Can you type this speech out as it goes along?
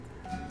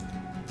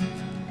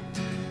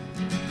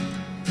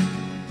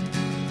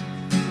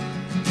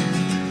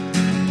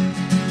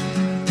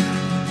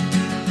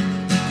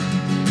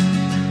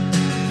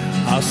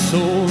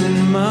sold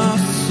my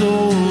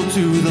soul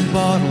to the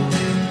bottle.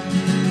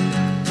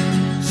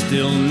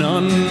 Still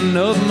none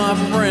of my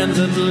friends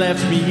have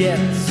left me yet.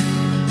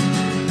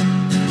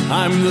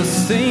 I'm the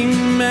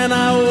same man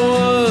I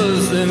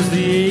was since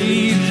the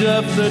age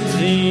of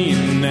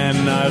 13,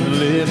 and I've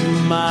lived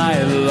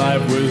my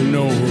life with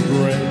no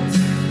regrets.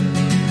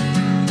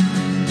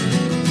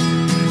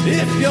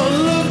 If you're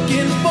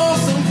looking for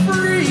some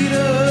freedom,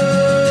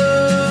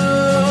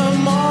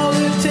 all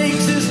it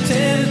takes is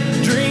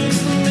 10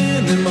 drinks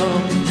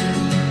minimum.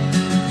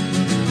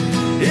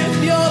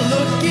 If you're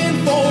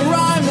looking for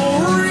rhyme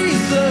or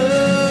reason,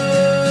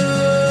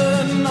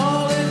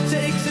 all it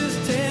takes is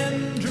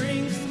 10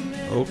 drinks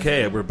minimum.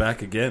 Okay, we're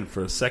back again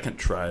for a second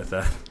try at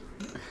that.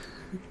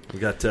 We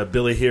got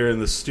Billy here in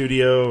the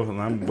studio, and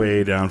I'm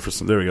way down for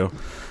some. There we go.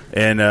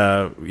 And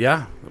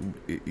yeah,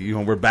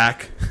 we're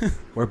back.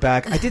 We're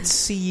back. I did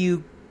see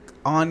you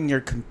on your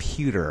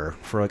computer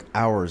for like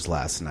hours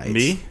last night.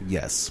 Me?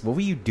 Yes. What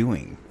were you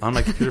doing? On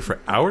my computer for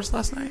hours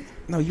last night?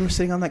 No, you were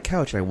sitting on that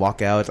couch. And I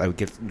walk out. I would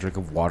get a drink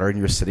of water, and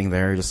you were sitting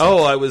there. Just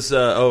oh, I was. We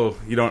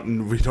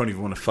don't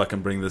even want to fucking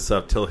bring this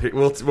up till here.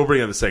 We'll bring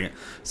it up in a second.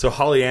 So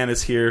Holly Ann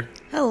is here.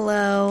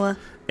 Hello.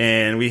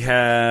 And we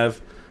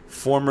have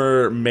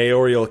former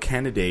mayoral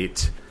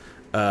candidate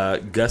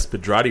Gus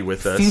Pedrati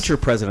with us. Future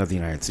president of the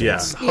United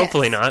States. Yeah.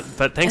 Hopefully not,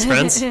 but thanks,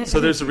 friends. So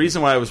there's a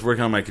reason why I was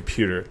working on my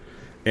computer,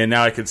 and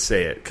now I could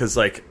say it because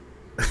like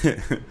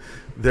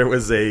there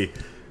was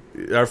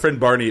our friend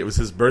Barney. It was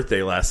his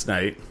birthday last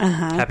night.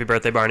 Happy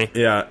birthday, Barney.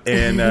 Yeah,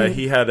 and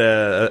he had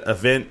a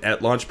event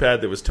at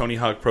Launchpad that was Tony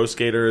Hawk Pro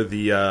Skater.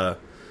 The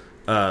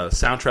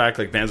soundtrack,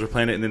 like bands were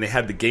playing it, and then they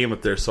had the game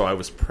up there, so I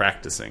was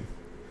practicing.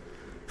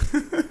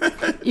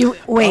 You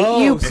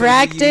So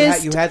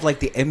practiced? You had like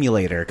the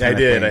emulator. I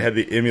did. I had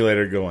the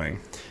emulator going.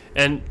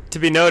 And to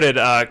be noted,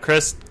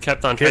 Chris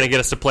kept on trying to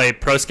get us to play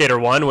Pro Skater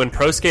 1 when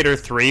Pro Skater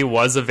 3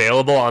 was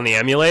available on the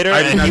emulator,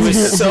 and he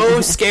was so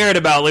scared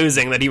about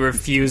losing that he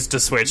refused to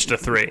switch to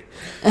 3.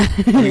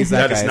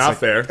 That is not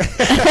fair.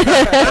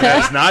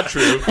 That is not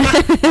true.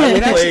 I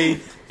will play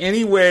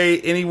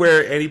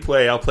anywhere, any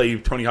play. I'll play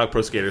Tony Hawk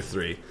Pro Skater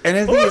 3. And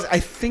the thing is, I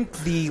think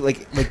the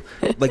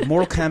like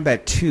Mortal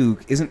Kombat 2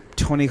 isn't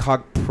Tony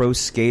Hawk Pro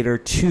Skater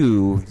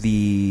 2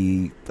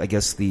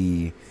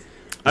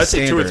 I'd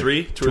say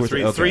standard. 2 or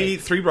 3. Okay.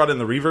 Three brought in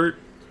the revert,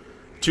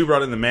 2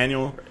 brought in the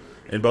manual,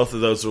 and both of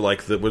those are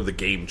like were the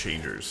game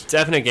changers.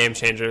 Definite game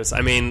changers.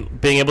 I mean,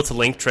 being able to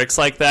link tricks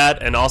like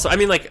that, and also, I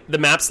mean, like, the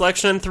map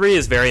selection in 3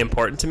 is very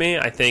important to me.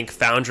 I think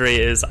Foundry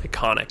is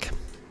iconic.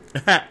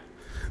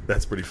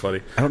 That's pretty funny.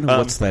 I don't know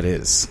what that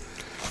is.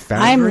 I'm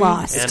Foundry?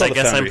 lost. And I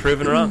guess Foundry. I'm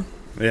proven wrong.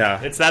 Yeah.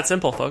 It's that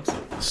simple, folks.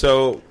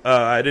 So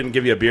I didn't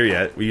give you a beer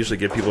yet. We usually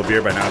give people a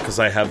beer by now because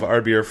I have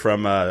our beer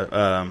from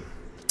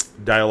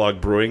Dialogue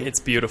Brewing. It's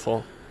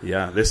beautiful.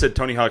 Yeah, they said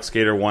Tony Hawk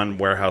Skater 1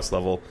 warehouse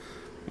level.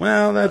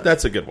 Well,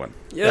 that's a good one.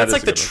 Yeah, that's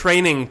like the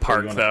training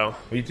part, though.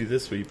 Will you do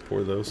this? Will you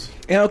pour those?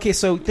 Yeah, okay,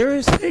 so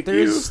there's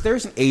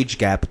an age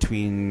gap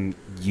between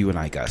you and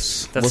I,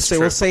 Gus. We'll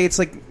say it's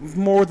like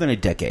more than a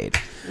decade.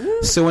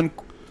 So when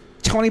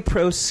Tony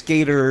Pro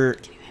Skater,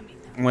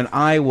 when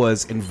I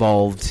was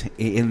involved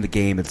in the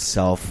game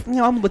itself,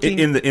 I'm looking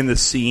in the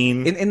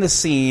scene. In the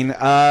scene,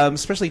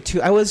 especially it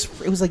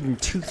was like in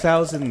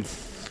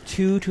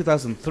 2002,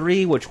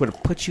 2003, which would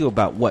have put you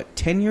about what,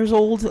 10 years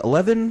old,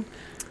 11.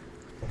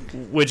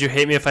 Would you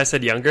hate me if I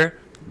said younger?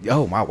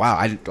 Oh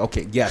wow!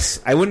 Okay, yes,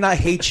 I would not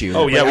hate you.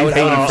 Oh yeah, we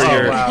hate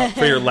you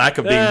for your lack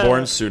of being Yeah.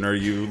 born sooner,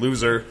 you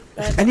loser.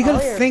 And you gotta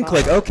think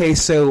like, okay,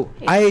 so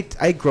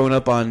I'd grown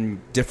up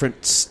on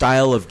different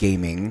style of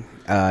gaming.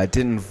 It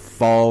didn't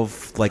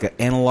involve like an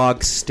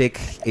analog stick.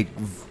 It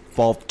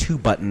involved 2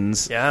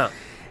 buttons. Yeah.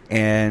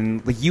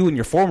 And like you in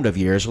your formative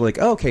years were like,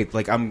 oh, okay,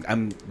 like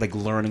I'm like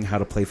learning how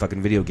to play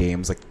fucking video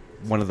games. Like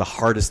one of the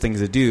hardest things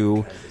to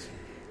do.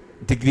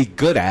 To be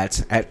good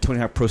at Tony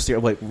Hawk Pro Skater,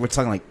 like we're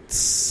talking like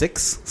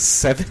 6,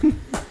 7.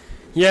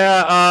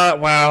 Yeah,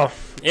 wow.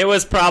 It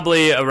was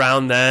probably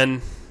around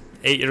then,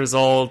 8 years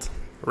old,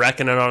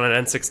 wrecking it on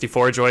an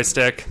N64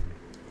 joystick.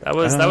 That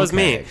was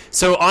me.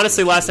 So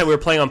honestly, last night we were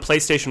playing on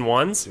PlayStation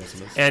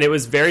 1s, and it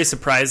was very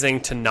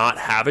surprising to not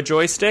have a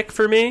joystick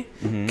for me,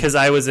 because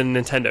I was a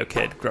Nintendo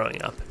kid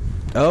growing up.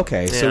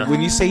 Okay, so Yeah.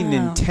 when you say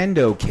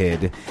Nintendo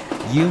kid,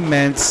 you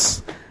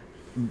meant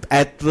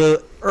at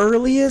the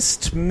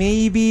earliest,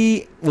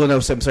 maybe. Well, no,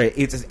 so I'm sorry.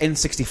 It's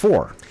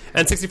N64.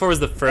 N64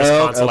 was the first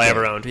console I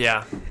ever owned.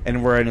 Yeah,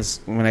 and when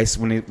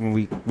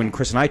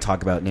Chris and I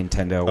talk about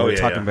Nintendo, we're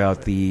talking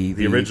about the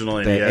original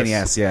the NES.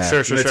 NES. Yeah,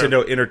 sure.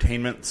 Nintendo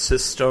Entertainment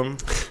System.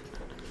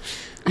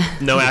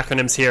 No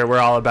acronyms here. We're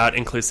all about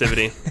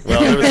inclusivity.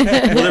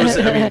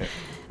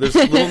 There's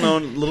little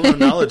known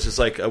knowledge. It's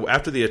like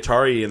after the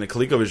Atari and the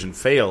ColecoVision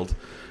failed,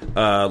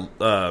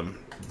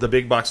 the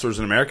big box stores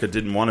in America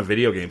didn't want a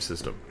video game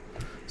system.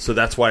 So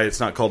that's why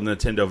it's not called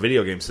Nintendo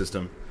Video Game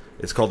System.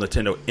 It's called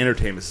Nintendo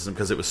Entertainment System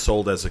because it was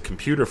sold as a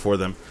computer for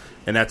them.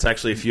 And that's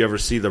actually, if you ever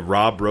see the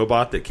Rob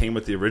robot that came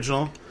with the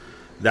original,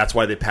 that's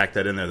why they packed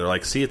that in there. They're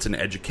like, see, it's an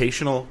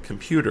educational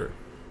computer.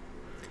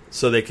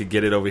 so they could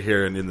get it over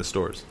here and in the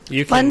stores.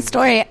 Fun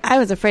story. I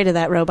was afraid of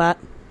that robot.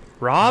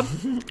 Rob?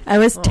 I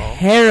was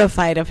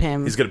terrified of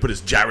him. He's going to put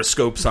his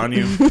gyroscopes on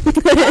you.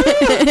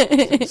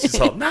 She's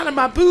all, not on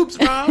my boobs,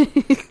 Rob.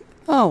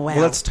 Oh, wow.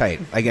 Well, that's tight.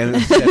 Again,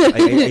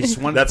 I just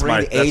wanted to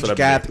bring the age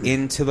gap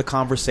doing. into the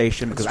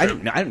conversation because I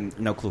didn't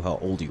no clue how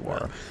old you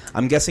are.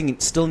 I'm guessing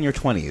still in your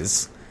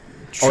 20s.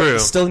 True. Or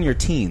still in your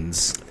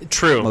teens.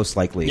 True. Most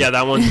likely. Yeah,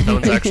 that one's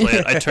actually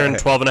it. I turned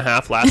 12 and a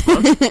half last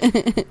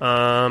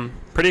month.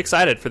 Pretty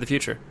excited for the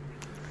future.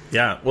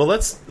 Yeah. Well,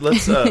 let's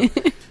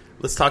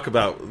talk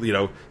about,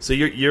 so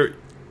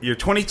you're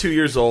 22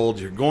 years old,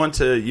 you're going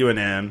to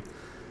UNM,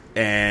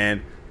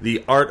 and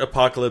the art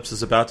apocalypse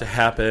is about to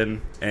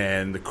happen,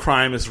 and the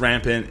crime is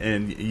rampant,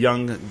 and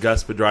young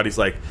Gus Pedrati's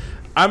like,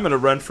 I'm going to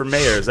run for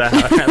mayor. Is that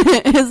how it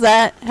happened? Is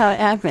that how it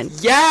happened?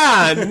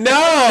 Yeah,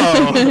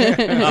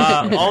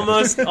 no.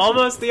 Almost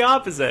the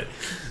opposite.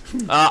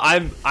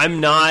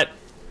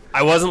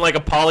 I wasn't like a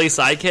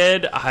poli-sci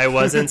kid. I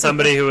wasn't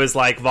somebody who was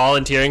like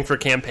volunteering for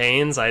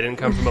campaigns. I didn't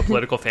come from a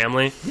political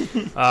family.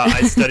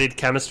 I studied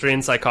chemistry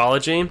and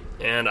psychology,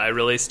 and I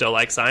really still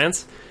like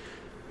science.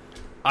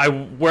 I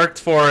worked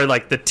for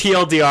like the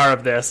TLDR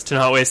of this to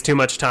not waste too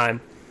much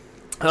time.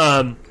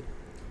 I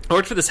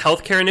worked for this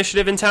healthcare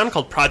initiative in town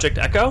called Project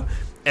Echo,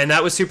 and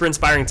that was super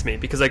inspiring to me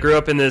because I grew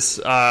up in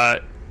this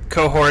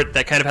cohort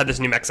that kind of had this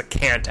New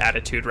Mexicant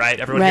attitude, right?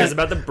 Everyone hears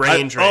about the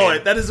brain drain.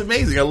 Oh, that is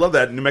amazing. I love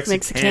that, New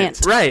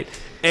Mexicant. Right.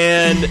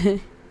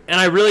 And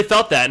I really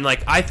felt that. And,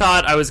 like, I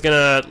thought I was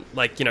going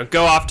to,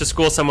 go off to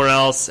school somewhere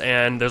else,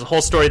 and there's a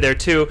whole story there,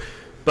 too.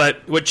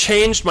 But what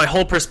changed my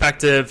whole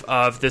perspective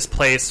of this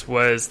place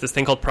was this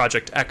thing called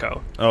Project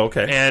Echo. Oh,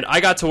 okay. And I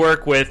got to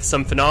work with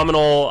some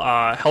phenomenal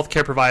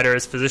healthcare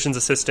providers, physician's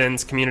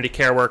assistants, community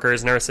care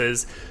workers,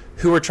 nurses,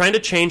 who were trying to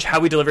change how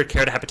we delivered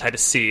care to hepatitis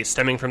C,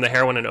 stemming from the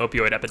heroin and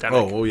opioid epidemic.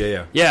 Oh,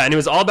 yeah. Yeah, and it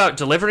was all about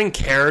delivering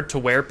care to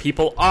where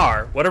people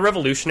are. What a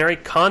revolutionary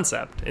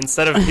concept.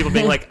 Instead of people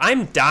being like,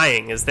 I'm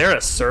dying, is there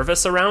a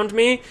service around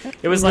me?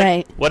 It was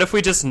like, what if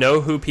we just know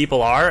who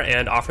people are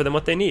and offer them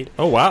what they need?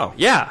 Oh, wow.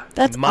 Yeah.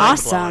 That's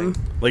awesome.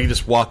 Like, you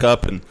just walk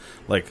up and,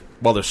 like,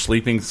 while they're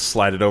sleeping,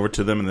 slide it over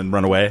to them and then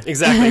run away.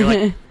 Exactly. You're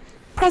like,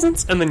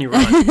 presents, and then you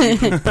run.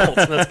 You bolt,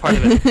 and that's part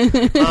of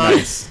it.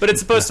 Nice. But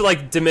it's supposed to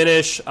like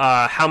diminish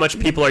how much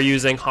people are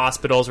using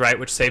hospitals, right,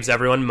 which saves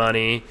everyone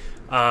money,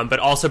 but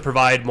also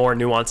provide more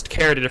nuanced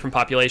care to different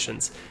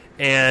populations.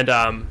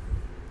 And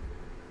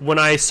when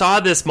I saw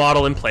this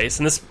model in place,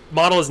 and this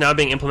model is now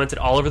being implemented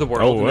all over the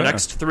world, in the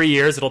next 3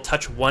 years, it'll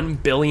touch 1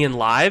 billion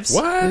lives.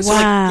 What? So,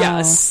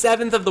 a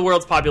seventh of the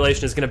world's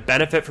population is going to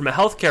benefit from a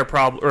healthcare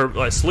problem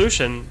or a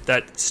solution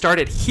that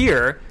started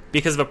here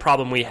because of a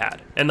problem we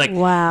had. And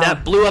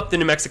that blew up the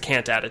New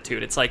Mexicant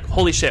attitude. It's like,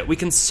 holy shit, we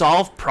can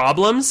solve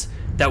problems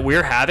that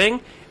we're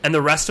having, and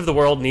the rest of the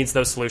world needs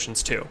those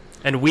solutions too.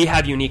 And we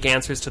have unique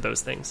answers to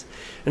those things.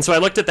 And so I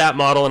looked at that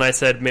model and I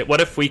said,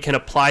 what if we can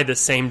apply the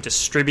same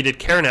distributed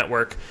care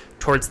network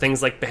towards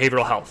things like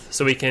behavioral health?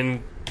 So we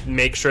can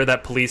make sure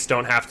that police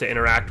don't have to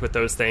interact with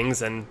those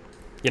things and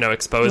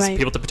expose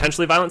people to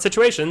potentially violent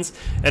situations,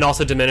 and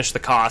also diminish the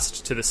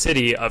cost to the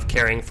city of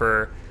caring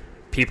for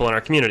people in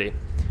our community.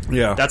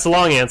 Yeah, that's a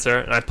long answer,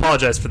 and I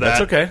apologize for that.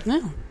 That's okay.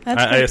 No,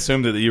 I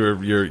assumed that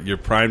you're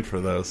primed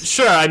for those.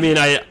 Sure. I mean,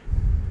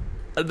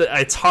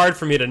 it's hard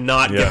for me to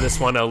not give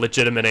this one a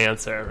legitimate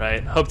answer,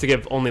 right? Hope to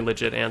give only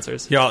legit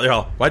answers.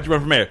 Y'all, why'd you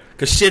run for mayor?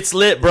 Because shit's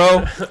lit,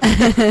 bro.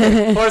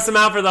 Pour some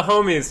out for the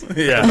homies.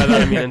 Yeah. By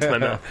that I mean into my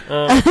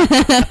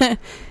mouth.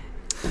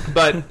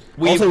 But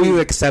we would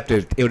accept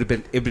it. It would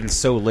have been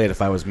so lit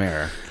if I was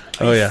mayor.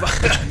 Oh, yeah.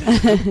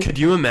 Could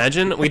you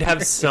imagine? We'd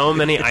have so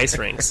many ice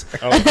rinks.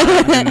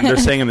 And they're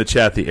saying in the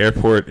chat the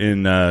airport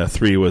in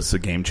 3 was a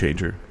game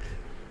changer.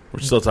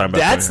 We're still talking about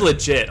that's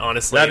legit,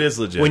 honestly. That is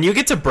legit. When you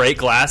get to break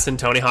glass in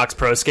Tony Hawk's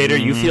Pro Skater,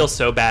 you feel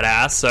so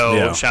badass,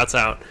 so shouts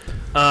out.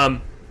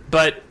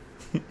 But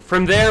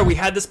from there, we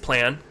had this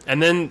plan,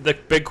 and then the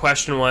big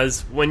question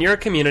was, when you're a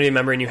community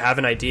member and you have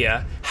an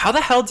idea, how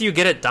the hell do you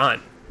get it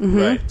done? Mm-hmm.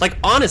 Right. Like,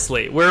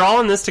 honestly, we're all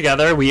in this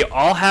together. We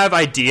all have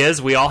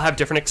ideas. We all have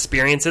different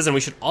experiences, and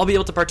we should all be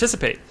able to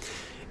participate.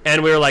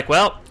 And we were like,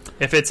 well,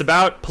 if it's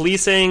about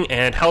policing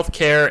and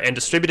healthcare and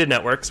distributed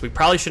networks, we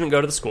probably shouldn't go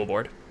to the school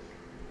board.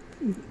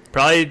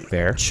 Probably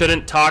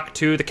shouldn't talk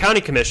to the county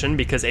commission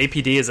because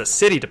APD is a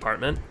city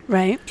department.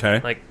 Right.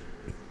 Okay. Like,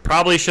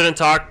 probably shouldn't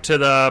talk to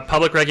the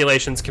public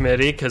regulations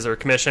committee or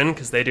commission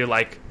because they do,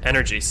 like,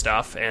 energy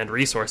stuff and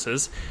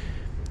resources.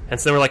 And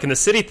so then we're like, in the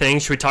city thing,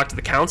 should we talk to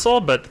the council?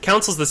 But the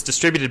council's this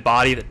distributed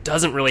body that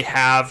doesn't really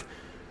have...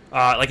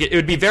 it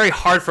would be very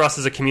hard for us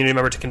as a community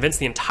member to convince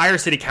the entire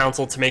city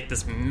council to make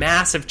this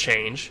massive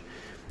change.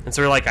 And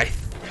so we're like, I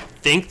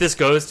think this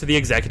goes to the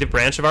executive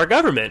branch of our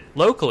government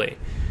locally.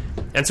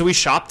 And so we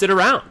shopped it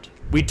around.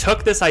 We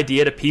took this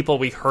idea to people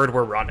we heard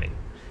were running.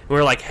 And we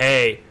were like,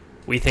 hey,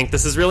 we think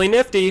this is really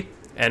nifty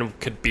and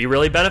could be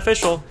really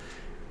beneficial.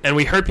 And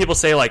we heard people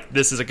say, like,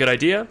 this is a good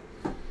idea.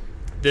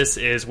 This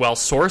is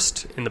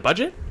well-sourced in the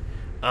budget.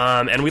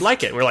 And we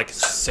like it. And we're like,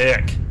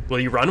 sick. Will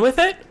you run with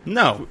it?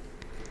 No.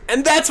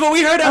 And that's what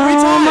we heard every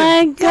Oh time.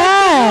 my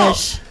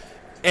gosh.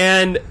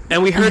 And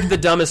we heard the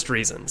dumbest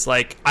reasons,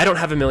 like, I don't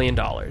have $1 million.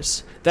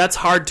 That's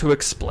hard to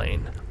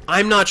explain.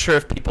 I'm not sure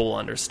if people will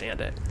understand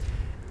it.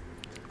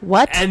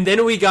 What? And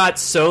then we got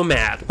so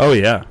mad Oh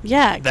yeah.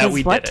 Yeah, that 'cause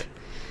we what? did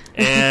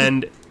it.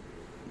 And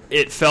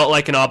it felt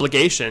like an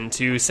obligation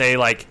to say,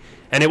 like,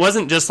 and it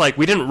wasn't just like,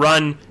 we didn't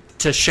run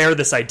to share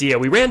this idea.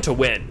 We ran to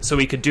win, so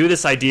we could do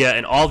this idea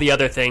and all the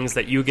other things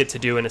that you get to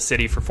do in a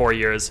city for 4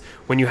 years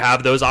when you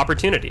have those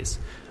opportunities.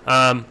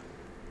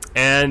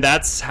 And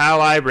that's how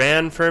I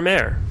ran for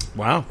mayor.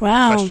 Wow.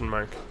 Wow. Question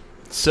mark.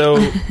 So,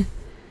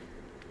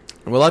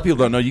 well, a lot of people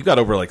don't know you got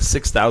over like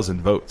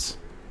 6,000 votes.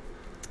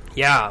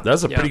 Yeah.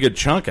 That's a yeah. pretty good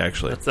chunk,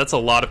 actually. That's a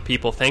lot of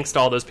people. Thanks to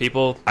all those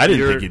people. I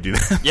didn't think you'd do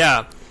that.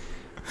 Yeah.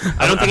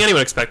 I don't think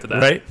anyone expected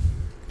that. Right?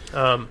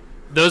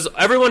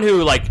 Everyone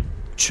who, like,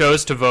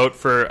 chose to vote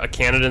for a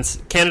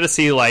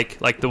candidacy like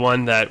the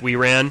one that we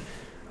ran,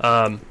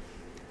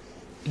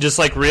 just,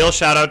 like, real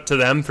shout out to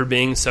them for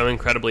being so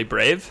incredibly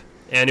brave.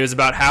 And it was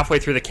about halfway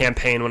through the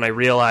campaign when I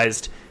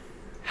realized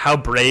how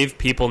brave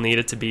people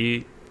needed to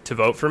be to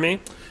vote for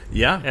me.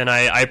 Yeah. And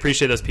I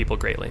appreciate those people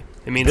greatly.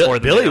 It means more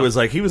than Billy they know. was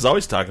like, he was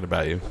always talking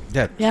about you.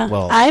 Yeah.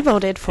 Well, I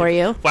voted for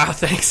you. Wow,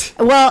 thanks.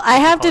 Well, I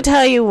have to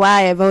tell you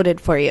why I voted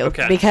for you.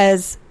 Okay.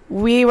 Because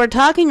we were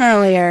talking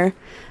earlier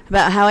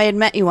about how I had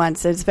met you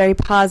once. It's a very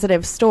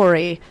positive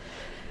story.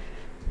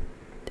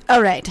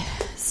 All right.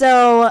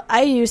 So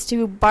I used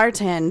to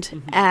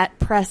bartend at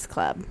Press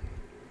Club.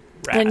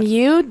 Rad. And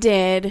you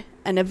did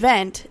an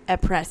event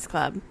at Press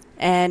Club.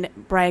 And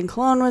Brian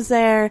Colon was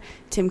there.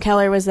 Tim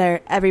Keller was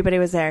there. Everybody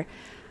was there.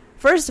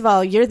 First of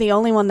all, you're the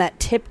only one that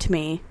tipped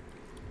me.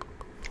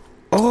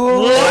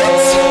 Oh.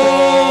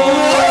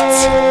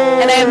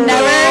 And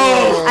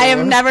I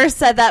have never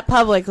said that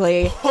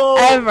publicly,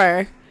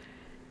 ever.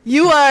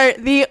 You are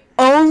the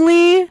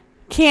only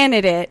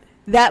candidate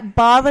that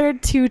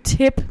bothered to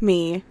tip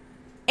me.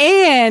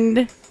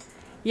 And,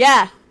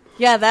 yeah,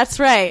 that's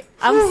right.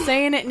 I'm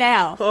saying it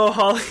now. Oh,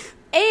 Holly.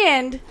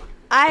 And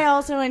I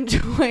also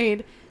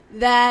enjoyed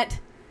that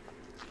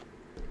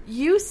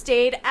you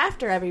stayed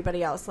after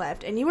everybody else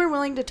left, and you were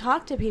willing to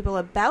talk to people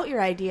about your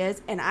ideas,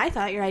 and I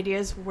thought your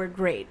ideas were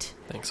great.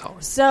 Thanks,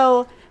 Holly.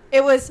 So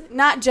it was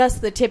not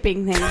just the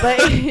tipping thing, but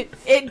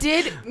it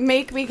did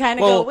make me kind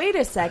of go, wait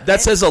a second.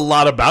 That says a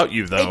lot about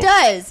you, though. It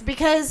does,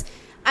 because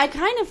I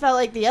kind of felt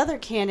like the other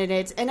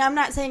candidates, and I'm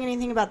not saying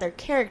anything about their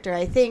character.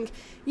 I think,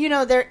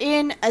 they're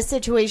in a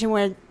situation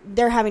where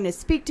they're having to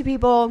speak to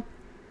people,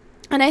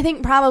 and I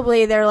think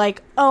probably they're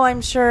like, oh,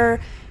 I'm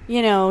sure,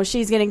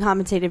 she's getting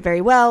compensated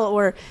very well,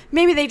 or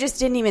maybe they just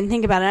didn't even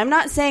think about it. I'm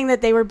not saying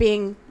that they were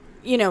being,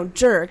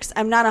 jerks.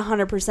 I'm not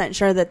 100%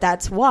 sure that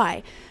that's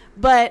why.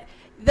 But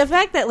the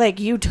fact that, like,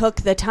 you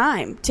took the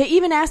time to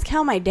even ask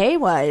how my day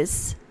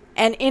was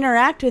and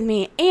interact with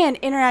me and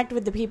interact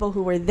with the people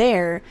who were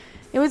there,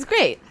 it was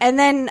great. And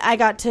then I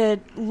got to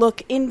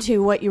look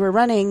into what you were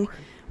running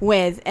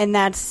with, and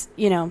that's,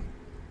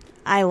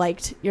 I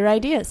liked your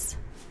ideas.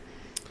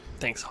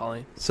 Thanks,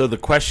 Holly. So the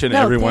question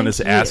No, everyone thank is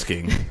you.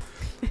 asking,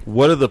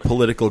 what are the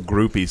political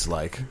groupies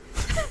like?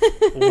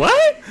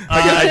 What?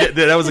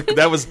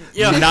 That was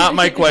Yeah. not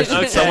my question.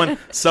 Okay.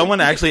 Someone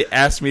actually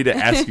asked me to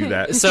ask you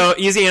that. So,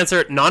 easy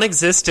answer,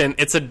 non-existent.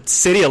 It's a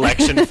city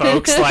election,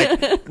 folks.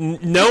 Like,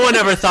 no one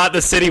ever thought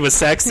the city was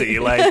sexy.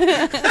 Like,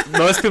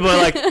 most people are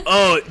like,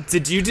 oh,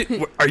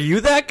 are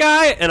you that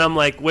guy? And I'm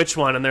like, which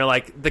one? And they're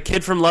like, the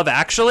kid from Love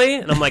Actually?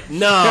 And I'm like,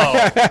 no,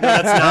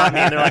 that's not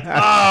me. And they're like,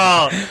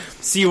 oh,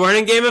 so you weren't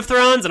in Game of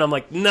Thrones? And I'm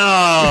like,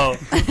 no.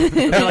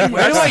 And they're like,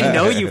 where do I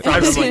know you from?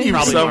 I've I'm seen like, you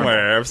probably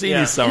somewhere. I've seen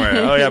Yeah. you somewhere.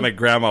 Oh yeah, my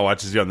grandma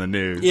watches you on the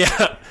news.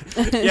 Yeah.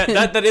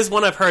 That is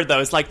one I've heard, though.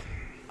 It's like,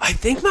 I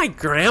think my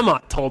grandma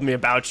told me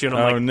about you. And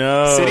I'm Oh, like,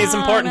 no. city's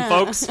important,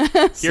 no. folks.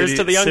 Here's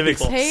to the young civics.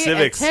 people. Pay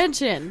Civics.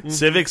 attention.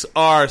 Civics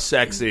are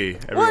sexy.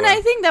 Well, Everyone. and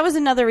I think that was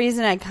another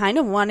reason I kind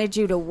of wanted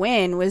you to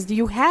win, was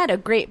you had a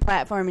great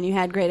platform and you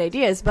had great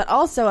ideas, but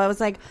also I was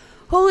like,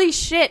 holy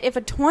shit, if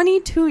a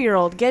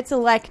 22-year-old gets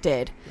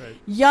elected,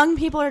 young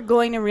people are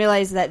going to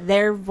realize that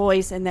their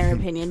voice and their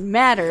opinion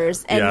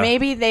matters, and Yeah.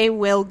 maybe they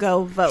will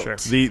go vote. Sure.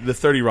 the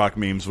 30 Rock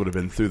memes would have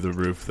been through the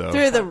roof, though.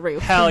 Through the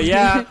roof. Hell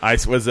yeah.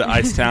 Was it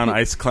Ice Town,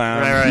 Ice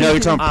Clown? Right. No, you're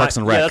talking Parks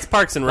and Rec. Yeah, that's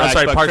Parks and Rec. That's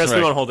right, but Parks Chris, and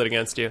we Rec. won't hold it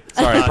against you.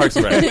 Sorry, Parks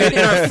and Rec. In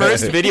our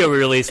first video we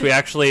released, we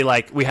actually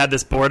we had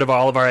this board of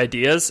all of our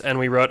ideas, and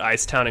we wrote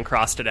Ice Town and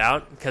crossed it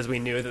out because we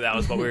knew that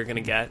was what we were going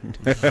to get.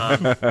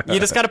 You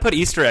just got to put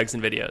Easter eggs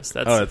in videos.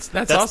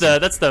 That's awesome.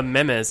 That's the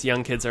memes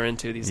young kids are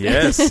into these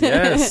days.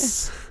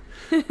 Yes.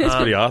 That's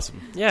pretty awesome.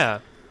 Yeah,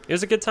 it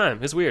was a good time.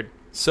 It was weird.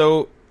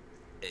 So,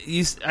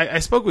 I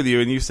spoke with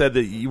you, and you said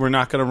that you were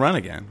not going to run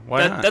again.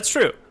 Why not? That's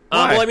true.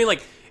 Why? Well, I mean,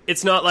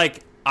 it's not like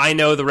I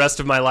know the rest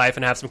of my life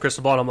and have some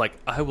crystal ball, and I'm like,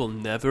 I will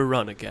never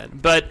run again.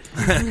 But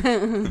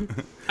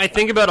I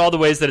think about all the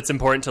ways that it's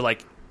important to,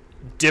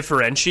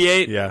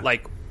 differentiate,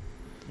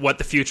 what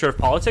the future of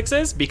politics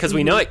is, because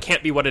we know it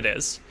can't be what it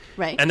is.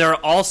 Right. And there are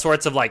all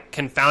sorts of,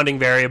 confounding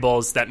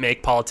variables that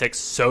make politics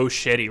so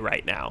shitty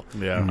right now.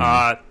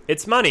 Yeah.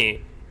 It's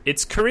money.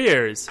 it's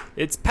careers,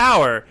 it's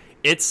power,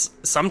 it's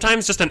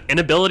sometimes just an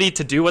inability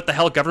to do what the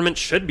hell government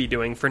should be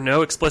doing for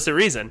no explicit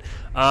reason.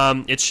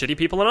 It's shitty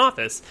people in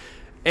office.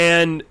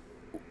 And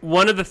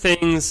one of the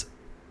things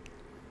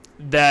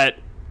that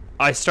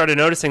I started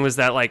noticing was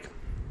that, like,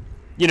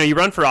 you know, you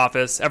run for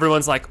office,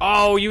 everyone's like,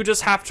 oh, you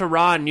just have to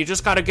run. You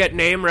just got to get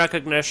name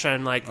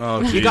recognition. Like,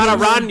 you got to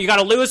run. You got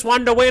to lose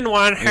one to win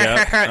one.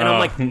 Yep. And I'm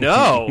like,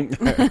 no.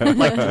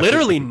 Like,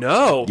 literally,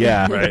 no.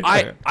 Yeah.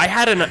 Right. I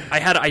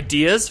had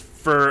ideas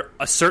for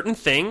a certain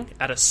thing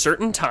at a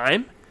certain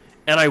time,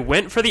 and I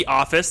went for the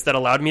office that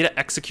allowed me to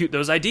execute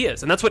those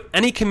ideas. And that's what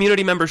any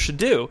community member should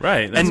do.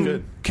 Right. That's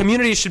good.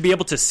 Communities should be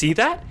able to see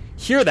that,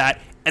 hear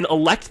that, and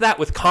elect that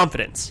with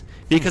confidence.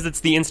 Because it's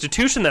the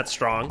institution that's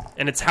strong,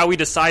 and it's how we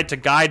decide to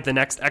guide the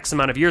next X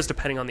amount of years,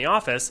 depending on the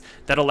office,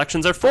 that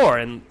elections are for.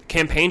 And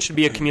campaign should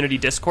be a community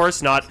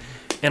discourse, not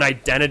an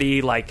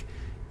identity, like,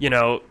 you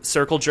know,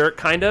 circle jerk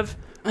kind of.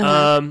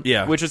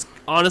 Which is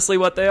honestly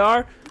what they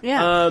are.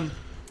 Yeah.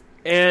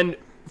 And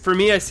for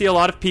me, I see a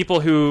lot of people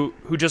who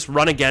just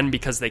run again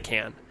because they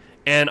can.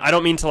 And I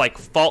don't mean to, like,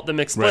 fault them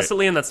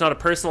explicitly, and that's not a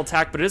personal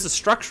attack, but it is a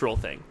structural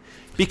thing.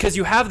 Because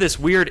you have this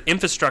weird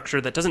infrastructure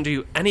that doesn't do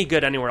you any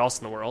good anywhere else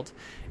in the world.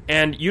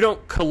 And you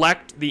don't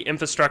collect the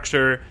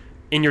infrastructure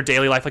in your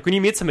daily life. Like, when you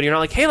meet somebody, you're not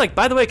like, hey, like,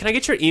 by the way, can I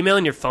get your email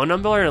and your phone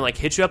number and, like,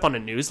 hit you up on a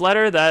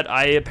newsletter that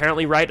I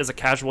apparently write as a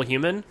casual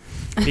human?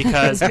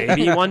 Because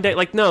maybe one day,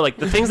 like, no, like,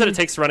 the things that it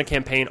takes to run a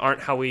campaign aren't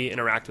how we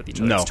interact with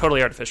each other. No. It's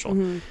totally artificial.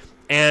 Mm-hmm.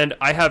 And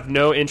I have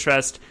no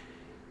interest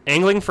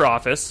angling for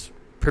office,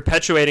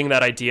 perpetuating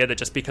that idea that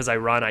just because I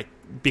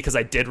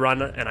did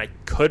run and I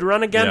could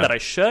run again, that I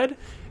should.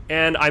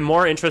 And I'm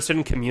more interested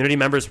in community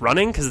members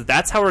running, because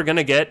that's how we're going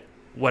to get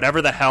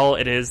whatever the hell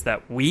it is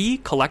that we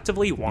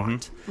collectively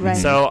want. Mm-hmm. Right.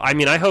 So, I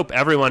mean, I hope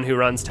everyone who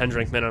runs 10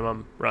 drink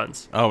minimum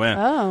runs. Oh, man.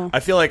 Oh. I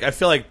feel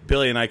like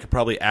Billy and I could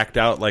probably act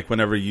out, like,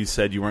 whenever you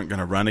said you weren't going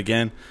to run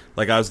again.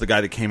 Like, I was the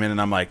guy that came in and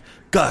I'm like,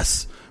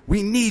 Gus,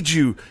 we need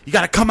you. You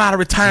got to come out of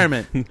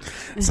retirement.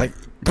 It's like,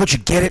 don't you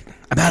get it?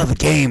 I'm out of the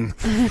game.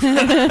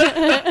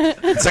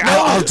 It's like,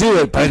 I'll do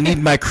it, but I need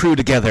my crew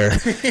together.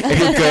 And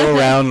he'll go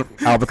around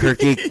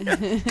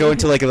Albuquerque, go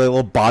into, like, a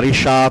little body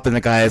shop, and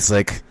the guy is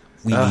like,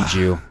 we need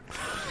you.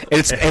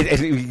 And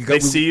they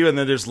see you, and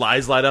then there's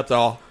lies light up,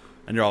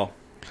 and you're all,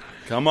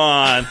 come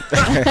on.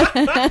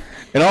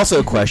 And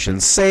also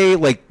questions. Say,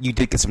 like, you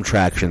did get some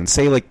traction.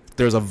 Say, like,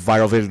 there's a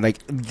viral video, like,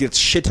 you get a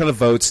shit ton of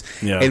votes.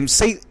 Yeah. And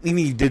say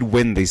you did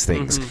win these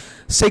things.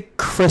 Mm-hmm. Say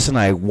Chris and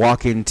I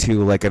walk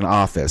into, like, an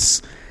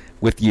office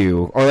with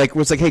you, or, like,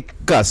 it's like, hey,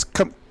 Gus,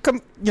 come,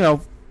 you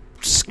know,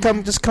 just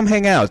come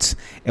hang out,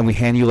 and we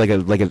hand you, like,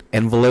 an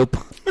envelope.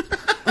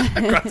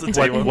 Across the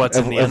table. What's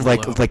in the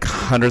envelope? Like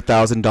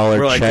 $100,000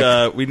 We're check.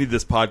 like, we need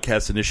this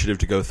podcast initiative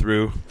to go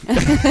through.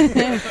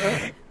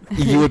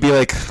 You would be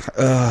like,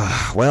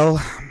 well,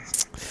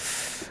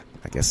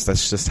 I guess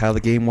that's just how the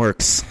game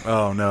works.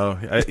 Oh no,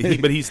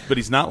 but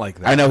he's not like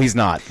that. I know he's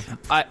not.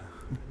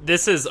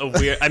 This is a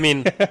weird. I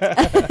mean,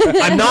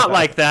 I'm not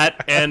like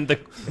that. And the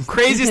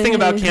craziest thing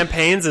about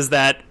campaigns is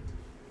that,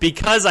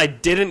 because I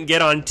didn't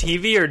get on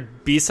TV or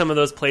be some of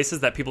those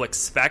places that people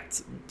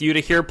expect you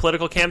to hear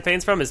political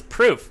campaigns from, is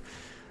proof.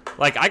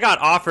 Like, I got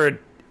offered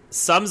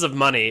sums of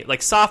money, like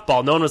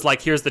softball. No one was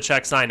like, here's the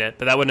check, sign it.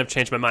 But that wouldn't have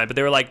changed my mind. But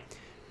they were like,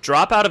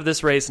 drop out of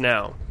this race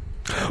now,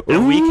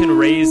 and we can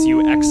raise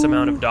you X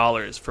amount of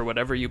dollars for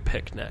whatever you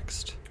pick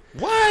next.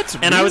 What?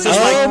 And I was just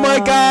like, oh my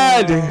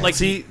God. Like,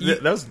 see,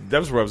 that was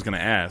what I was going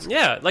to ask.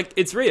 Yeah, like,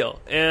 it's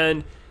real.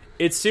 And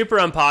it's super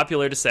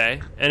unpopular to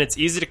say, and it's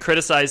easy to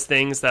criticize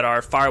things that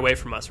are far away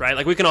from us, right?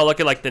 Like, we can all look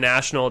at, like, the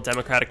National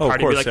Democratic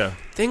Party and be like,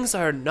 things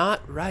are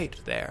not right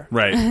there.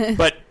 Right.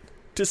 But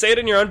to say it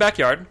in your own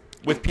backyard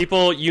with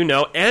people you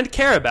know and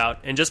care about,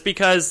 and just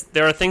because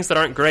there are things that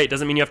aren't great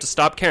doesn't mean you have to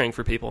stop caring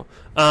for people.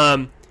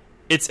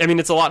 It's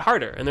a lot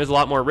harder, and there's a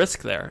lot more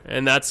risk there,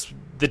 and that's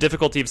the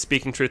difficulty of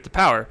speaking truth to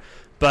power.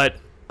 But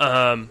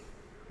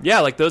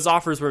like, those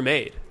offers were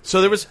made.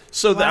 So I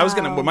was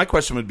gonna. My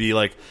question would be,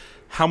 like,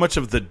 how much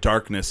of the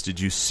darkness did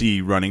you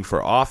see running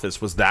for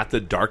office? Was that the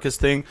darkest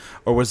thing?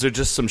 Or was there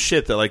just some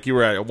shit that, like, you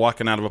were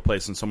walking out of a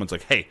place and someone's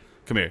like, hey,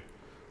 come here?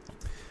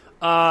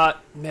 Man,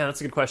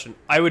 that's a good question.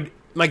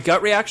 My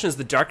gut reaction is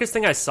the darkest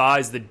thing I saw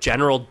is the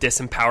general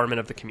disempowerment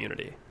of the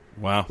community.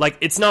 Wow. Like,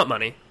 it's not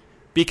money.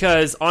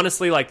 Because,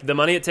 honestly, like, the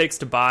money it takes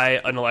to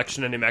buy an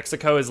election in New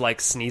Mexico is,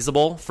 like,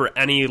 sneezable for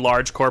any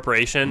large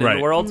corporation in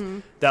the world. Mm-hmm.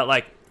 That,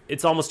 like,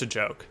 it's almost a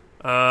joke.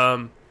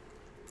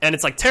 And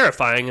it's, like,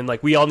 terrifying, and,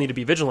 like, we all need to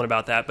be vigilant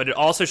about that. But it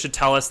also should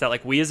tell us that,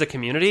 like, we as a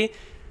community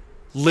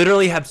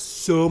literally have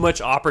so much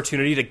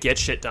opportunity to get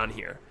shit done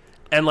here.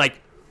 And, like,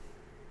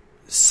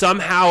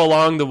 somehow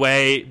along the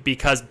way,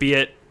 because be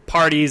it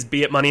parties,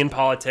 be it money in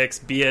politics,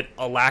 be it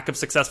a lack of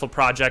successful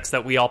projects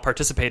that we all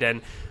participate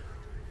in,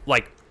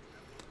 like,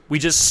 we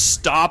just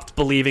stopped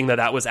believing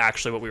that was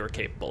actually what we were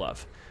capable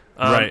of.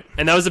 Right.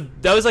 And that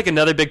was like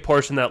another big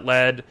portion that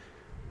led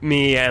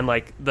me and,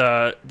 like,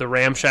 the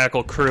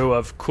ramshackle crew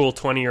of cool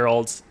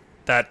 20-year-olds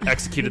that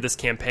executed this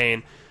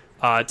campaign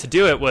to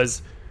do it.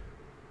 Was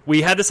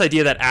we had this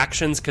idea that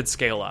actions could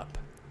scale up.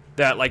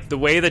 That like the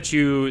way that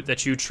you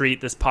treat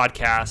this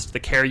podcast, the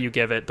care you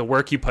give it, the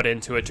work you put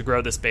into it to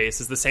grow this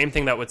base is the same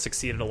thing that would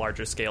succeed at a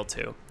larger scale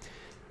too.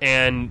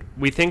 And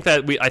we think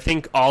that I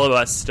think all of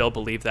us still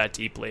believe that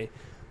deeply.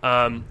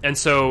 And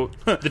so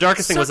the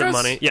darkest thing wasn't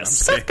money. Yes,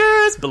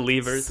 suckers,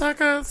 believers.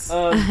 Suckers.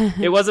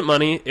 It wasn't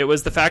money. It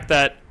was the fact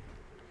that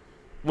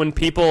when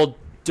people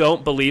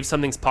don't believe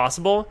something's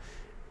possible,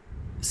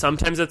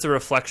 sometimes it's a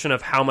reflection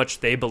of how much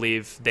they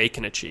believe they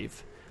can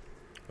achieve.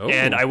 Oh.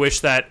 And I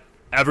wish that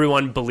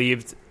everyone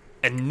believed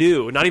and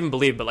knew, not even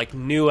believed, but like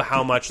knew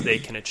how much they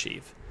can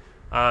achieve.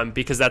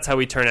 Because that's how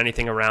we turn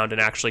anything around and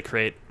actually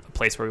create a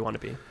place where we want to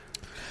be.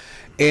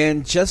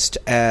 And just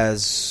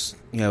as,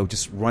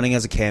 just running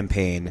as a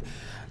campaign,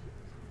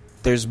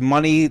 there's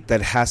money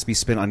that has to be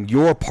spent on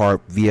your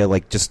part via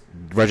like just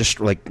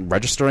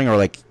registering or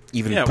like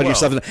even putting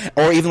yourself in,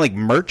 or even like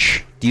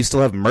merch. Do you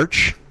still have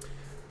merch?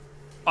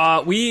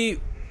 We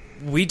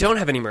don't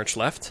have any merch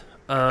left.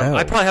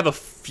 I probably have a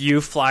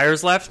few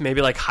flyers left,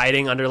 maybe like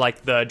hiding under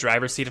like the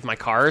driver's seat of my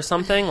car or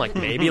something. Like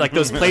maybe like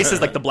those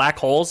places, like the black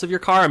holes of your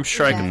car. I'm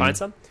sure I can find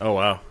some. Oh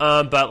wow!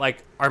 But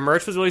like our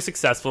merch was really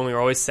successful, and we were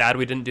always sad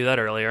we didn't do that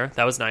earlier.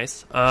 That was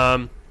nice.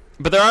 But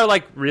there are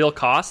like real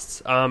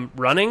costs.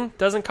 Running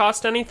doesn't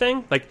cost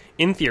anything. Like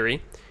in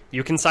theory,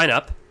 you can sign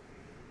up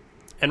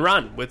and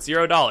run with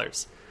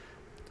 $0.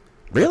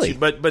 Really?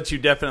 But you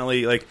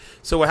definitely like.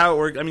 So how it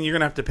works? I mean, you're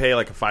gonna have to pay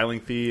like a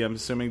filing fee. I'm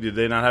assuming. Do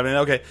they not have any?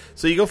 Okay,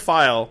 so you go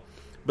file,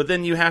 but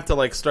then you have to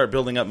like start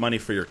building up money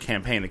for your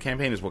campaign. The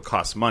campaign is what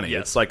costs money.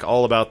 Yes. It's like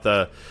all about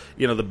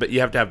you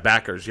have to have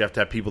backers. You have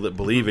to have people that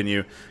believe in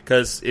you.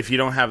 Because if you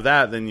don't have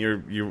that, then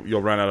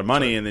you'll run out of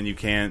money, and then you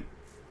can't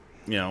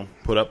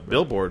put up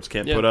billboards,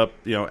 can't put up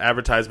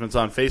advertisements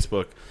on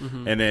Facebook,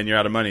 and then you're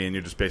out of money, and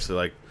you're just basically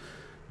like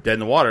dead in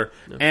the water.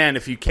 And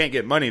if you can't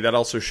get money, that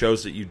also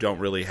shows that you don't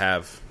really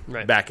have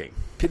backing.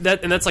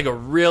 That's like a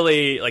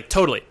really like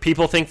totally.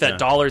 People think that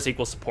dollars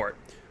equal support,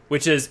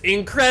 which is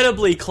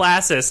incredibly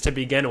classist to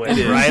begin with,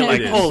 right?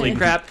 Like holy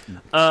crap.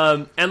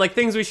 And like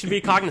things we should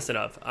be cognizant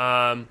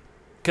of.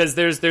 Because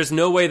there's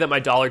no way that my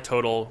dollar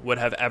total would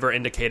have ever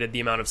indicated the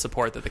amount of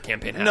support that the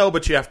campaign had. No,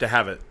 but you have to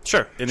have it.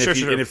 Sure. And sure.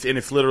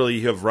 if literally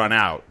you have run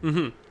out,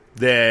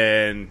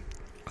 then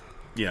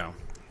you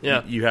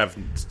have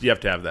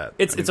to have that.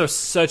 It's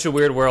such a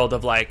weird world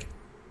of like,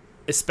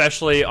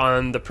 especially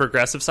on the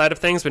progressive side of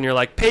things, when you're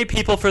like pay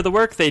people for the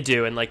work they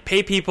do and like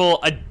pay people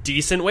a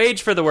decent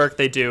wage for the work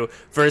they do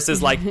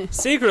versus like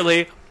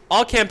secretly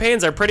all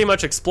campaigns are pretty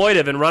much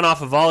exploitive and run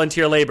off of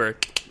volunteer labor.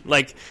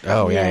 Like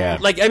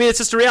like I mean it's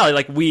just a reality.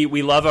 Like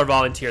we love our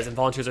volunteers and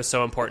volunteers are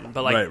so important,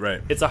 but like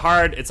right. it's a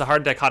hard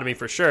dichotomy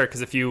for sure,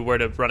 because if you were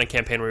to run a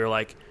campaign where you're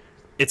like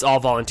it's all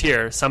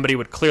volunteer, somebody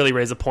would clearly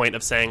raise a point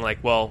of saying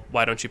like, well,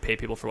 why don't you pay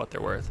people for what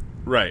they're worth?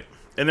 Right.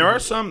 And there are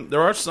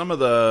some of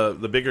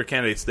the bigger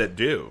candidates that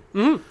do.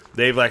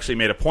 They've actually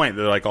made a point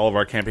that like all of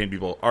our campaign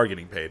people are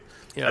getting paid.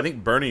 Yeah. I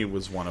think Bernie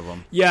was one of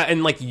them. Yeah,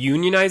 and like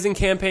unionizing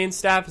campaign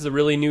staff is a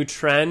really new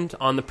trend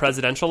on the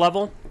presidential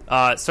level.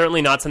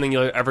 Certainly not something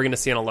you're ever going to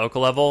see on a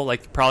local level,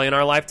 like probably in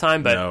our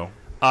lifetime. But no.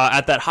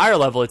 At that higher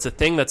level, it's a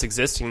thing that's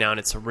existing now, and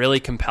it's really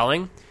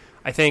compelling.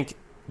 I think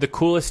the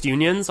coolest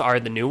unions are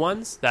the new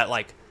ones that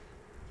like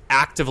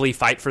actively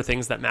fight for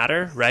things that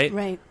matter, right?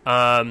 Right.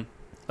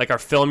 Like our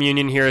film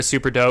union here is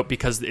super dope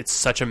because it's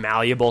such a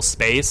malleable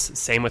space.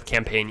 Same with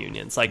campaign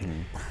unions. Like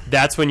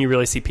that's when you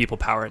really see people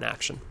power in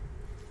action.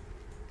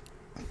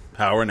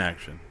 Power in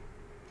action.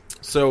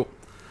 So,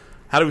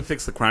 how do we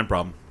fix the crime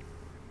problem?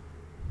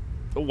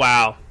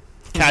 Wow.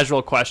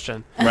 Casual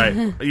question.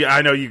 Right. Yeah,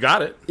 I know you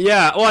got it.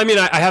 Yeah. Well, I mean,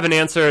 I have an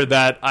answer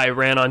that I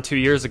ran on 2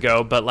 years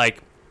ago, but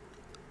like,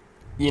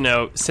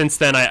 since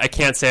then I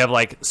can't say I've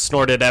like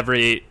snorted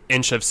every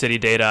inch of city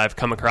data I've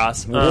come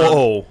across.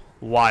 Whoa.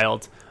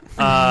 Wild.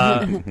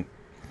 I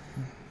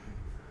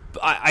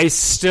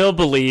still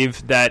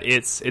believe that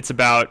it's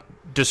about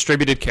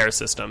distributed care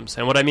systems.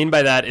 And what I mean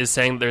by that is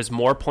saying there's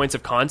more points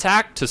of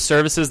contact to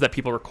services that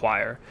people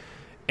require.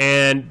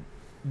 And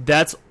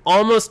that's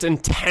almost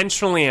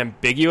intentionally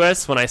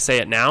ambiguous when I say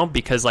it now,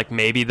 because like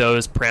maybe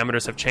those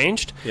parameters have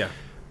changed. Yeah.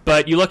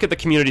 But you look at the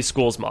community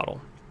schools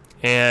model,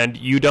 and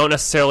you don't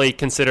necessarily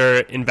consider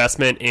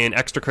investment in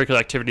extracurricular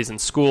activities in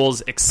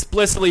schools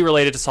explicitly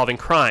related to solving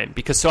crime,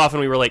 because so often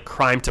we relate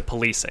crime to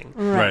policing.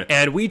 Right.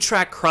 And we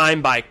track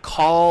crime by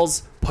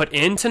calls put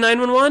into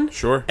 911.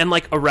 Sure. And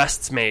like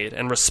arrests made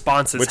and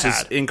responses Which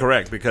is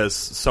incorrect, because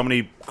so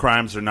many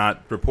crimes are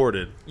not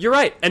reported. You're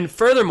right. And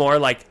furthermore,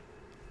 like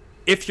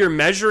if you're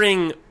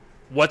measuring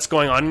what's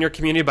going on in your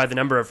community by the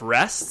number of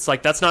arrests,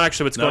 like that's not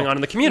actually what's going on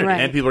in the community.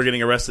 Right. And people are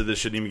getting arrested that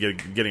shouldn't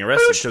even getting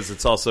arrested, because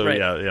it's also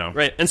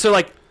right. And so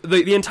like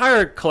the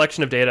entire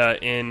collection of data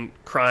in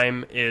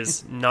crime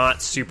is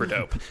not super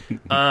dope.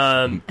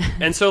 And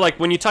so like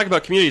when you talk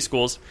about community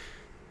schools,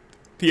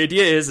 the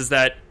idea is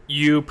that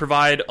you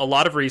provide a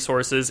lot of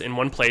resources in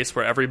one place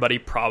where everybody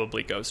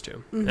probably goes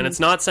to. And it's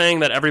not saying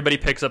that everybody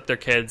picks up their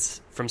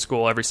kids from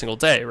school every single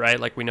day, right?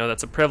 Like we know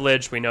that's a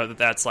privilege. We know that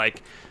that's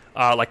like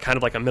kind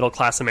of like a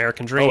middle-class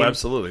American dream. Oh,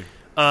 absolutely.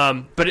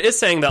 But it is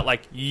saying that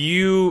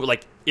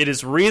it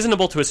is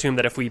reasonable to assume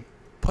that if we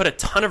put a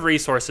ton of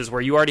resources where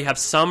you already have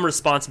some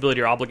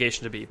responsibility or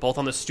obligation to be, both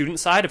on the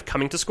student side of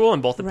coming to school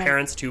and both the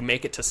parents to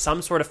make it to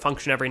some sort of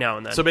function every now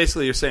and then. So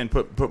basically you're saying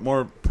put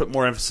more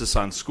emphasis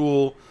on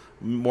school,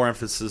 more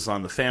emphasis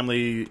on the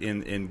family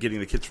in getting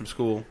the kids from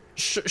school?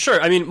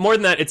 Sure. I mean, more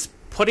than that, it's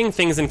putting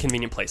things in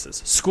convenient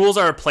places. Schools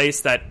are a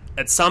place that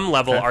at some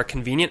level are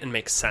convenient and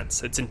makes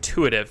sense. It's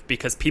intuitive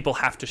because people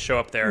have to show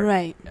up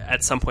there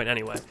at some point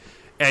anyway.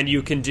 And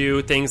you can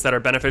do things that are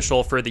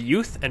beneficial for the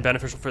youth and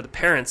beneficial for the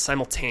parents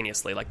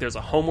simultaneously. Like there's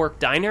a homework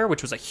diner,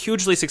 which was a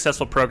hugely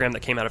successful program that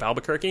came out of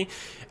Albuquerque.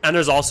 And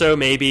there's also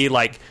maybe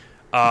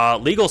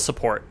legal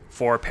support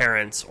for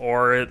parents,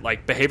 or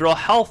like behavioral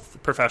health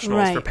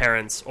professionals for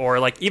parents, or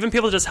like even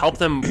people just help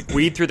them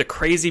weed through the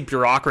crazy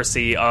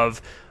bureaucracy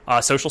of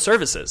social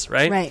services,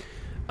 right?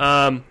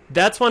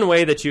 That's one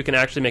way that you can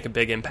actually make a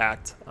big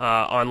impact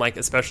on, like,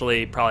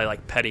 especially probably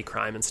like petty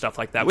crime and stuff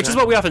like that, which is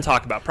what we often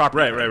talk about.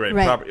 Property. Right.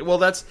 Property. Well,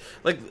 that's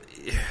like.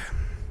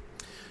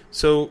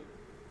 So,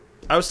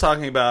 I was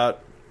talking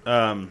about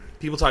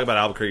people talk about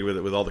Albuquerque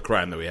with all the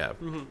crime that we have,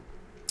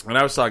 and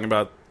I was talking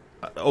about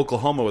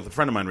Oklahoma with a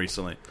friend of mine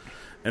recently,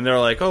 and they're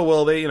like, "Oh,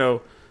 well, they,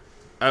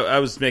 I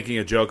was making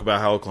a joke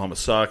about how Oklahoma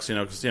sucks,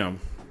 because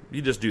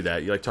you just do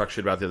that. You like talk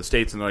shit about the other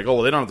states, and they're like, oh,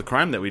 well, they don't have the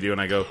crime that we do, and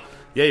I go."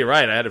 Yeah, you're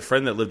right. I had a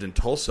friend that lived in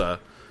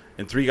Tulsa,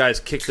 and 3 guys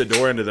kicked the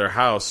door into their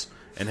house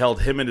and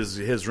held him and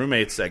his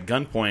roommates at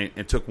gunpoint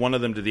and took one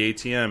of them to the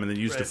ATM and then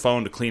used a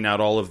phone to clean out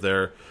all of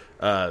their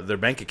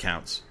bank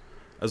accounts.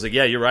 I was like,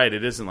 yeah, you're right.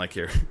 It isn't like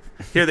here.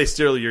 Here they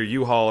steal your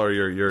U-Haul or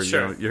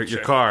your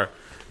car.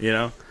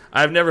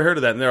 I've never heard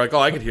of that. And they're like, oh,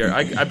 I could hear.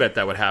 I bet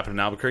that would happen in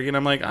Albuquerque. And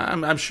I'm like,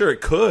 I'm sure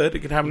it could. It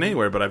could happen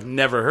anywhere, but I've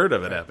never heard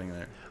of it happening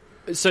there.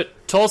 So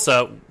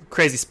Tulsa,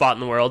 crazy spot in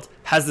the world,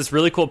 has this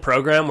really cool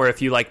program where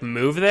if you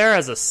move there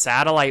as a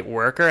satellite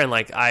worker, and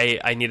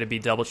I need to be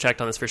double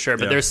checked on this for sure,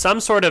 but there's some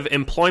sort of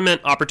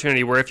employment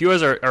opportunity where if you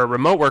are a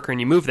remote worker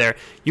and you move there,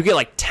 you get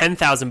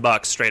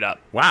 $10,000 straight up.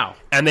 Wow.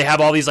 And they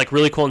have all these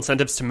really cool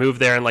incentives to move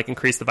there and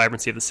increase the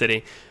vibrancy of the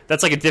city.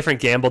 That's a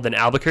different gamble than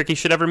Albuquerque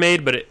should ever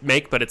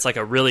but it's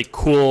a really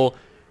cool,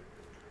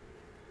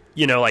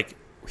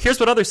 here's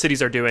what other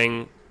cities are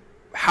doing.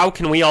 How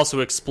can we also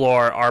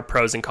explore our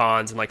pros and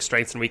cons and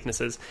strengths and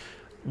weaknesses?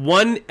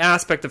 One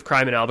aspect of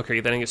crime in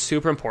Albuquerque that I think is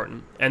super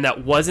important, and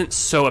that wasn't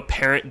so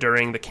apparent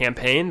during the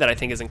campaign, that I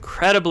think is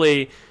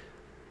incredibly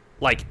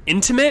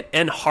intimate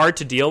and hard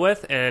to deal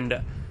with,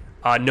 and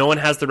no one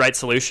has the right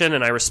solution,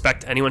 and I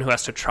respect anyone who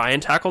has to try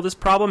and tackle this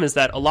problem, is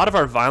that a lot of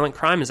our violent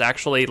crime is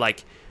actually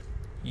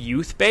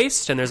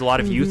youth-based, and there's a lot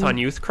of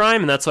youth-on-youth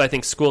crime, and that's why I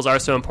think schools are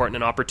so important,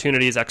 and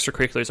opportunities,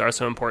 extracurriculars are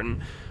so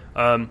important.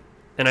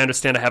 And I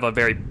understand I have a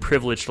very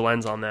privileged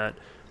lens on that,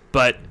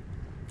 but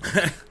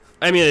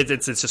I mean,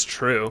 it's just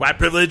true. White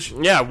privilege?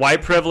 Yeah,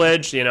 white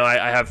privilege.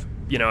 I have,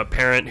 a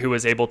parent who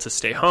was able to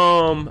stay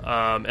home,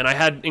 and I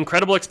had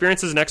incredible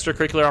experiences in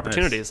extracurricular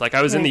opportunities. Nice.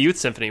 I was in the youth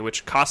symphony,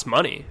 which costs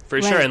money,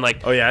 for sure. And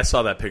oh yeah, I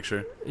saw that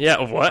picture.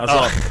 Yeah, what?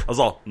 I was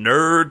all,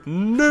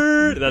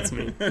 nerd. That's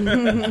me.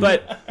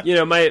 But,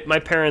 my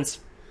parents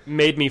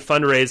made me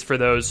fundraise for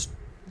those,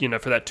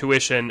 for that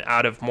tuition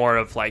out of more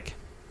of,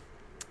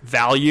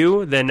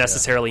 value than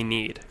necessarily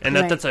need. And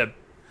that's a,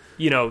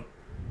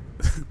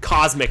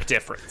 cosmic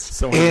difference.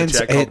 Someone in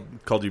the chat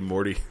called you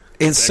Morty.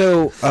 And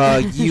so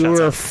you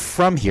were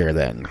from here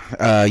then?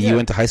 You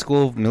went to high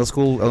school, middle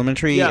school,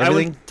 elementary, everything? I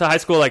went to high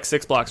school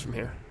 6 blocks from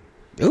here.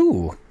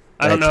 Ooh.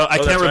 I don't know. I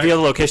can't reveal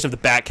the location of the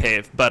Bat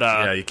Cave, but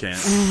yeah, you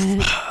can't.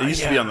 It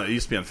used to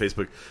be on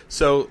Facebook.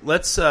 So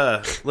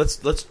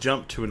let's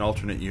jump to an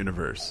alternate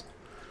universe.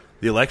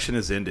 The election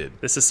has ended.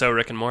 This is so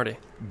Rick and Morty.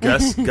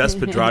 Gus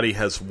Pedrati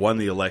has won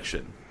the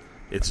election.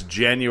 It's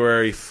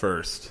January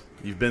 1st.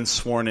 You've been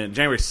sworn in.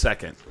 January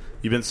 2nd.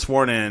 You've been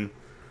sworn in.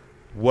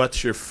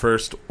 What's your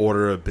first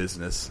order of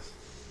business?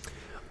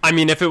 I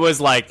mean, if it was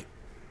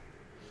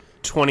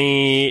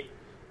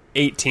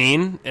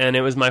 2018 and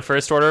it was my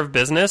first order of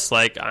business,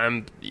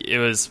 it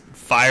was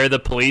fire the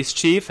police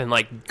chief and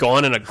go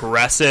on an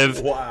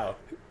aggressive. Wow.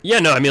 Yeah,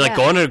 no, I mean,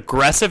 go on an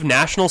aggressive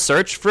national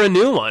search for a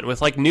new one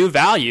with new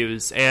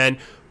values, and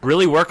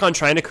really work on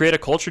trying to create a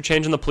culture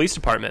change in the police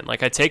department. I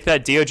take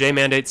that DOJ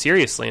mandate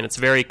seriously, and it's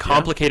very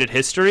complicated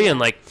history,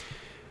 and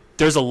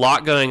there's a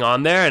lot going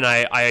on there, and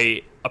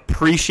I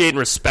appreciate and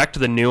respect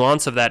the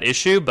nuance of that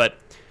issue, but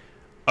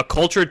a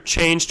culture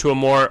change to a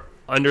more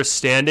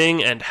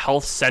understanding and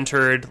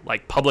health-centered,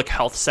 public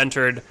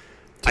health-centered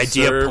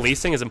idea of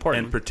policing is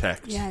important. And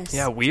protect. Yes.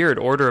 Yeah, weird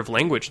order of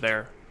language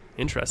there.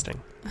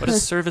 Interesting. What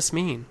does service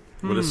mean?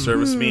 What does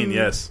service mean?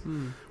 Yes.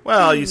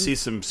 Well, you see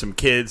some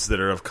kids that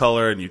are of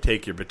color, and you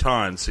take your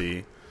baton.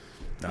 See,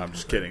 no, I'm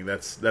just kidding.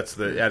 That's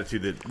the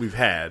attitude that we've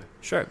had.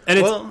 Sure.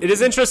 And it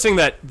is interesting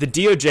that the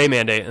DOJ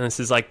mandate, and this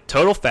is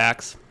total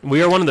facts.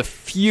 We are one of the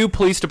few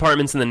police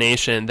departments in the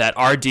nation that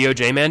our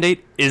DOJ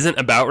mandate isn't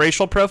about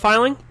racial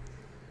profiling,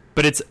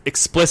 but it's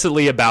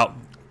explicitly about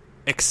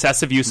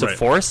excessive use of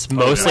force,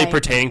 mostly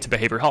pertaining to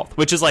behavioral health,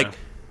 which is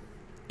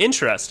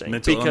interesting.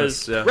 Mental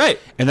because illness, yeah. Right.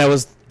 And that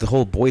was the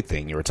whole Boyd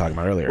thing you were talking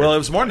about earlier. Well, it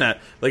was more than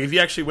that. Like, if you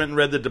actually went and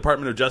read the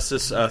Department of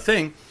Justice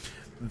thing,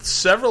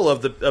 several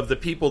of the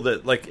people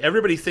that, like,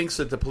 everybody thinks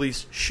that the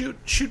police shoot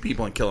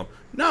people and kill them.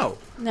 No.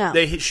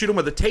 They shoot them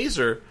with a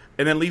taser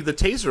and then leave the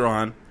taser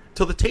on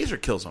till the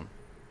taser kills them.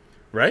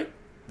 Right?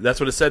 That's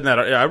what it said in that.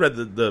 I read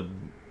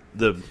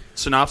the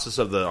synopsis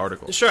of the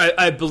article. Sure,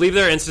 I believe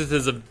there are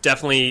instances of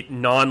definitely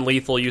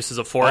non-lethal uses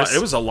of force.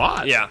 It was a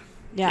lot. Yeah.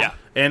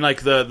 And,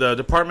 like, the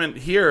department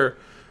here,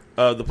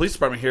 the police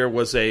department here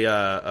was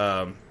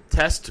a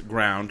test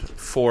ground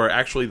for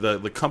actually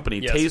the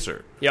company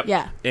Taser. Yep.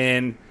 Yeah.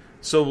 And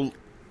so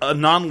a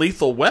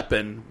non-lethal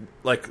weapon,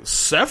 like,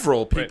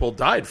 several people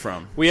died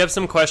from. We have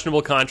some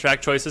questionable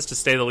contract choices, to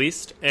say the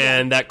least,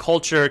 and that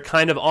culture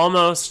kind of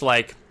almost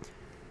like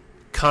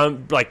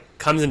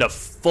comes into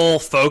full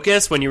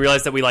focus when you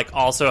realize that we like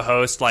also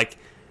host like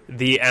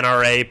the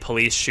NRA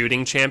police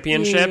shooting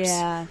championships,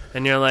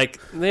 and you're like,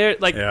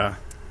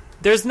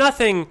 there's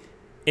nothing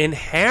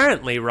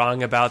inherently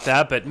wrong about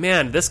that, but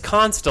man, this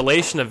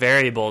constellation of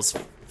variables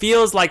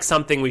feels like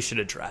something we should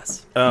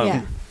address.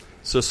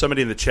 So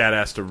somebody in the chat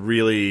asked a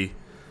really...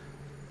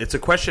 It's a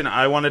question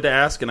I wanted to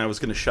ask, and I was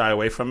going to shy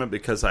away from it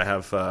because I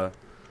have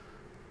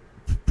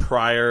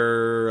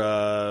prior...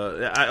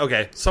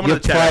 okay, someone in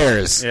the chat...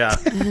 priors. Yeah.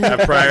 I have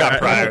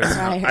priors.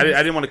 I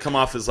didn't want to come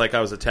off as like I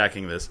was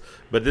attacking this,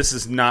 but this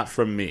is not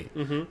from me.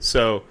 Mm-hmm.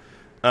 So...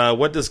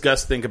 what does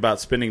Gus think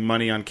about spending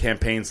money on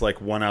campaigns like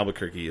One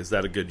Albuquerque? Is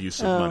that a good use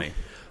of money?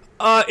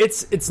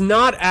 It's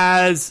not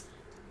as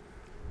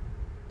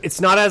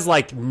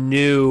like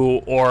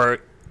new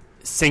or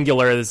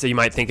singular as you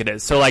might think it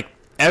is. So like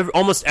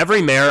almost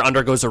every mayor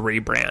undergoes a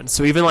rebrand.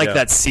 So even like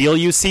that seal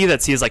you see,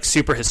 that seal is like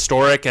super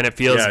historic and it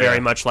feels very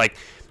much like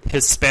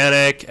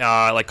Hispanic,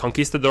 like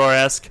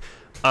conquistador-esque.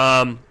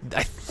 I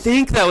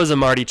think that was a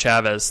Marty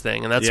Chavez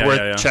thing, and that's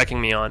worth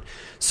checking me on.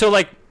 So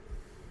like,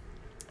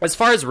 as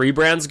far as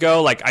rebrands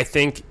go, like I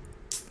think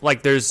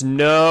like there's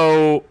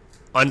no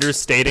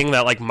understating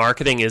that like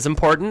marketing is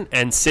important,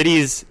 and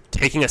cities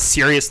taking a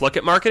serious look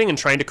at marketing and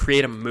trying to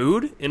create a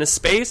mood in a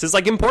space is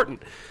like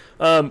important.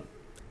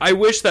 I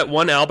wish that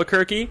One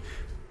Albuquerque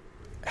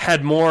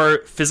had more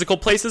physical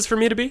places for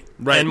me to be,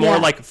 and more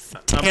like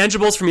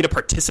tangibles for me to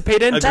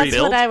participate in. That's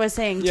what I was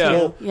saying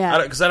too.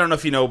 Because I don't know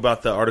if you know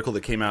about the article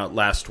that came out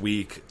last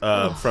week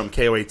from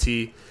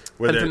KOAT.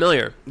 I'm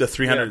familiar. The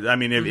 300. I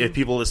mean, if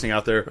people listening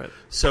out there. Right.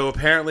 So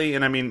apparently,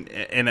 and I mean,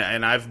 and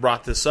I've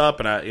brought this up,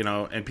 and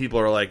and people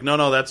are like,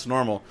 no, that's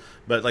normal.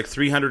 But like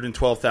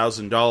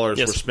 $312,000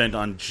 were spent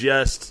on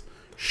just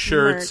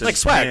shirts, and like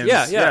swag.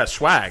 pins.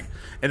 Swag.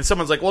 And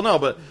someone's like, well, no,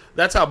 but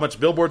that's how much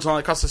billboards and all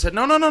that costs. I said,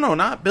 no,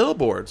 not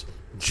billboards.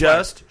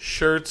 Just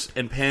shirts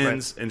and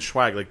pins and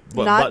swag, like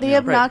not the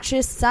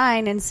obnoxious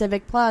sign in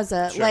Civic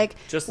Plaza. Sure. Like,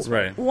 just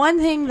one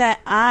thing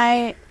that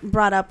I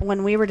brought up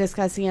when we were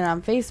discussing it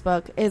on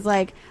Facebook is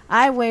like,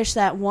 I wish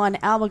that One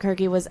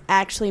Albuquerque was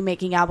actually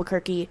making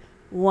Albuquerque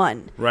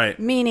one. Right.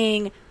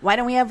 Meaning, why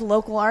don't we have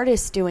local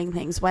artists doing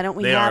things? Why don't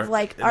we have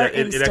like art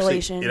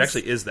installations? It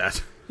actually is that.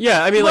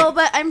 Yeah, I mean,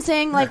 but I'm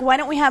saying, like, why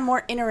don't we have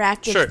more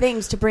interactive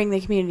things to bring the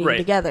community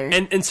together?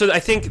 And so I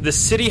think the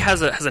city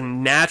has a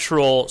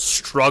natural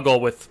struggle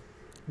with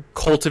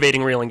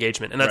cultivating real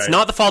engagement, and that's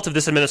not the fault of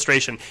this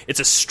administration. It's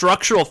a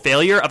structural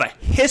failure of a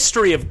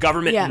history of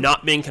government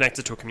not being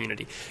connected to a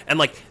community, and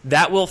like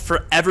that will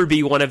forever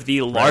be one of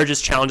the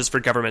largest challenges for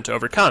government to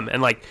overcome.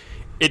 And like,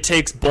 it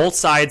takes both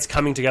sides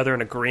coming together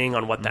and agreeing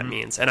on what that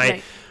means. And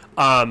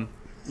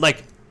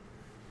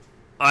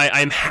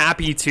I'm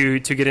happy to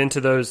get into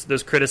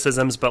those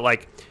criticisms, but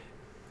like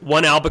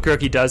One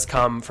Albuquerque does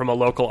come from a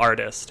local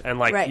artist, and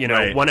like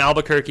One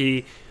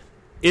Albuquerque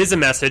is a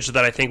message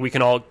that I think we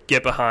can all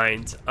get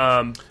behind.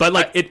 But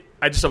like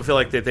I just don't feel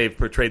like that they've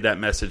portrayed that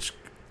message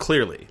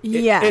clearly.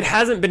 It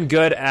hasn't been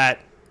good at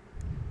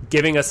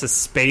giving us a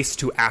space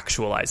to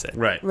actualize it.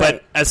 Right.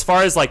 But as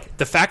far as like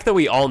the fact that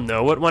we all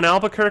know what One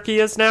Albuquerque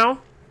is now,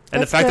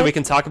 and the fact that we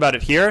can talk about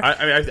it here,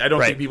 I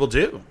don't think people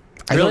do.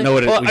 I don't know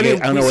what I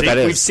don't know what that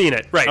is. We've seen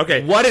it, right?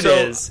 Okay, what it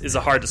is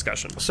a hard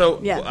discussion.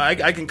 So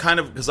I can kind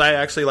of, because I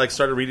actually like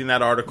started reading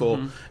that article,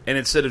 and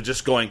instead of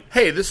just going,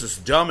 "Hey, this is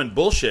dumb and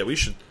bullshit, we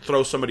should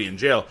throw somebody in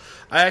jail,"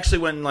 I actually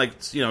went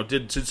and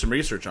did some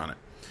research on it.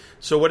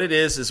 So what it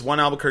is One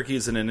Albuquerque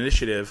is an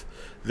initiative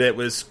that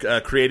was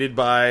created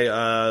by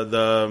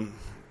I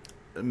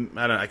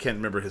can't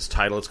remember his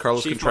title. It's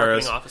Carlos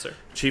Contreras,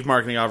 Chief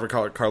Marketing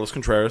Officer Carlos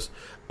Contreras,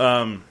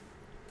 so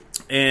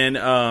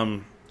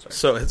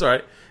it's all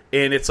right.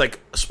 And it's like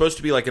supposed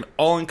to be like an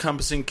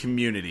all-encompassing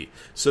community.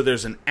 So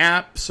there's an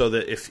app so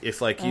that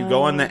if like you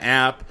go on the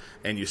app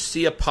and you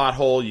see a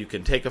pothole, you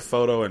can take a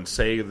photo and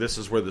say this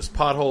is where this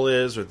pothole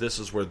is, or this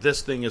is where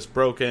this thing is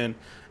broken,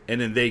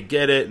 and then they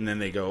get it and then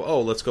they go,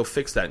 oh, let's go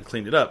fix that and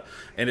clean it up.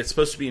 And it's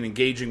supposed to be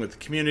engaging with the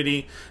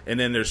community. And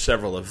then there's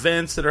several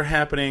events that are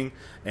happening,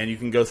 and you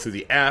can go through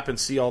the app and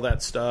see all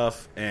that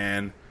stuff.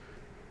 And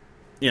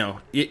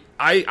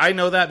I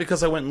know that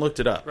because I went and looked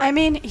it up. I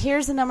mean,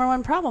 here's the number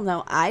one problem,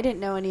 though. I didn't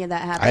know any of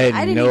that happened. I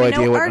had didn't no even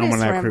idea know what artists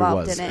were Almanac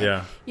involved was. in it.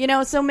 Yeah. You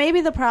know, so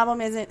maybe the problem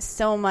isn't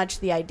so much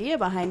the idea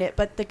behind it,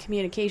 but the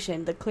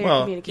communication, the clear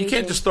communication. You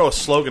can't just throw a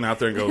slogan out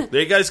there and go,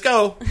 there you guys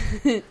go.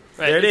 Right,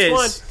 there it is.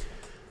 One.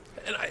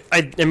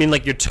 And I mean,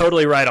 like, you're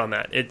totally right on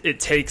that. It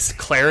takes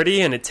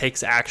clarity and it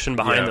takes action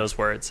behind those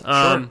words.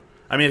 Sure.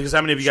 I mean, because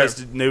how many of you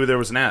guys knew there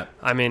was an app?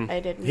 I mean, I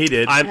didn't. He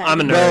did. I'm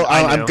a nerd. Well,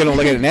 I'm going to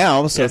look at it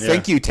now. So Yeah.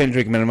 thank you, 10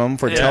 Drink Minimum,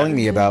 for telling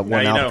me about One Now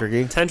you know.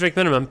 Albuquerque. 10 Drink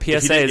Minimum,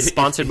 PSA, is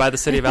sponsored by the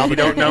city of If you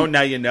Albuquerque. don't know,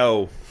 now you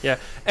know. Yeah,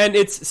 and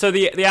it's so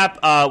the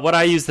app. What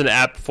I use the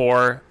app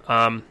for,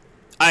 I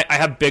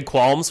have big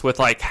qualms with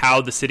like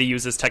how the city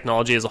uses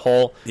technology as a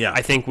whole. Yeah.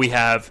 I think we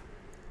have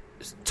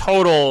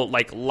total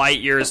like light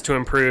years to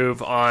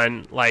improve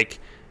on like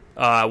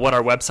what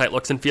our website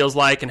looks and feels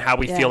like, and how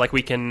we feel like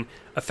we can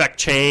affect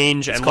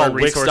change and It's more called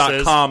resources.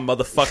 Wix.com,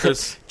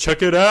 motherfuckers.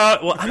 Check it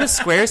out. Well, I'm a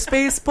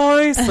Squarespace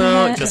boy,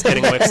 so just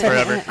kidding, Wix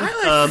forever.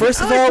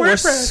 First of all, we're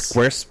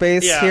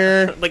Squarespace Yeah,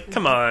 here. like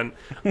come on.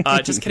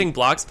 Just kidding,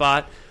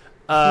 Blogspot.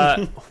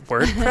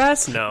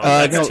 WordPress? No,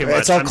 that's No, too much.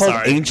 it's all I'm called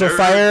sorry. Angel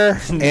Fire,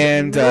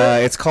 and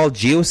it's called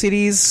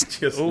GeoCities.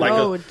 Just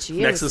geez.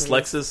 Nexus,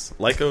 Lexus,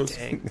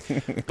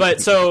 Lycos.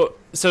 But so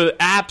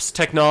apps,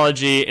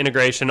 technology,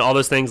 integration, all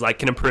those things like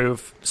can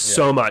improve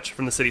so much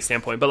from the city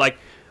standpoint. But like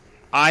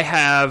I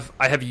have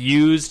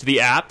used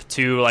the app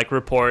to like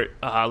report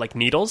like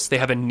needles. They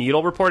have a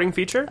needle reporting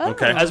feature.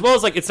 Okay. As well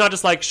as like it's not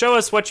just like show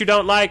us what you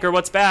don't like or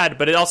what's bad,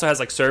 but it also has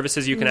like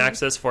services you can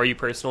access for you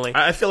personally.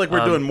 I feel like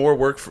we're doing more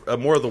work,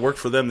 more of the work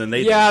for them than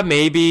they do. Yeah,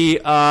 maybe.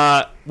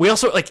 We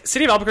also like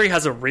City of Albuquerque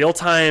has a real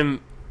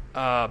time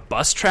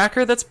bus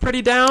tracker that's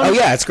pretty down. Oh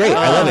yeah, it's great.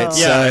 I love it.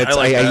 Yeah, So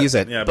like I that. use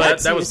it. Yeah, But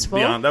but that was useful.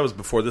 beyond. That was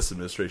before this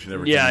administration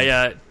ever. Yeah, came in.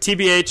 yeah.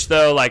 TBH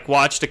though, like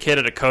watched a kid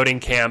at a coding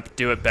camp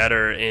do it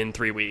better in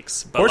 3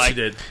 weeks. But, Of course like,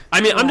 you did.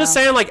 I mean, I'm just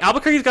saying, like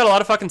Albuquerque's got a lot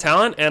of fucking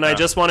talent, and I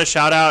just want to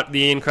shout out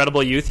the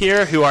incredible youth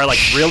here who are like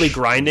really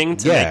grinding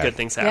to Yeah. make good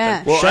things happen.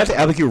 Yeah. Well, Shout out to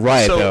Albuquerque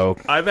Riot, so though.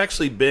 I've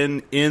actually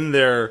been in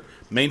their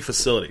main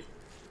facility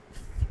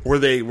where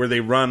they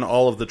run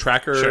all of the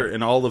tracker Sure.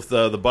 and all of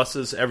the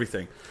buses,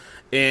 everything.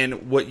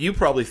 And what you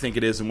probably think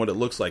it is and what it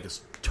looks like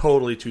is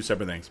totally two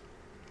separate things.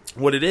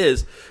 What it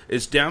is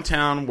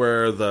downtown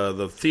where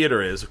the theater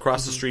is.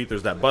 Across the street,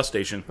 there's that bus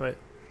station. Right.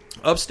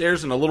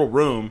 Upstairs in a little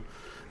room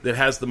that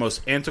has the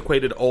most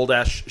antiquated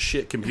old-ass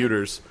shit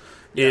computers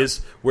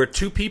is where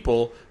two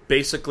people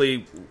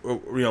basically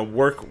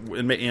work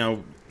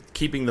and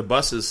keeping the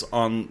buses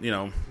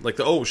on,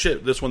 like oh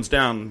shit, this one's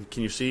down,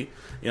 can you see?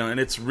 And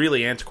it's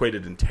really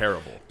antiquated and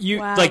terrible.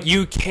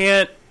 You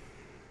can't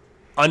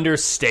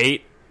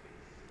understate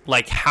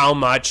like how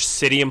much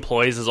city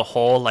employees as a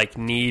whole like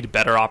need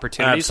better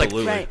opportunities.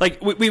 Absolutely.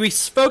 Like we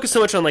focus so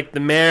much on like the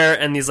mayor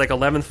and these like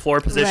 11th floor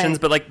positions,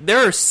 Right. but like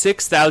there are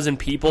 6,000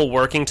 people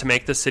working to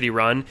make the city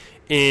run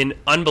in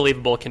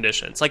unbelievable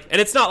conditions. Like, and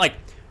it's not like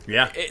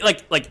Yeah.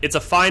 like it's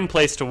a fine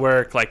place to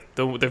work. Like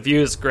the view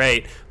is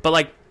great, but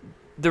like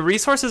the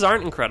resources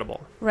aren't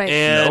incredible. Right.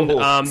 And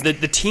No.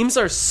 the teams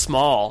are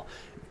small.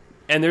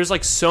 And there's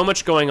like so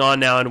much going on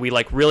now, and we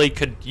like really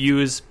could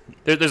use.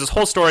 There's this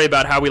whole story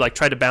about how we like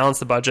tried to balance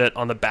the budget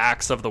on the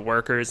backs of the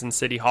workers in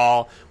City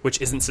Hall,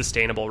 which isn't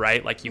sustainable,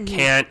 right? Like you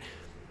can't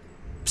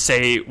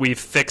say we've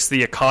fixed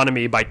the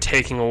economy by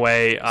taking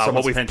away what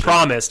Someone's we've pension.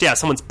 promised. Yeah,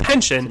 someone's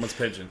pension. Someone's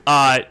pension.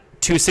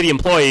 To city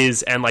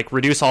employees and like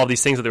reduce all of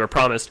these things that they were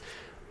promised.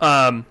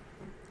 But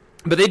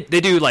they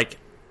do like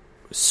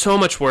so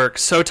much work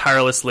so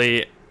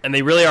tirelessly. And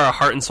they really are a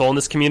heart and soul in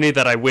this community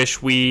that I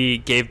wish we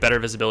gave better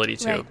visibility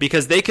to, Right.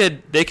 because they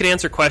could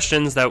answer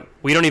questions that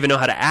we don't even know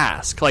how to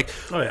ask. Like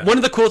yeah. one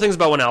of the cool things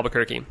about One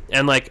Albuquerque,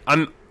 and like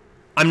I'm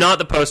not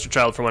the poster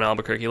child for One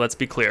Albuquerque. Let's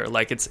be clear.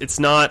 Like it's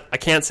not. I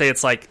can't say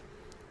it's like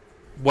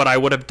what I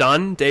would have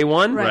done day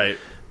one. Right.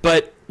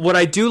 But what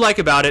I do like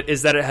about it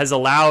is that it has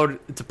allowed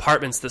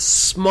departments the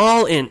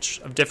small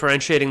inch of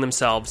differentiating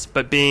themselves,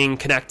 but being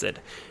connected.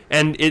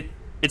 And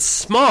it's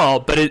small,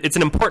 but it's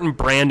an important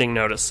branding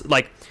notice.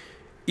 Like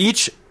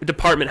each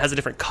department has a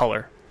different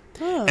color.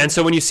 Oh. And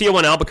so when you see a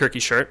One Albuquerque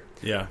shirt,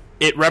 Yeah.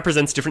 it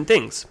represents different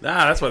things.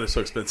 That's why they're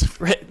so expensive.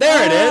 Right,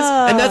 there it is.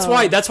 And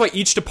that's why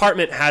each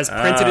department has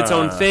printed its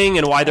own thing,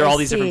 and why there are all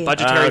these see. different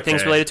budgetary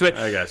things related to it.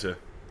 I gotcha.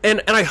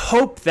 And I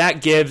hope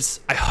that gives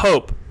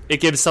it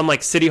gives some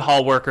like City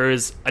Hall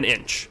workers an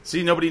inch.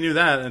 See, nobody knew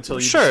that until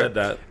you Sure. said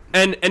that.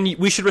 And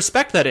we should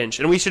respect that inch,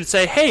 and we should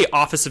say, hey,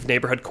 Office of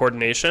Neighborhood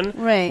Coordination,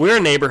 Right. we're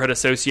a neighborhood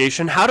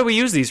association. How do we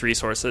use these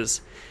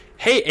resources?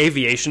 Hey,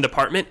 Aviation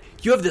Department,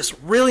 you have this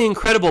really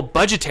incredible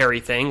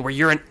budgetary thing where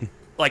you're an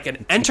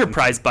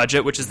enterprise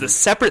budget, which is this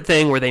separate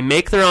thing where they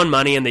make their own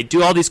money and they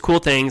do all these cool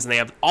things and they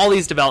have all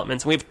these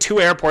developments. And we have 2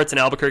 airports in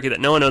Albuquerque that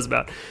no one knows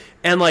about.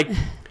 And like,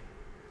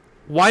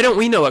 why don't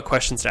we know what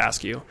questions to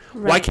ask you?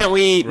 Why Right. can't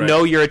we Right.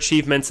 know your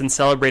achievements and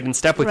celebrate in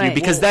step with you? Right.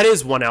 Because that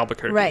is One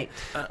Albuquerque. Right.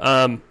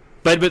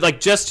 But like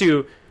just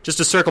to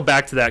circle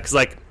back to that, because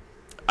like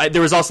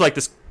there was also like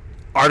this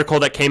article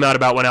that came out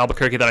about One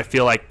Albuquerque that I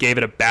feel like gave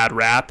it a bad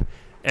rap,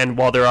 And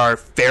while there are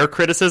fair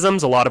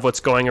criticisms, a lot of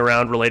what's going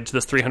around related to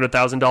this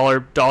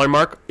 $300,000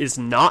 mark is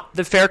not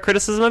the fair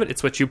criticism of it.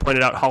 It's what you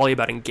pointed out, Holly,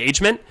 about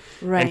engagement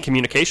and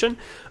communication.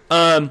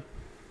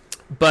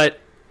 But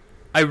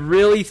I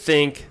really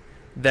think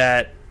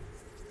that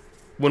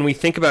when we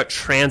think about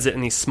transit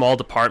in these small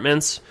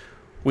departments,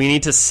 we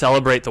need to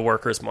celebrate the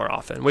workers more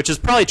often, which is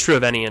probably true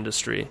of any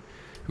industry.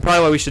 And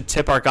probably why we should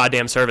tip our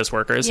goddamn service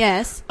workers.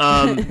 Yes.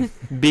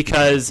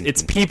 Because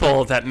it's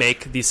people that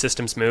make these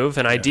systems move,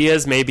 and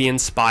ideas maybe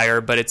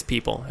inspire, but it's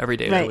people every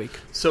day of the week.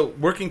 So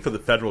working for the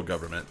federal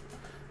government,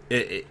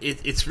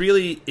 it's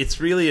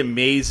really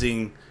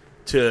amazing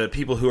to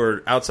people who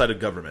are outside of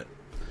government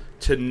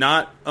to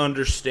not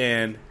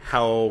understand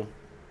how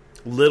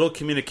little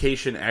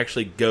communication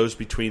actually goes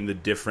between the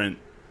different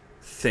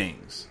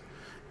things.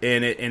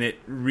 And it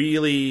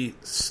really,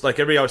 like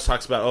everybody always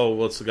talks about, oh,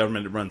 well, it's the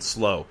government that runs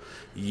slow.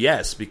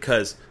 Yes,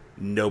 because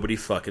nobody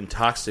fucking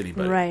talks to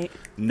anybody. Right.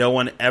 No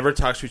one ever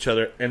talks to each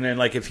other. And then,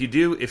 like, if you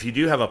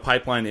do have a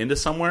pipeline into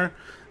somewhere,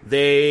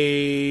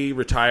 they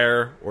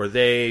retire or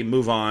they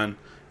move on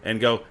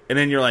and go. And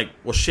then you're like,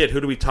 well, shit,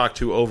 who do we talk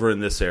to over in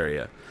this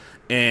area?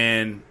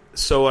 And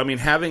so, I mean,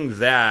 having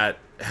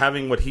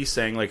what he's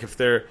saying, like, if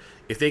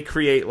they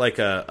create like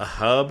a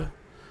hub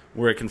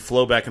where it can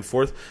flow back and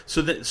forth.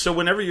 So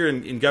whenever you're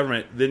in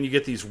government, then you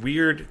get these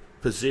weird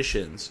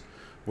positions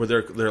where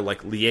they're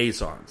like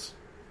liaisons.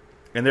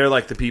 And they're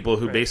like the people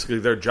who basically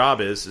their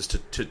job is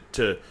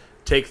to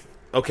take,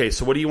 okay,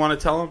 so what do you want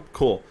to tell them?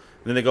 Cool.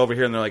 And then they go over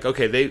here and they're like,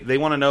 okay, they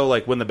want to know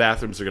like when the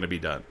bathrooms are going to be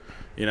done,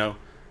 you know?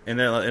 And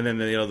then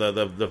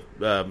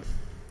the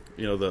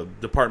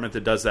department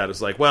that does that is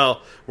like,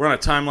 well, we're on a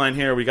timeline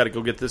here. We got to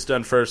go get this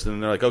done first. And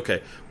then they're like,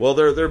 okay, well,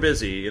 they're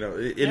busy, you know?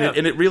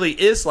 And it really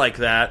is like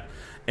that.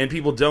 And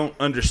people don't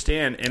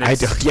understand. And I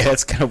don't. Yeah,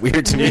 it's kind of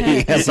weird to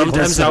me.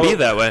 Sometimes it be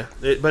that way.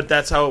 But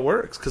that's how it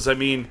works. Because, I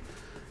mean,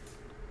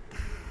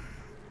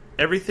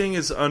 everything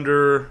is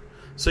under...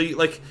 So,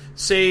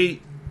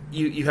 say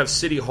you have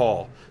City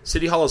Hall.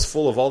 City Hall is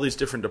full of all these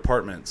different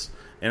departments.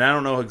 And I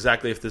don't know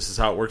exactly if this is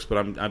how it works,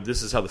 but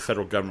this is how the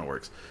federal government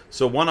works.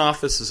 So one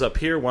office is up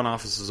here, one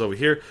office is over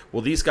here.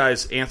 Well, these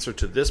guys answer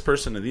to this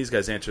person, and these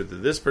guys answer to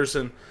this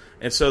person.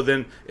 And so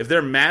then if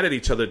they're mad at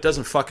each other, it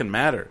doesn't fucking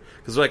matter.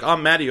 Because they're like, oh,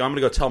 I'm mad at you. I'm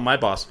going to go tell my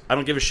boss. I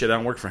don't give a shit. I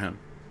don't work for him.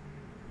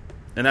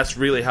 And that's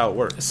really how it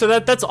works. So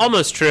that's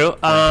almost true.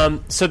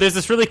 So there's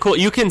this really cool...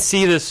 You can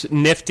see this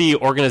nifty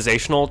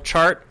organizational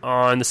chart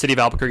on the City of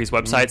Albuquerque's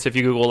website. So if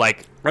you Google,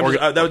 like... I was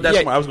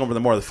going for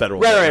more of the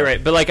federal...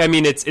 Right. But, like, I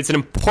mean, it's an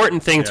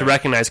important thing to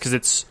recognize because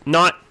it's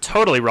not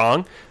totally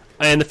wrong.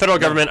 And the federal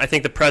government, I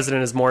think the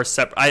president is more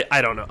separate...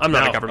 I don't know. I'm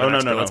not a government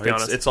expert, let's be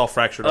honest. It's all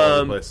fractured all over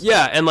the place.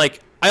 Yeah, and, like...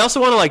 I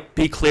also want to, like,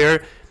 be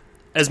clear,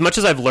 as much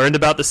as I've learned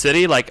about the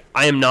city, like,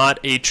 I am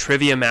not a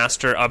trivia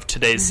master of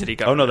today's city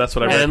government. Oh, no, that's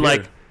what I read and, here.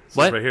 Like,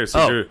 what? Right here.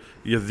 So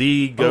you're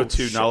the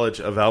go-to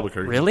knowledge of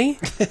Albuquerque. Really?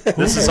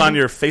 This is on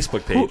your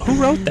Facebook page.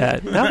 Who wrote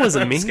that? That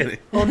wasn't me.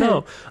 Oh,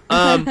 no.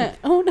 Oh,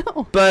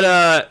 no.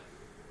 But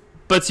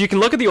so you can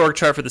look at the org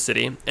chart for the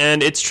city,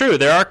 and it's true.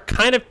 There are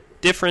kind of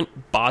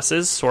different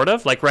bosses, sort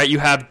of. Like, right, you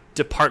have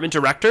department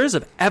directors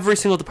of every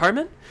single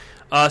department.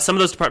 Some of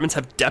those departments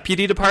have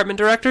deputy department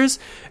directors,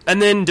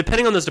 and then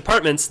depending on those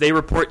departments, they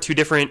report to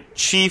different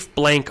chief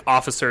blank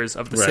officers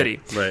of the city.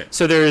 Right.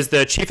 So there's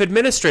the chief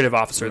administrative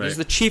officer, there's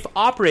the chief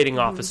operating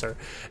officer,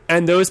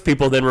 and those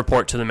people then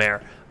report to the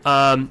mayor.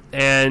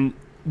 And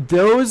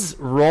those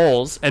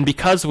roles, and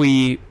because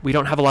we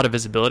don't have a lot of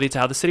visibility to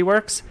how the city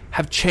works,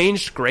 have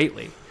changed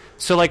greatly.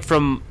 So like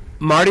from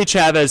Marty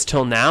Chavez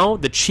till now,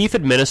 the chief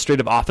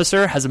administrative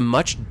officer has a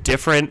much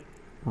different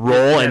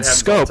role and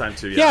scope.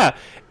 Yeah.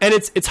 And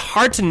it's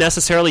hard to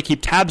necessarily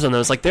keep tabs on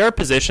those. Like, there are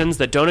positions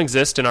that don't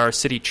exist in our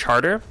city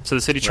charter. So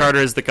the city charter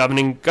is the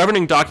governing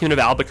document of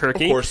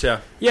Albuquerque. Of course,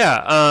 yeah.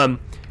 Yeah.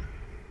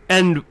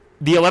 And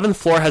the 11th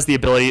floor has the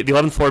ability, the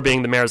 11th floor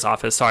being the mayor's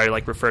office. Sorry,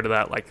 like, refer to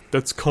that like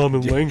that's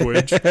common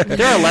language. There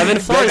are 11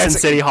 floors in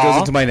City Hall.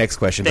 Goes into my next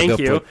question. Thank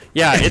you.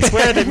 Yeah, it's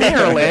where the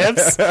mayor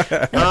lives.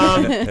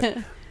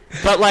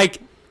 But, like,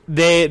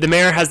 the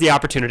mayor has the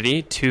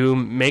opportunity to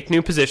make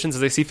new positions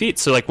as they see fit.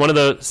 So, like, one of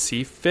those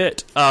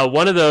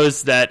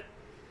that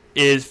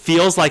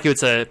feels like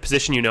it's a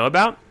position you know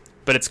about,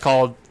 but it's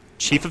called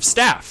chief of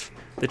staff.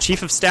 The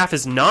chief of staff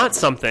is not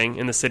something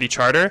in the city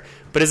charter,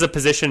 but is a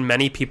position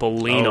many people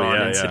lean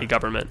on in city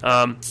government.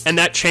 And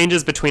that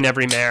changes between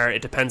every mayor.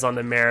 It depends on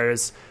the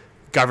mayor's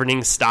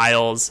governing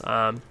styles.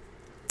 And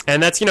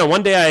that's,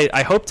 one day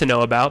I hope to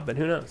know about, but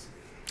who knows?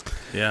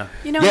 Yeah.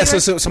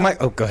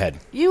 Go ahead.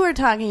 You were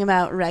talking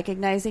about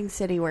recognizing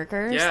city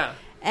workers. Yeah.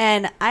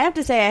 And I have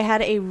to say, I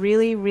had a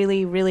really,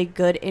 really, really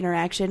good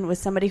interaction with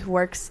somebody who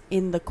works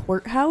in the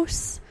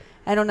courthouse.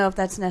 I don't know if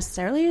that's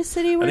necessarily a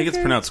city worker. I think it's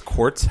pronounced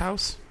Quartz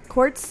House.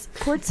 Quartz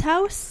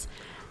House.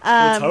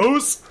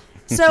 House?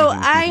 So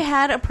I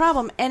had a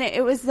problem, and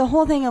it was the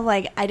whole thing of,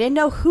 like, I didn't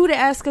know who to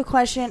ask a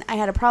question. I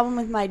had a problem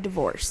with my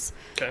divorce.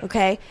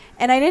 Okay?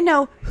 And I didn't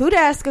know who to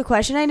ask a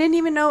question. I didn't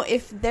even know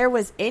if there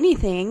was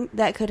anything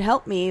that could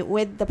help me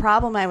with the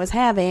problem I was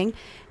having.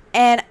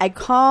 And I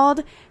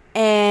called,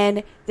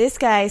 And this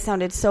guy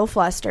sounded so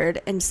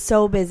flustered and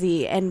so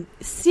busy and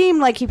seemed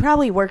like he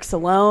probably works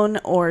alone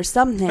or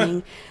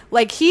something.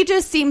 Like, he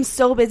just seemed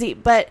so busy.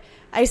 But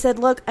I said,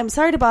 look, I'm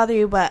sorry to bother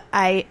you, but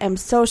I am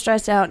so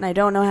stressed out and I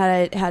don't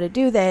know how to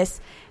do this.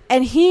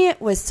 And he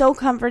was so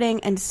comforting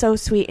and so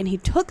sweet, and he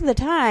took the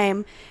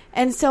time.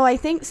 And so I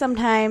think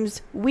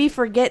sometimes we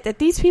forget that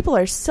these people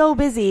are so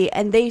busy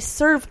and they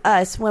serve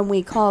us when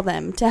we call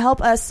them to help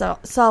us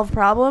solve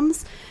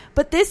problems.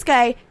 But this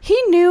guy,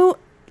 he knew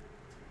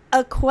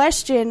a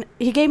question.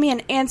 He gave me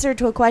an answer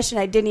to a question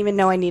I didn't even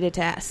know I needed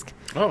to ask.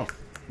 Oh,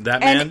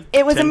 that and man?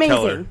 It was Tim amazing.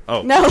 Keller.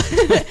 Oh. No,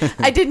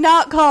 I did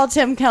not call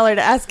Tim Keller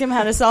to ask him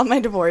how to solve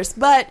my divorce,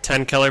 but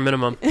 10 Keller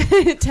minimum.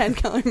 10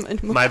 Keller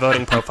minimum. My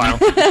voting profile.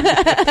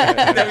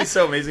 That'd be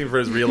so amazing for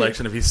his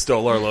re-election if he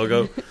stole our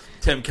logo.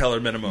 Tim Keller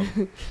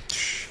minimum.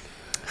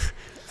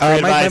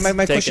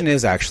 My question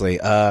is actually,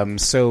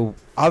 so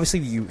obviously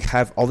you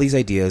have all these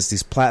ideas,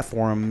 these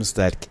platforms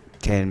that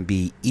can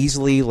be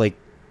easily, like,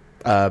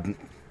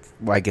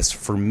 I guess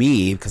for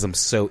me, because I'm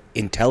so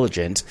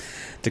intelligent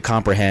to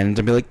comprehend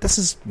and be like, this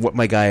is what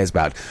my guy is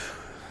about.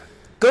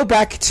 Go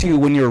back to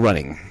when you were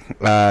running.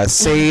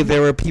 Say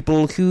there were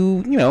people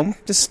who,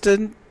 just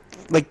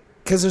like,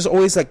 because there's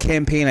always that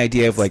campaign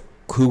idea of like,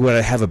 who would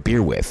I have a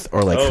beer with,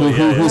 or like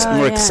who's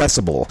more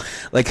accessible,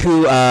 like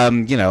who would I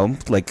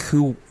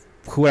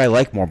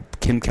like more,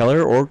 Kim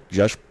Keller or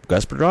Gus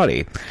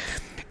Pedrati?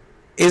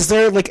 Is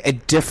there like a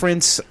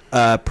different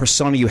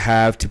persona you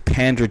have to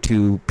pander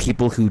to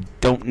people who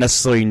don't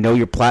necessarily know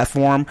your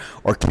platform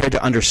or care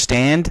to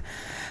understand,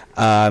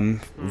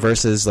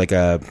 versus like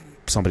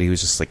somebody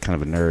who's just like kind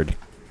of a nerd?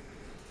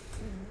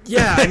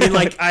 Yeah, I mean,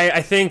 like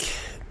I think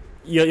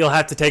you'll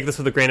have to take this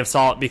with a grain of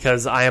salt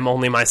because I am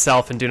only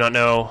myself and do not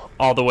know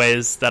all the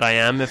ways that I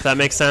am, if that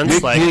makes sense. You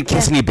didn't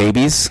kiss any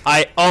babies?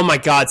 Oh my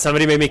God,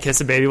 somebody made me kiss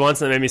a baby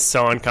once and it made me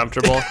so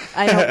uncomfortable.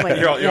 I don't like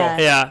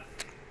Yeah.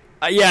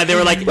 Yeah, they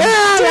were like, well,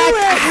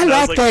 I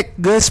like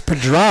that Gus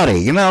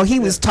Pedrati. He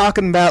was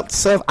talking about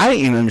stuff I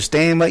didn't even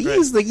understand, but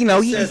he's the,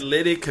 Said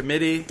Liddy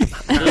committee.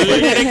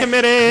 Liddy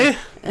committee.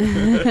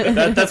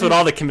 That's what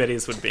all the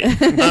committees would be.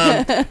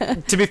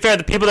 To be fair,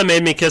 the people that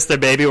made me kiss their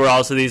baby were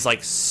also these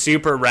like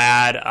super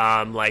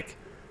rad, like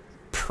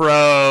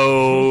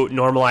pro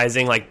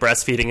normalizing like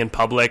breastfeeding in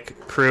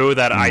public crew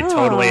that I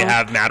totally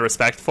have mad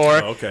respect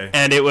for. Oh, okay.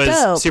 And it was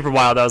dope. super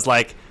wild. I was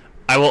like,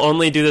 I will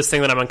only do this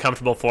thing that I'm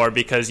uncomfortable for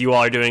because you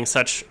all are doing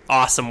such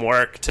awesome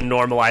work to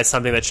normalize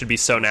something that should be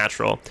so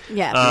natural.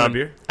 Yeah. You want a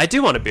beer? I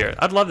do want a beer.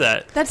 I'd love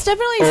that. That's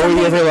definitely Or something.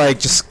 you ever like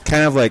just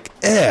kind of like,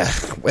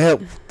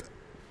 well, of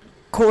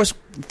course,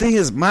 the thing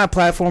is, my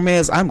platform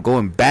is I'm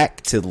going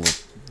back to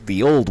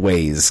the old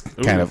ways,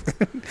 kind of.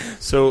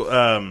 So,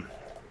 I'm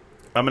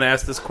going to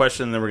ask this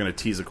question, and then we're going to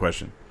tease a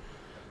question.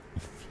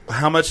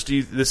 How much do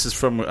you... This is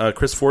from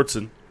Chris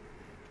Fortson,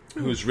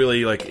 who's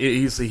really, like...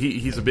 He's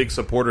a big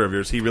supporter of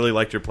yours. He really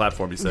liked your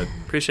platform, he said.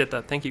 Appreciate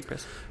that. Thank you,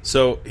 Chris.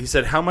 So, he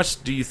said, how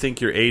much do you think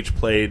your age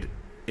played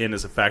in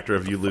as a factor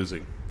of you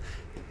losing?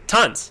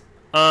 Tons.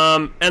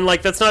 And,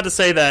 like, that's not to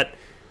say that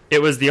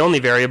it was the only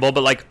variable,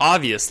 but, like,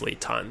 obviously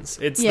tons.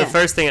 It's the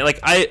first thing...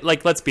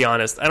 Like, let's be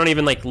honest. I don't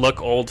even, like,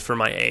 look old for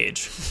my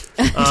age.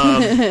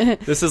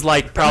 This is,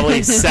 like,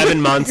 probably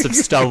 7 months of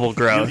stubble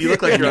growth. You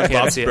look like you're on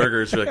can't Bob's see it.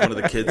 Burgers. You're like one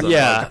of the kids on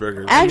Yeah. Bob's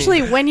Burgers.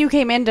 Actually, when you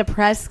came into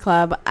Press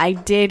Club, I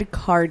did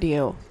card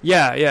you.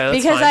 Yeah, that's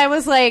because fine. I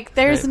was like,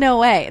 there's Right. no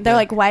way. They're Yeah.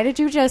 like, why did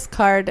you just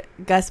card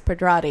Gus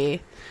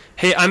Pedrati?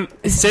 Hey,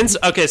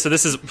 okay, so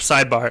this is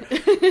sidebar.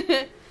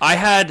 I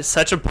had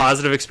such a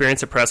positive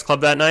experience at Press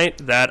Club that night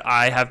that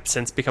I have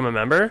since become a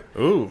member.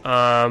 Ooh.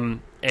 And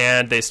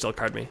they still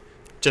card me.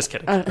 Just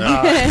kidding.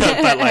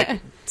 But,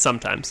 like,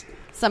 sometimes.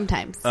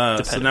 Sometimes.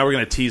 So now we're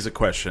going to tease a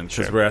question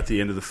because Sure. we're at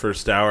the end of the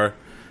first hour.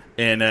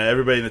 And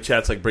everybody in the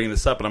chat's like bringing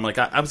this up. And I'm like,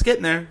 I was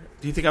getting there.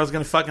 Do you think I was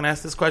going to fucking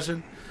ask this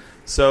question?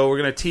 So we're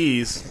going to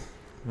tease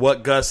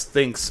what Gus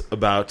thinks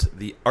about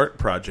the art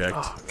project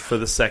for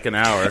the second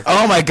hour.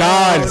 Oh my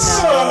God!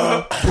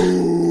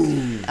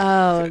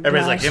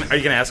 Everybody's like, are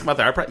you going to ask about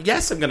the art project?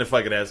 Yes, I'm going to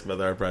fucking ask about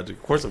the art project.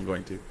 Of course I'm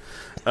going to.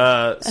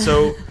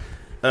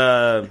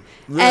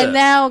 And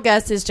now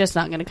Gus is just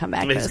not going to come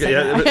back.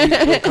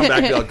 We'll come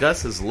back.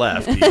 Gus has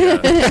left. He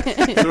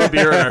threw a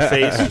beer in our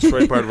face,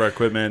 destroyed part of our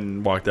equipment,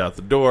 and walked out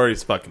the door.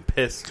 He's fucking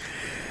pissed.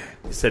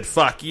 He said,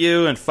 "Fuck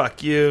you and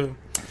fuck you."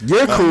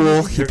 You're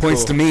cool. He You're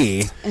points cool. to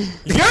me.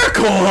 You're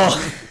cool!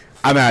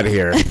 I'm out of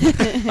here.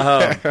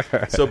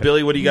 So,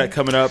 Billy, what do you got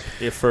coming up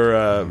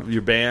for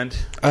your band?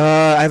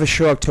 I have a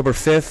show October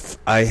 5th.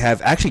 I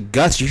have actually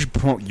Gus. You should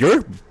promote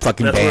your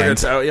fucking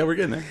band. Yeah, we're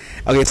getting there.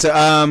 Okay, so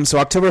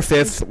October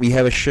 5th we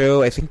have a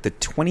show. I think the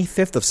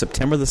 25th of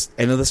September,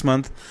 end of this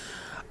month.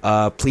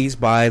 Please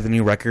buy the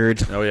new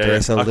record. Oh yeah,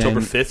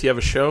 October 5th. You have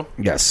a show.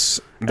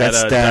 Yes,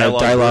 that's the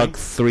Dialogue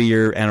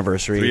 3-year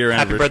anniversary. 3-year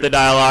Happy anniversary. birthday,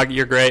 Dialogue.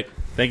 You're great.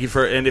 Thank you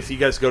and if you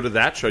guys go to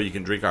that show, you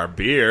can drink our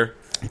beer.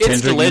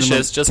 It's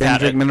delicious. Just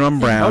had it. minimum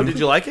brown. Oh, did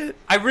you like it?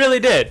 I really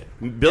did.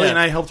 Billy Yeah. and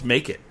I helped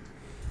make it.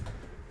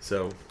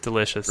 So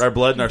delicious. Our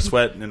blood and our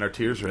sweat and our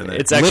tears are in there.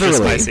 It's extra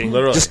spicy.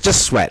 Literally.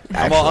 Just sweat.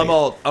 I'm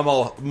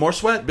all more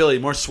sweat, Billy,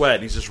 more sweat.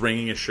 And he's just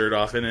wringing his shirt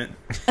off in it.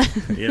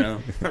 You know,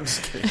 I'm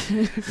just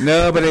kidding.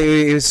 No, but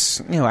it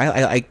was, you know,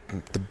 I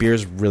the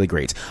beer's really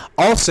great.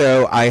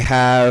 Also, I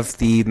have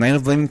the Night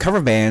of Living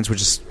cover bands,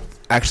 which is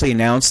actually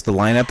announced the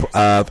lineup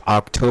of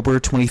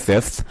October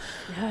 25th.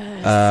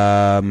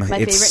 Yes. My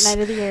favorite night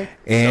of the year.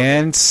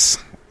 And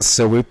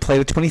so we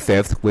played the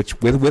 25th, which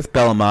with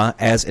Bellama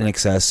as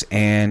INXS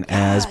and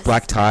as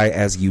Black Tie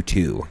as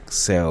U2.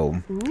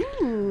 So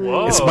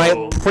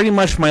it's pretty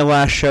much my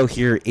last show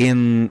here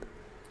in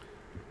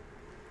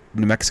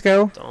New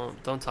Mexico.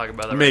 Don't talk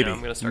about that right now.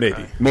 I'm gonna start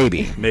crying.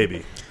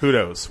 Maybe. Who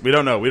knows? We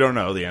don't know. We don't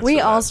know the answer. We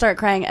to all that. start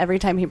crying every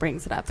time he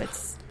brings it up.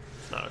 It's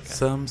not okay.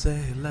 Some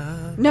say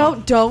love. No,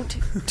 don't.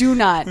 Do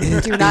not.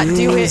 Do not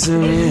do it.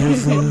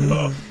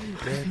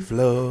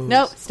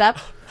 No, stop.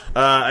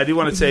 I do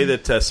want to say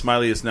that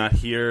Smiley is not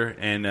here,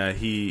 and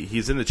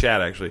he's in the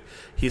chat, actually.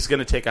 He's going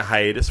to take a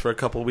hiatus for a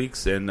couple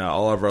weeks, and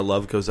all of our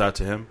love goes out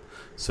to him.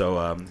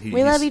 So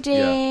we love you,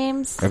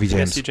 James. Yeah. Love you,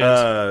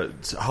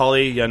 James.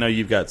 Holly, I know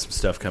you've got some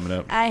stuff coming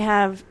up. I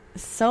have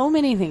so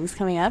many things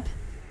coming up.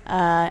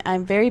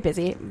 I'm very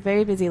busy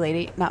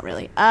lady. Not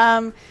really.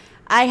 I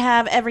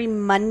have every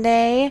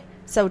Monday,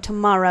 so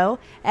tomorrow,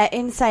 at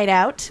Inside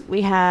Out,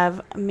 we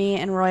have me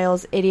and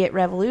Royal's Idiot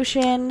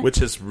Revolution. Which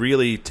has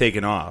really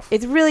taken off.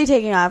 It's really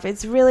taking off.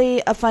 It's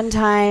really a fun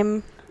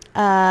time.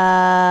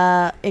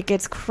 It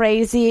gets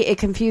crazy. It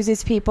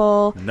confuses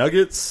people.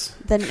 Nuggets.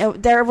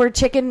 There were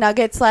chicken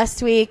nuggets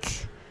last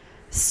week.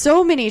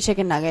 So many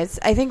chicken nuggets.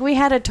 I think we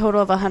had a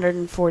total of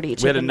 140 chicken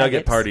nuggets. We had a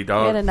nugget party,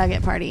 dog. We had a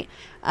nugget party.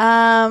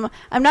 I'm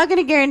not going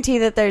to guarantee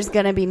that there's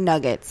going to be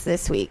nuggets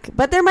this week,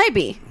 but there might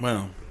be.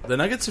 Well, the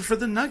nuggets are for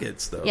the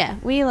nuggets, though. Yeah,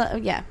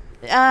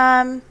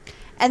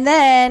 and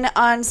then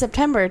on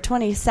September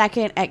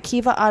 22nd at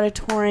Kiva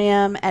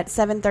Auditorium at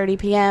 7:30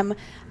 p.m.,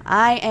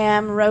 I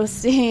am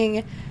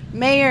roasting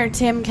Mayor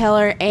Tim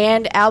Keller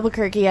and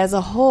Albuquerque as a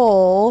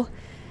whole.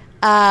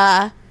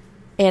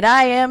 And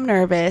I am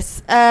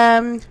nervous.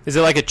 Is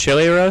it like a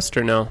chili roast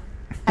or no?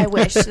 I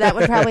wish. That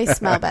would probably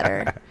smell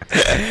better.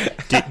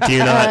 Do you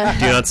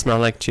not smell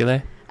like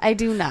chile? I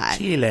do not.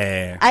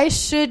 Chile. I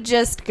should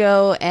just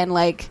go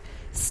and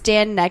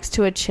stand next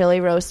to a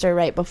chili roaster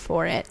right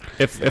before it.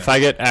 If I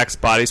get Axe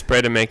body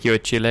spray to make you a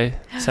chile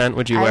scent,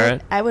 would you wear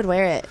it? I would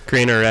wear it.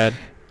 Green or red?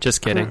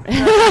 Just kidding. It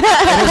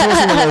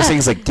was one of those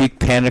things like Duke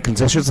Panda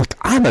concessions. Like,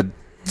 I'm a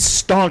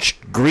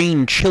staunch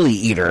green chili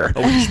eater.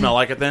 Oh, would you smell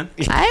like it then?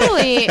 I will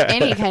eat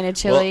any kind of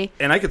chili.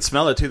 Well, and I could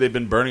smell it too. They've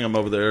been burning them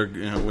over there,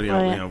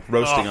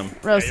 roasting them.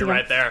 Roasting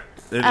right there.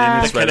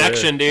 The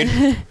connection,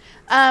 dude.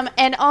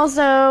 And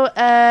also,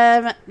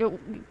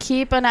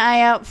 keep an eye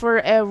out for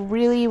a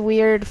really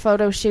weird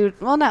photo shoot.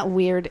 Well, not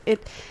weird.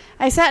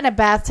 I sat in a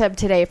bathtub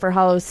today for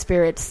Hollow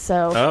Spirits,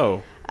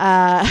 so...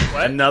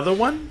 What? Another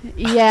one?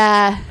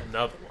 Yeah.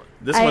 Another one.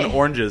 This one,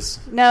 oranges.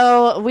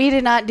 No, we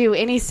did not do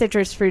any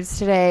citrus fruits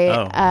today.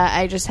 Oh.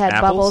 I just had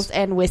Apples? bubbles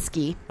and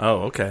whiskey.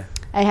 Oh, okay.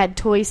 I had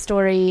Toy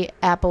Story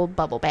apple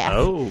bubble bath.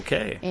 Oh,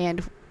 okay.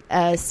 And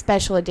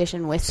special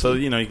edition whiskey. So,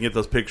 you can get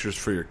those pictures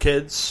for your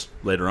kids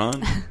later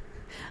on.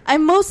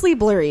 I'm mostly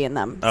blurry in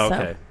them. Oh,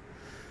 okay.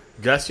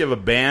 Gus, you have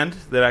a band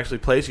that actually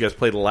plays. You guys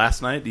played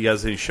last night. Do you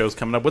guys have any shows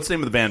coming up? What's the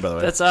name of the band, by the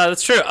way?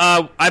 That's true.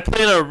 I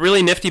play in a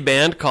really nifty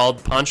band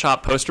called Pawn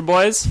Shop Poster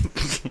Boys.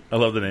 I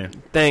love the name.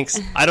 Thanks.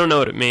 I don't know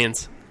what it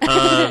means. But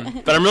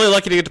I'm really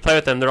lucky to get to play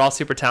with them. They're all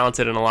super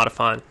talented and a lot of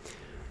fun.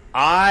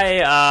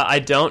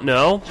 I don't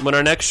know when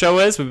our next show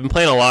is. We've been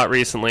playing a lot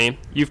recently.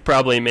 You've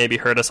probably maybe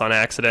heard us on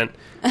accident.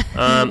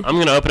 I'm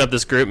going to open up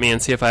this group me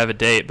and see if I have a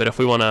date. But if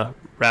we want to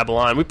rabble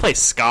on, we play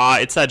ska.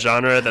 It's that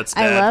genre that's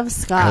dead. I love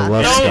ska.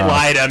 Don't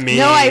lie to me.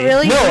 No, I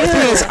really do. The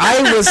thing is,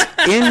 I was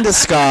into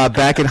ska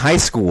back in high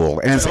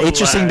school, and it's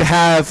interesting to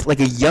have a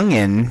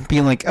youngin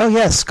being like, "Oh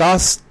yeah,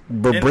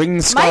 we're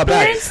bringing ska my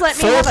back." parents let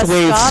me have a Fourth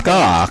wave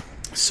ska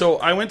ska. So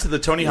I went to the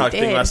Tony Hawk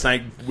thing last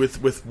night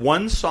with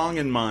one song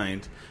in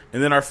mind,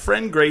 and then our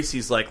friend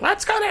Gracie's like,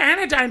 "Let's go to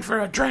Anodyne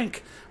for a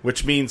drink,"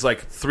 which means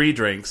 3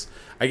 drinks.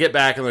 I get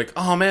back and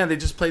oh man, they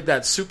just played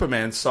that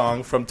Superman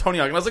song from Tony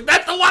Hawk, and I was like,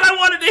 that's the one I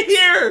wanted to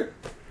hear.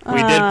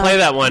 We did play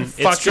that one.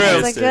 It's true.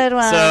 It's a good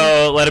one.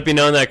 So let it be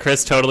known that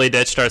Chris totally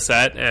ditched our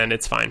set, and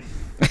it's fine.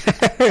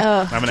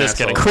 I'm just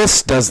kidding.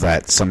 Chris does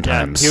that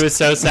sometimes. Yeah, he was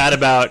so sad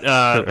about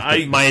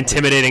my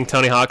intimidating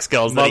Tony Hawk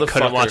skills that he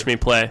couldn't watch me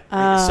play.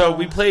 So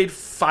we played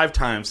 5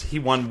 times. He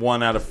won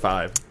 1 out of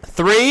 5.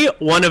 3,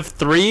 1 of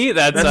 3.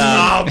 That's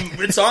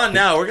it's on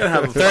now. We're gonna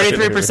have a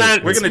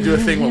 33%. We're gonna do a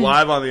thing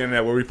live on the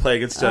internet where we play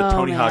against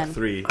Tony Hawk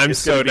 3. I'm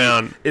so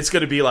down. It's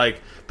gonna be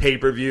like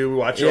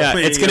pay-per-view.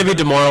 It's gonna be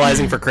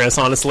demoralizing for Chris.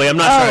 Honestly, I'm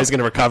not sure he's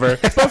gonna recover.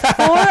 Before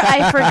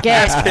I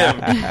forget,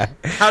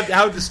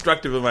 how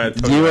destructive am I at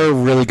Tony You Hawk? are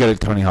really good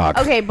at Tony Hawk.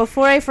 Okay,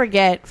 before I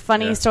forget,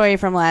 funny story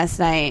from last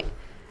night.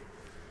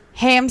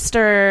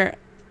 Hamster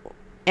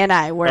and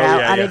I were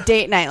out on a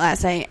date night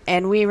last night,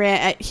 and we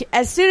ran.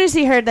 As soon as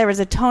he heard there was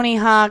a Tony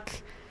Hawk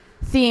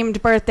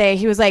themed birthday,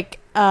 he was like,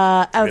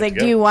 I was like,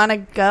 do you want to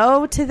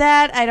go to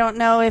that? I don't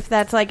know if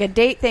that's like a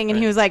date thing. And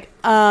he was like,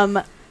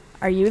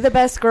 are you the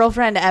best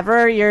girlfriend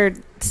ever? You're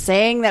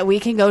saying that we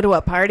can go to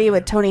a party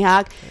with Tony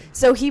Hawk?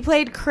 So he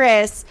played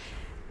Chris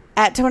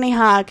at Tony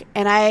Hawk,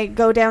 and I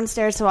go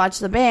downstairs to watch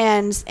the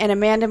bands, and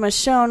Amanda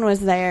Michonne was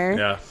there.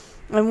 Yeah.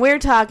 And we're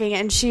talking,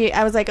 and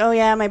I was like, oh,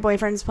 yeah, my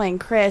boyfriend's playing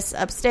Chris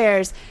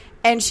upstairs.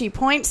 And she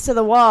points to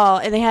the wall,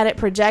 and they had it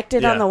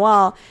projected on the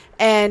wall.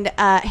 And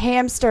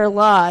Hamster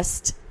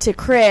lost to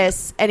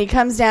Chris, and he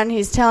comes down, and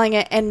he's telling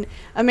it, and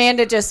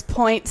Amanda just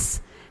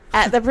points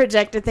at the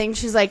projected thing.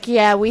 She's like,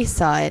 yeah, we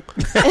saw it.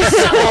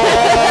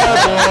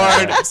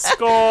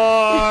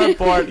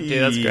 Scoreboard.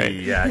 Dude, that's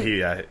great.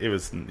 It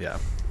was,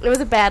 It was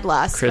a bad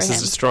loss. Chris is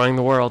destroying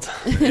the world.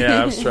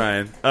 Yeah, I was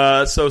trying.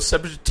 So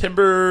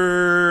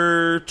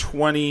September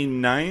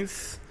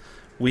 29th,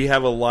 we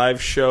have a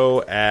live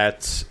show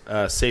at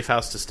Safe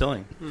House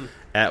Distilling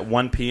at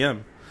 1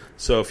 p.m.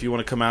 So if you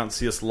want to come out and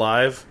see us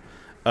live,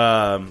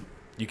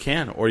 you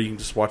can. Or you can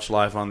just watch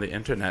live on the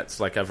internet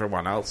like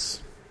everyone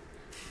else.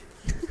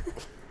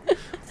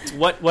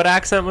 What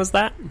accent was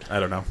that? I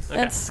don't know.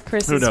 That's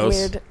Chris's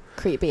weird,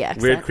 creepy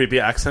accent. Weird,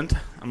 creepy accent.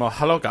 I'm a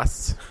hello,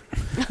 Gus.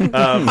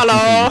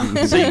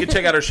 Hello. So you can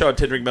check out our show at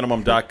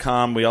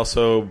tendrinkminimum.com. We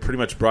also pretty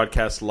much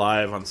broadcast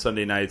live on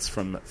Sunday nights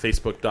from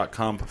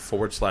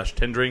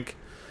facebook.com/tendrink.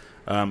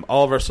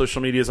 All of our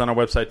social media is on our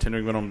website,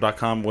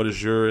 tendrinkminimum.com. What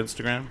is your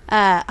Instagram?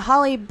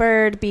 Holly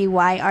Bird,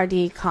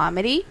 BYRD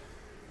Comedy.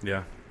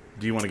 Yeah.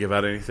 Do you want to give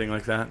out anything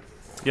like that?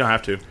 You don't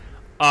have to.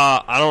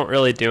 I don't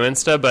really do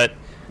Insta, but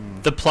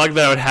the plug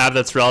that I would have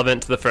that's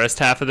relevant to the first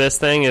half of this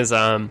thing is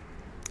there's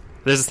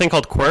this thing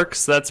called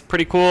Quirks that's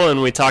pretty cool,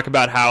 and we talk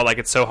about how like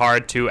it's so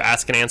hard to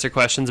ask and answer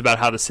questions about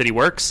how the city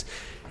works.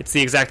 It's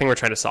the exact thing we're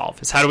trying to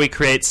solve. Is how do we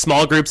create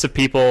small groups of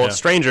people,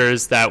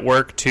 strangers, that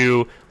work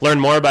to learn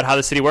more about how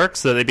the city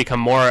works so that they become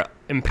more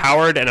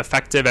empowered and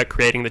effective at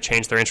creating the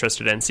change they're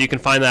interested in. So you can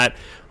find that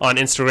on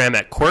Instagram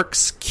at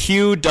Quirks,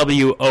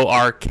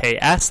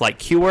 QWORKS, like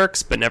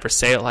QWorks, but never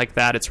say it like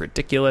that. It's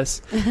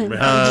ridiculous.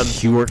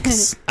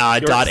 QWorks.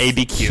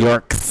 .abq.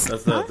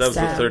 QWorks. That was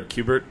the third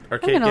Qbert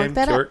arcade game,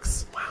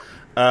 QWorks. Wow.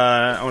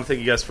 I want to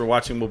thank you guys for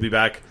watching. We'll be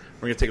back.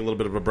 We're going to take a little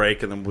bit of a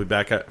break, and then we'll be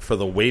back for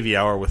the Wavy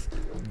Hour with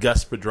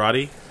Gus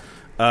Pedrati.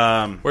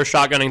 We're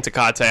shotgunning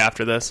Tecate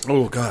after this.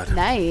 Oh, God.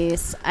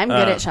 Nice. I'm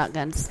good at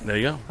shotguns. There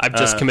you go. I've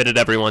just committed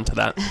everyone to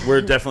that.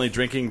 We're definitely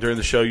drinking during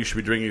the show. You should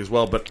be drinking as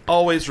well. But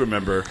always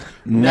remember,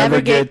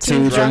 never get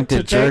too drunk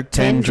to jerk.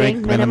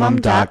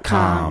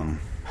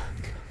 tendrinkminimum.com.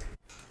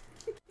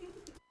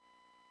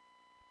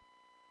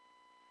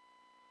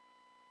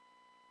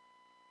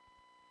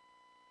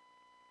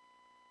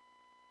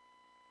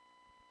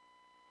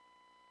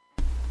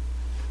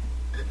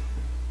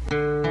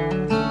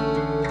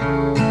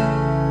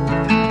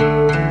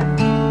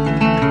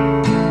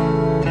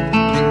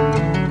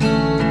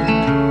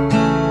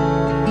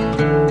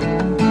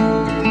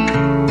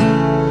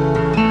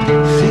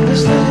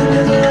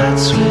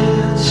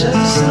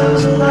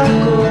 There's a lot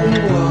going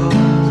wrong.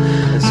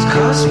 It's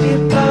cost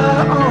me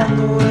by on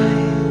the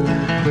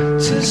way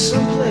to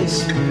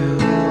someplace new.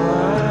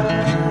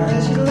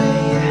 As you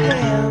lay your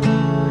hand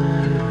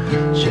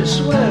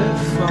just where it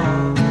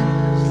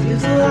falls,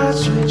 leave the light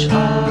switch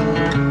on.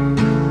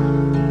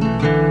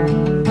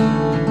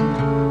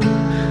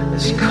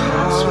 As you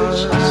call,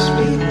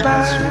 speed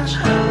by on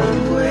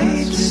the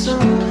way to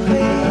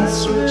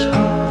someplace switch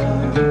on.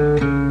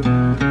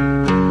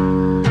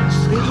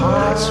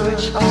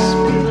 Switch on,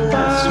 speed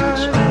by,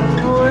 switch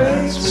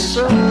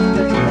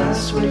something,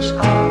 switch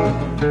on.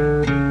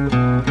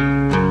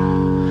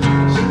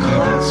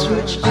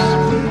 Switch on,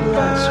 speed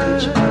by,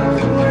 switch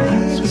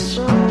on,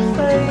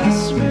 something,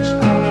 switch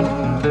on.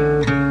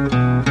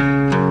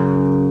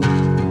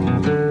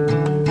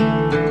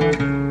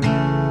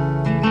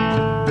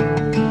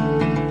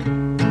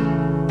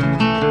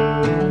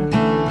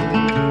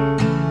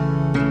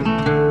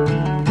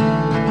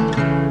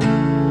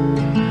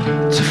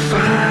 To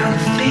find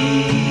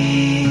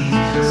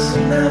things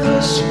I'm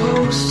never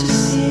supposed to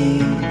see,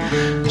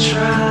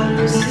 try to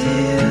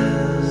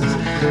resist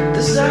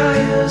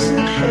desires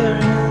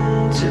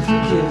inherent to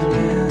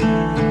forgiveness.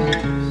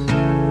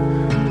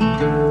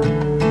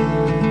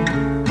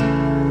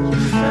 You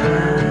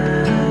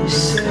find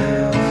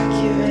yourself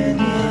giving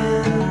in,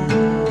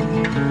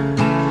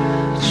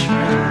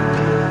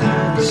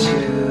 try to resist.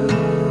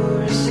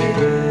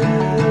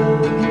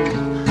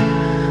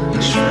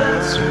 Try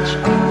to switch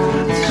on. Switch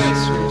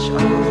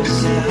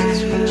over,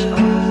 switch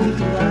off, leave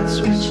the light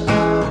switch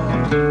on.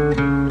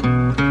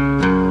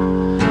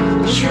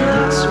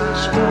 Try switch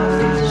off,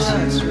 leave the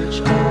light switch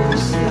on.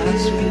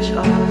 Switch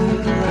off,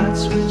 leave the light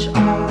switch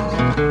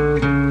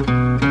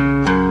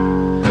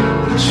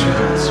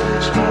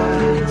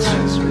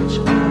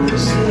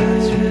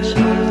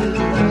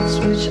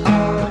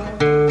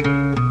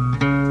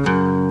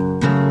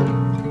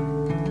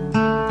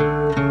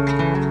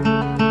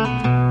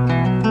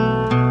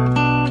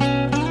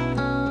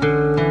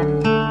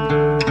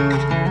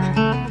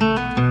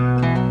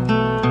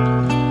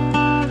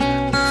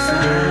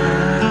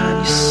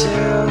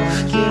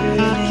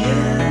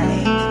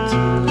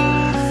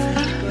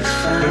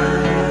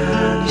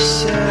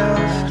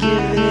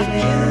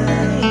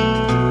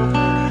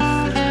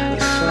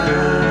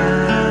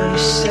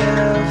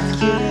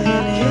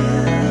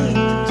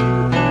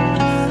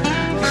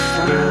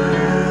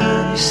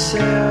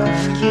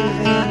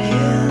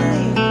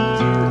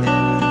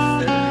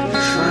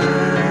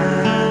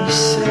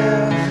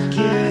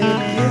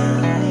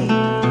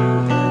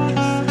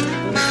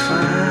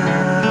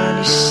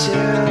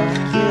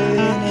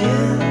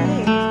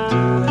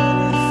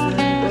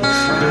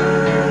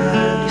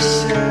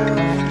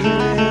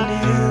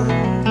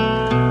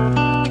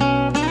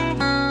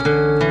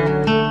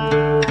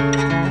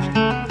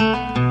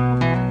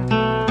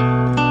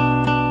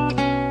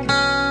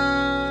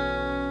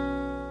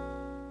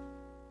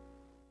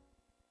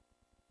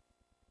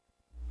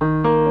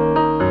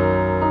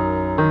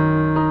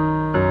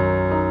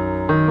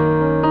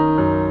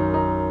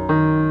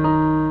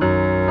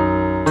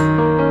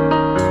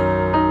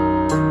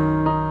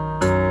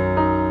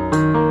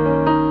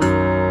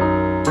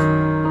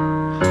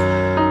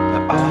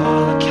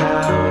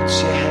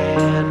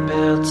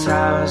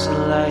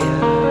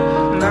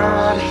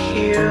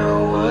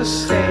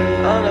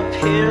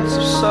spirits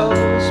of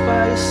souls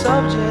by your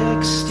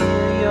subjects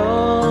steal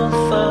your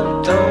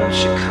thought. Don't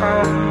you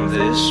come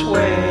this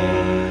way.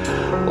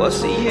 What's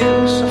the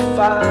use of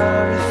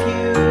fire if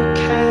you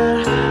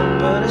can't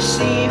burn a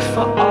sea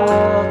for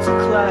all to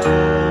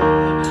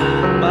climb?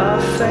 My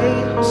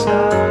fate was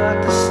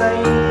not the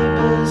same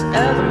as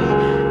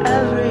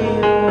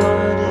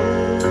everyone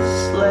is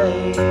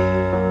slave.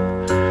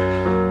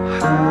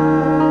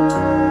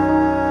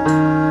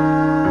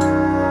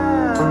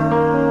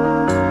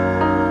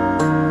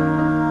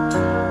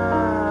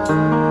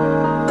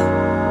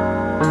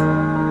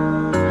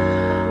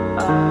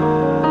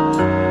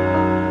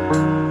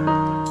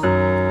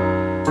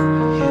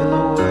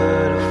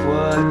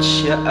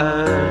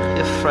 Earn.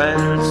 Your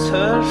friends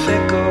turn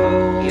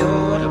fickle,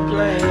 you're to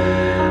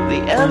blame. The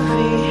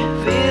envy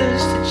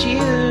veers to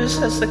jeers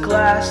as the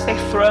glass they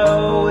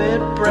throw it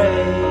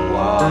breaks.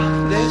 Walk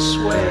this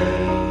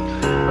way,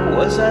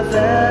 was I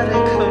that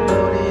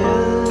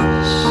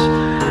incommodious?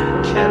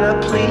 Can I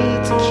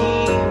plead to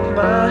keep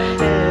my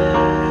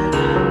head?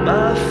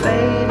 My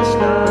fate is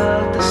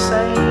not the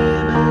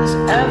same as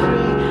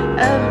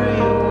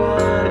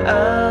everyone a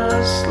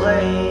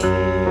slave.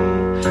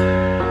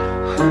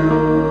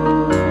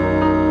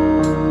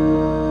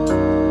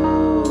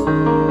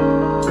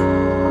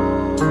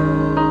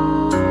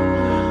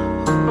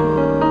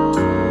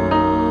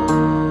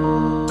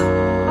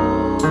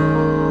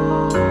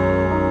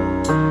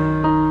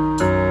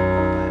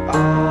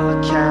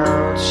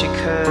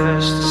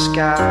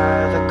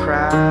 The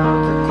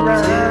crowd,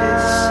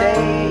 didn't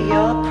say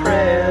your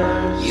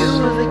prayers. You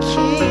were the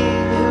king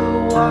who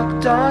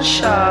walked on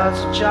shards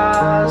of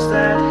jars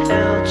that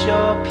held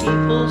your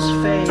people's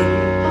fate.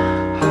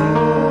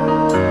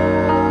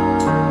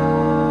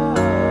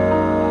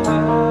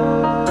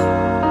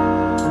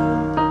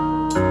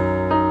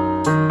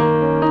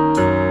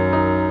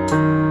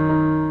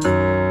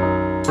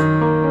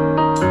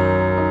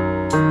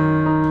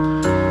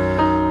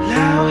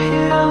 Now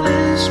here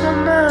lives my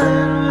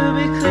mind, will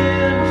be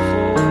clear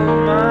before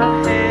my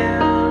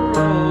hand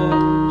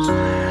rolls.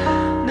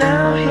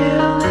 Now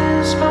here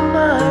lives my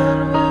mind,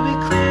 will be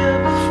clear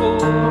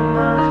before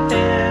my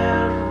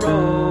hand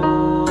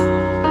rolls.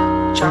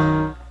 Chop.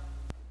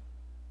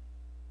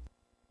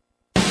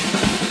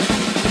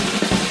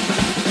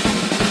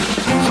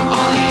 For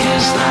all the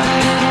years that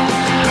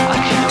I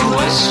came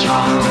away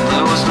strong,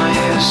 there was no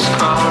use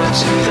crawling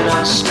to the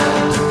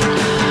doorstep.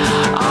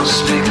 I'm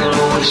speaking of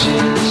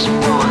wishes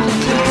more than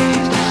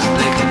days,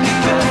 they can be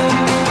better.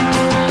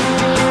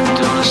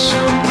 Don't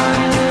assume that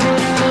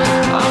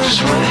I'm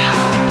just way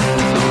high.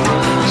 The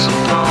world's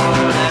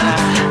apart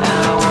and I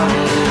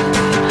wanted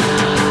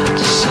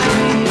to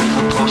save a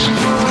portion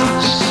for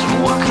us.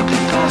 What could be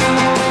better?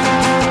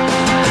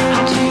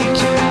 How do you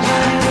do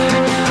that?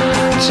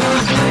 Till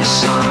the place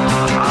on,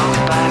 I'm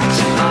back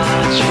to my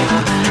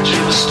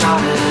dream was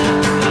started.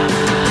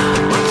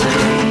 One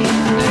day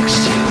next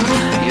to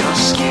your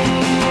skin.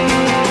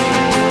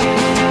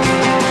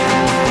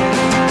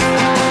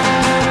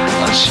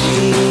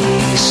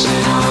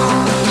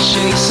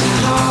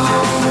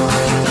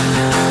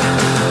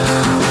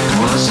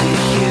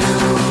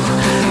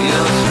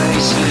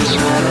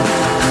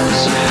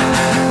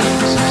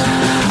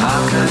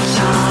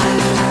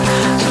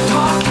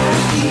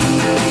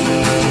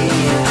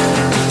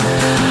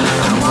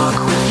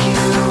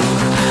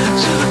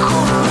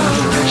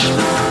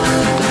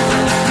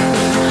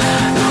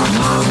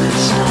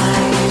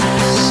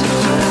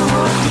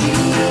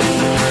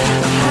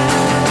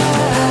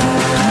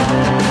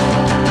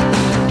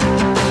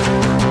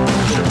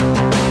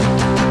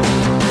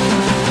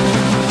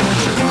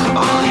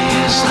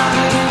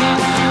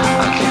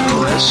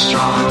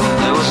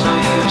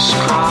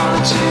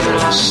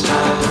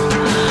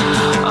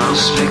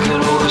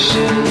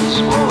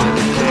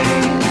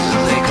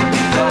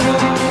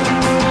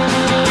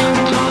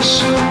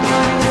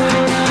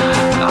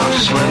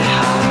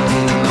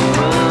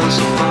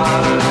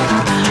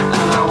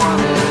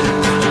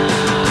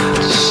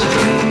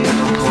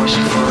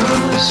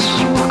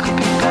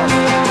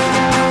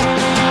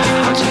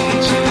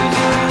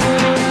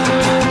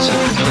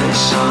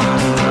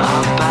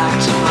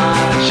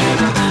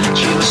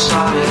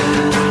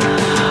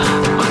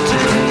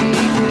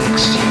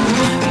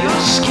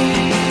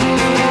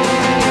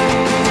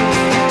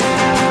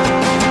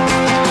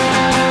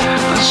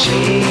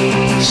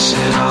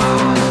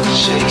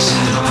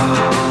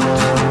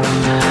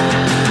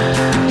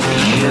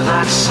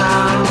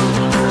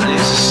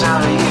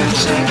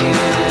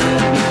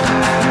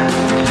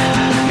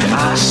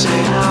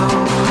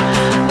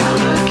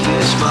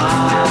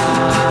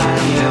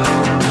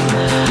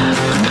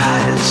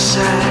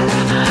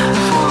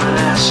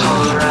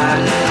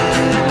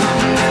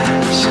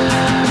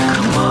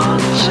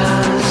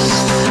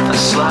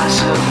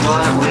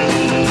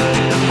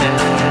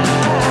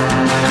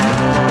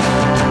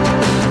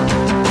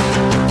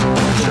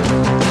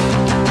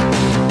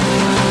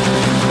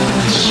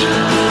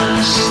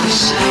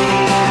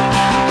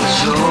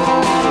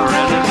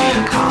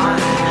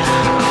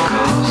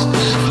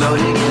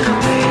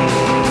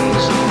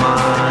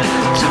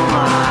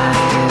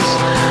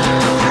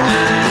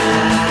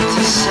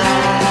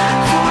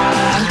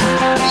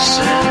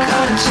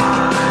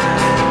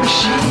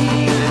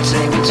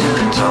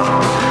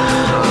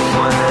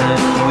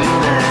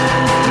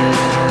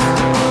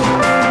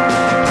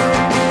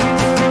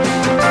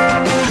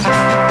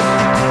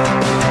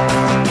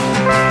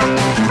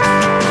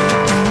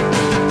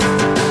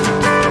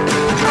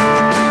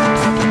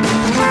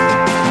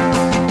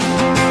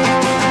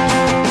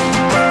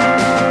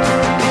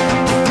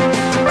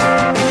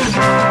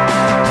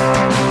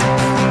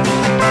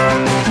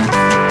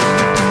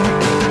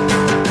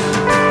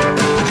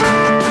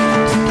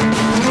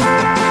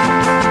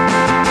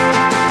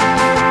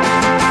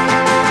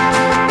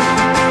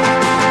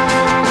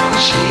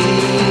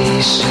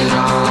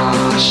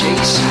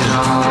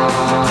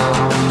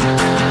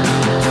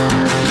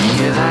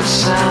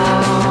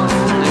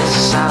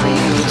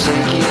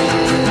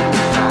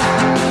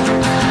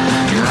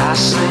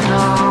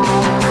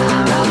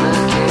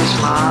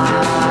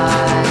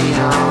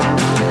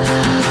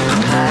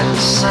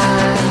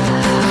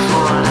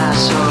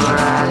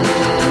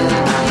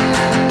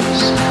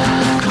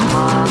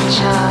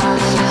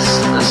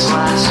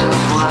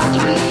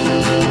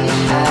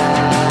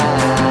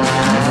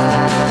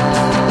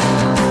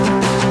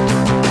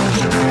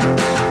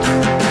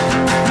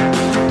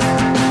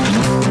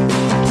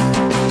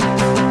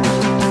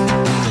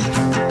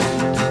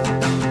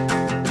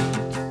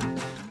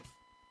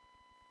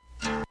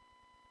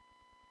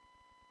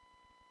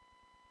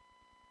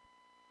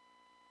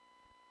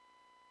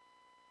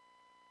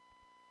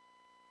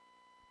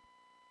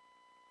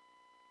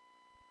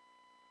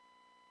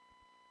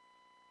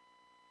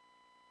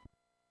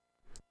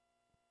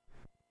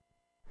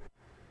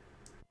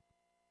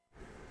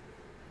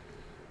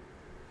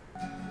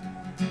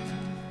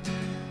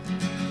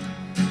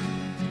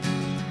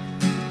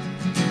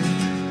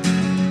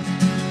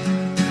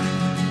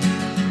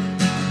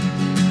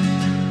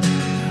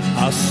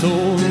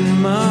 sold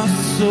my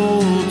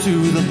soul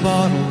to the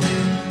bottle.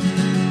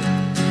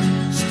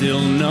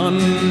 Still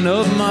none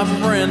of my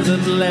friends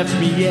have left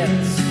me yet.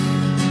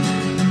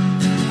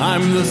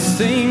 I'm the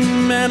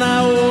same man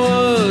I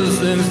was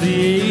since the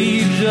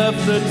age of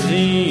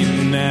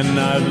 13, and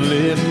I've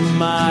lived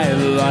my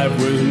life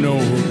with no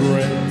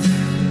regrets.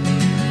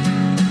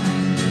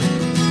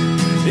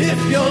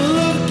 If you're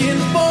looking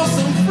for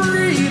some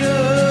freedom,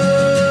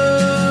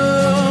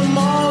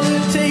 all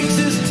it takes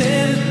is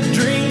 10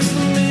 drinks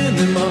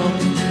minimum.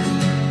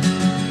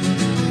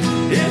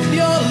 If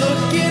you're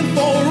looking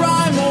for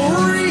rhyme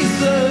or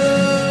reason,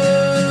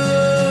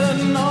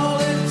 all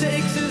it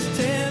takes is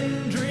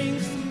 10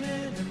 drinks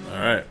minimum. All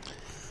right.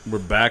 We're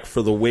back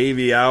for the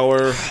Wavy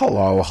Hour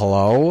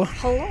Hello.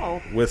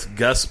 with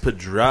Gus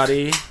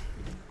Pedrati.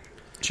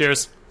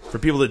 Cheers. For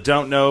people that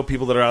don't know,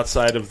 people that are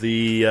outside of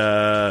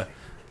the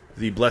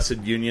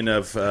Blessed Union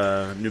of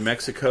New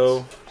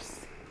Mexico,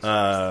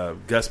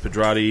 Gus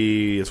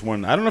Pedrati is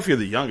one. I don't know if you're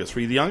the youngest.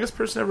 Were you the youngest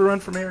person to ever run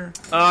for mayor?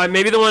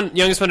 Maybe the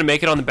youngest one to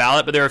make it on the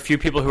ballot, but there are a few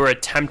people who are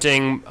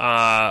attempting who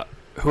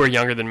are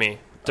younger than me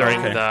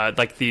during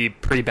the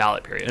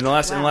pre-ballot period. In the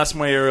last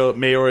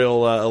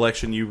mayoral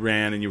election, you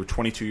ran and you were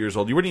 22 years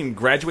old. You weren't even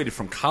graduated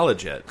from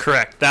college yet.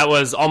 Correct. That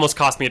was almost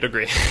cost me a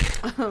degree.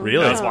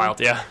 Really? That was wild.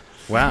 Yeah.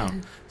 Wow.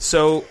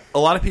 So a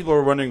lot of people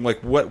are wondering,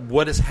 like,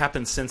 what has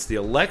happened since the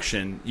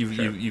election?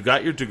 You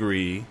got your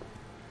degree.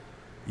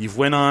 You've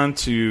went on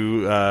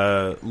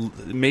to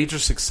major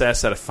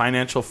success at a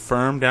financial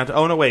firm down to.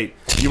 Oh no, wait!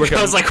 You work.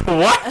 I was like,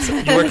 what?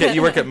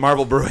 You work at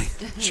Marble Brewing.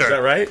 Sure. Is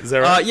that right? Is that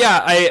right? Yeah,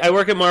 I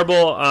work at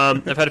Marble.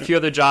 I've had a few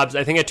other jobs.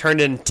 I think I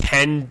turned in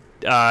 10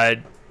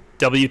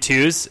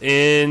 W-2s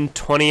in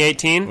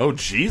 2018. Oh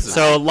Jesus!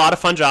 So a lot of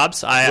fun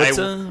jobs. What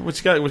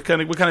you got? What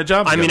kind of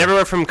jobs? I mean,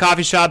 everywhere from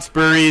coffee shops,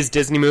 breweries,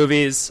 Disney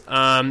movies.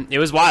 It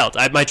was wild.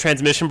 My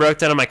transmission broke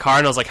down on my car,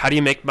 and I was like, "How do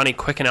you make money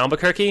quick in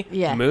Albuquerque?"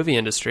 Yeah. Movie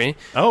industry.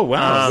 Oh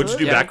wow! Would you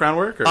do yeah. background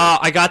work? Or?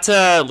 I got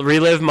to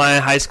relive my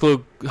high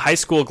school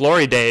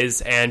glory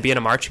days and be in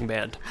a marching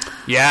band.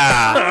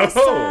 Yeah,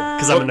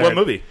 because I'm a nerd. What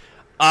movie?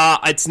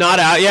 It's not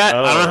out yet.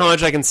 Oh. I don't know how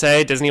much I can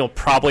say. Disney will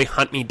probably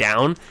hunt me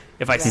down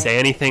if I say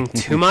anything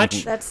too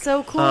much. That's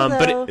so cool,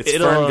 But though. It's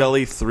Fern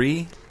Gully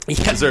 3.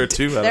 Yeah. Is there a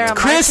 2? They're a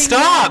Chris,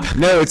 marching stop!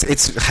 No,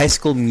 it's High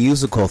School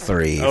Musical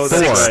 3. Oh, 4.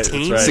 that's right.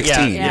 16? That's right.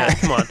 16. Yeah,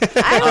 come on.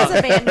 I was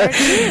a band nerd,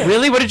 too.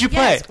 Really? What did you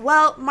play? Yes.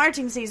 Well,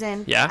 marching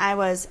season, Yeah? I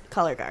was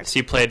color guard. So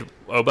you played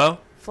oboe?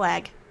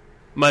 Flag.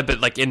 But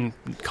like in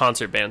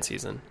concert band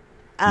season.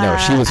 No,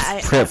 she was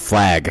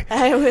flag.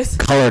 I was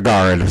Color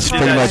guard. It's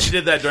pretty much. She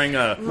did that during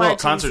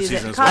concert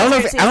season. As well. I don't know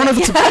if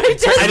it's.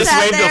 I just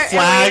waved the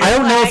flag. I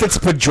don't know if it's a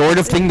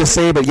pejorative thing to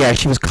say, but yeah,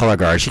 she was color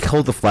guard. She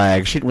held the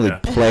flag. She didn't really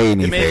play It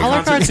made anything. Color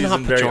concert guard's season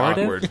not very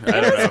pejorative. awkward. I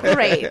It don't was know.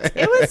 great.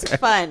 It was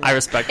fun. I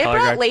respect it color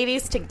brought guard.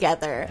 ladies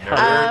together.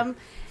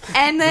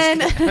 And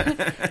then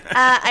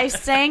I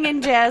sang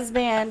in jazz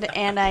band,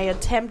 and I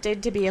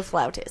attempted to be a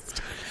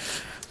flautist.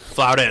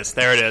 Flautist.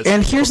 There it is.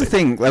 And here's the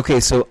thing. Okay,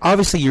 so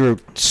obviously you're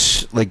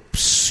like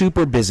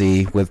super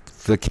busy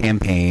with the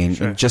campaign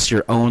and just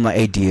your own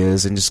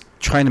ideas and just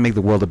trying to make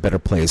the world a better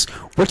place.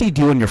 What do you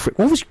do on your free?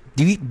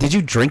 Did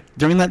you drink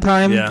during that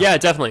time? Yeah,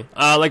 definitely.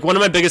 Like one of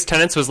my biggest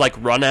tenets was like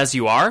run as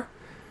you are.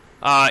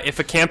 If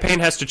a campaign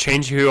has to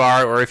change who you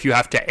are, or if you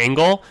have to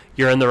angle,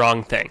 you're in the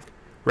wrong thing.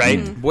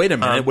 Right? Wait a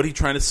minute. What are you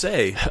trying to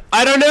say?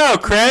 I don't know,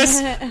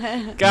 Chris.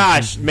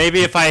 Gosh,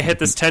 maybe if I hit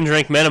this 10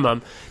 drink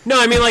minimum.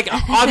 No, I mean, like,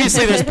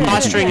 obviously there's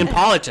posturing in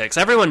politics.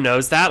 Everyone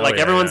knows that. Like,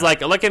 everyone's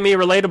like, look at me,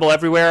 relatable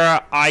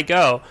everywhere I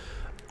go.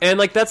 And,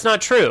 like, that's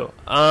not true.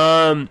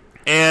 And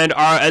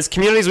as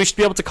communities, we should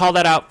be able to call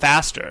that out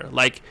faster.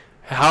 Like,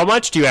 how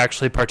much do you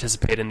actually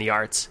participate in the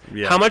arts?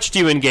 Yeah. How much do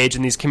you engage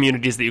in these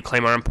communities that you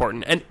claim are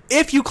important? And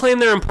if you claim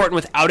they're important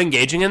without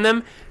engaging in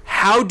them,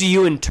 how do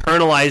you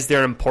internalize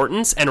their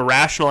importance and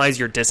rationalize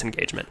your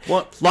disengagement?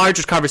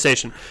 Larger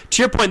conversation.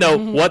 To your point, though,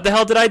 what the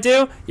hell did I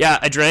do? Yeah,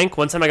 I drank.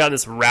 One time I got in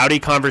this rowdy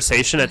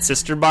conversation at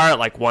Sister Bar at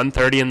like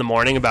 1:30 in the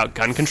morning about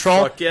gun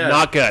control. Fuck yeah.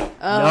 Not good.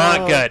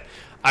 Not good.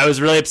 I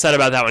was really upset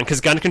about that one because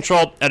gun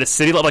control at a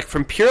city level, like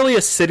from purely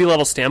a city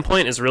level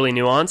standpoint, is really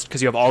nuanced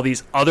because you have all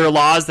these other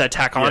laws that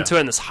tack onto it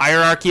and this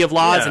hierarchy of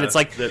laws, and it's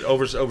like that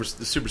over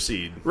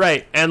supersede.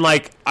 Right, and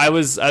like I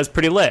was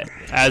pretty lit,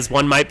 as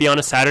one might be on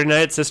a Saturday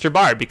night at Sister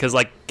Bar because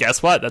like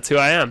guess what? That's who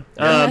I am.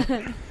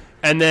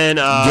 And then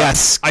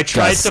Yes, I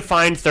tried Gus. to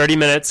find 30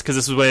 minutes because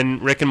this was when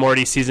Rick and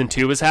Morty season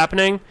 2 was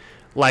happening.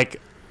 Like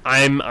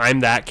I'm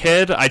that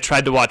kid. I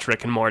tried to watch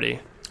Rick and Morty.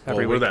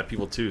 We're that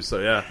people too, so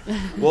yeah.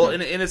 Well,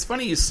 and it's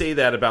funny you say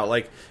that about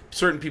like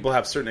certain people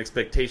have certain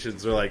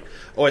expectations. They're like,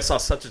 oh, I saw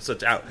such and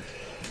such out.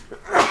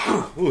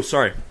 Ooh,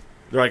 sorry.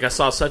 They're like, I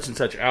saw such and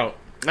such out.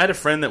 I had a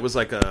friend that was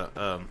like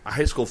a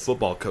high school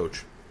football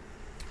coach,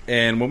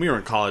 and when we were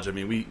in college, I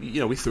mean,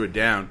 we threw it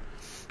down.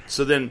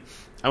 So then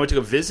I went to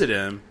go visit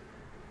him,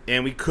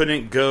 and we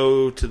couldn't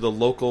go to the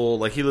local.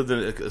 Like he was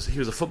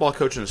a football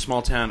coach in a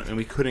small town, and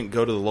we couldn't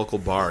go to the local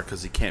bar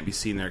because he can't be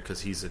seen there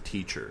because he's a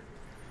teacher.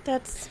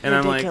 That's and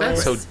ridiculous. I'm like,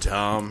 that's so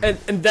dumb.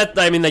 And that,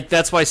 I mean, like,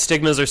 that's why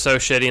stigmas are so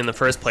shitty in the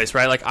first place,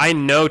 right? Like, I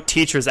know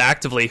teachers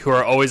actively who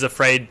are always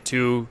afraid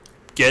to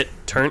get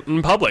turned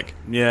in public.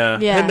 Yeah.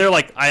 And they're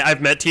like,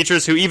 I've met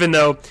teachers who, even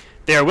though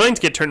they are willing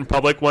to get turned in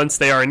public once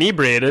they are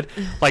inebriated,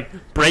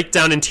 like, break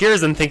down in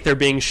tears and think they're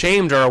being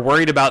shamed or are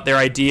worried about their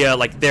idea,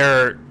 like,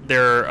 their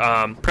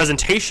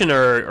presentation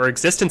or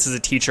existence as a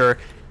teacher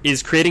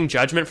is creating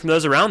judgment from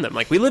those around them.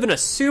 Like, we live in a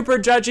super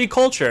judgy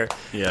culture,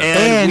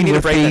 and we need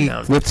to break that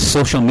down. With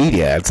social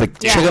media, it's like,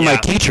 check out my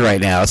teacher right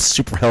now. It's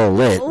super hella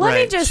lit. Let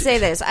me just say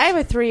this. I have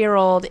a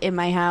 3-year-old in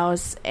my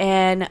house,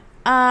 and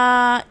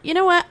you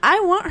know what?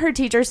 I want her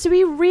teachers to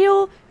be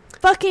real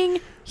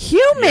fucking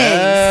humans.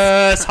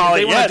 Yes,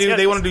 Holly.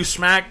 They want to do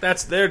smack.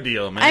 That's their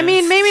deal, man. I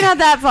mean, maybe not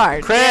that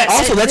far. Chris.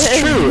 Also, that's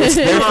true. It's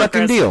their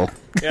fucking deal.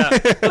 Yeah.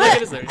 But,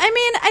 I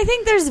mean, I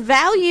think there's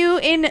value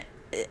in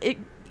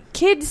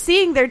kids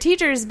seeing their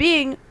teachers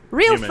being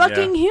real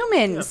fucking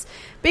humans. Yeah.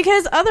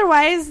 Because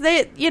otherwise,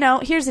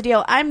 here's the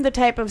deal. I'm the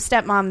type of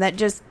stepmom that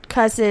just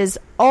cusses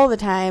all the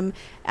time.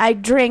 I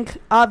drink,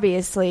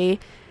 obviously.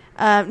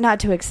 Not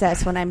to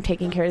excess when I'm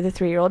taking care of the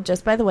 3-year-old,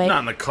 just by the way. Not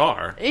in the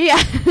car.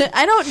 Yeah.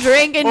 I don't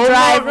drink and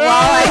drive while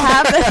I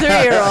have the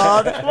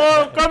 3-year-old.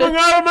 Oh, coming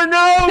out of my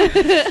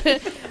nose!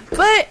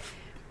 But,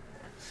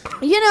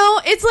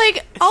 it's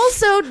like,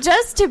 also,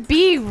 just to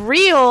be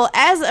real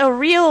as a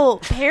real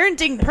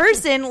parenting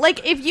person,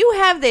 like, if you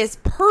have this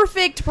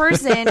perfect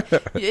person,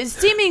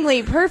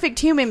 seemingly perfect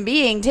human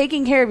being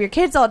taking care of your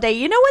kids all day,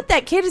 you know what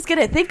that kid is going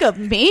to think of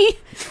me?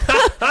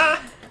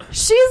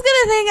 She's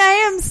going to think I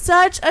am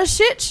such a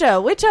shit show,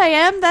 which I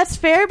am. That's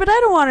fair, but I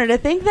don't want her to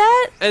think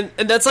that. And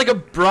that's like a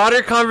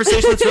broader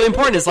conversation that's really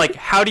important. Is like,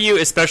 how do you,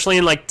 especially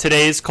in like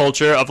today's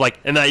culture of like,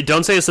 and I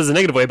don't say this as a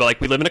negative way, but like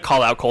we live in a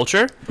call out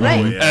culture.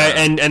 Right.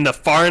 And the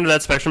far end of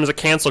that spectrum is a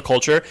cancel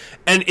culture.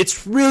 And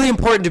it's really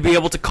important to be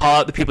able to call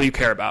out the people you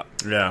care about.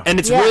 Yeah. And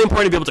it's really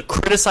important to be able to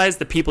criticize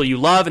the people you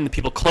love and the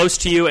people close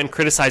to you and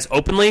criticize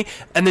openly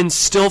and then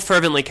still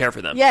fervently care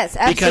for them. Yes,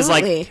 absolutely. Because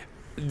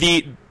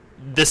like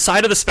the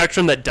side of the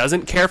spectrum that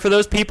doesn't care for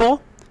those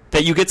people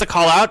that you get to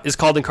call out is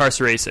called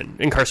incarceration,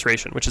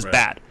 which is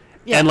bad.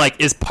 Yeah. And like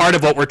is part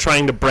of what we're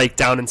trying to break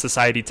down in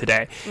society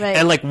today. Right.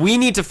 And like we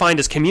need to find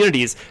as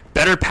communities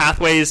better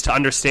pathways to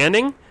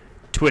understanding,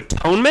 to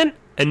atonement,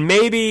 and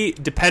maybe,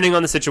 depending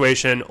on the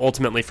situation,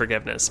 ultimately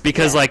forgiveness.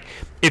 Because like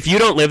if you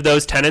don't live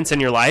those tenets in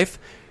your life,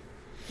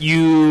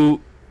 you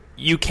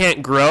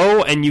can't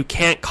grow and you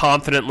can't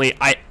confidently,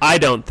 I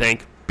don't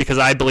think, because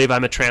I believe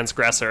I'm a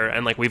transgressor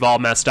and like we've all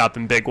messed up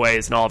in big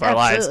ways in all of our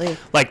lives.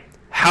 Like,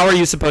 how are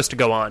you supposed to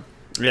go on?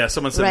 Yeah,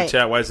 someone said in the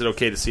chat, why is it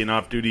okay to see an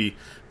off-duty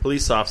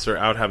police officer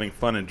out having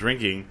fun and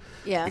drinking,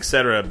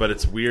 etc., but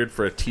it's weird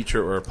for a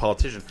teacher or a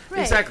politician?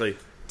 Right. Exactly.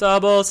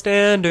 Double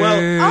standard.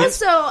 Well,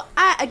 also,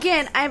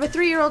 I have a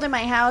 3-year-old in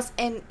my house,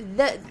 and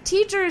the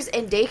teachers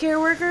and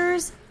daycare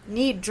workers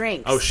need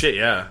drinks. Oh, shit,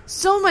 yeah.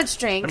 So much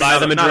drinks. Buy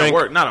them a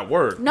drink. Not at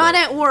work. Not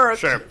at work.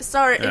 Sure.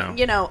 Sorry,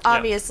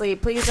 obviously,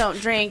 please don't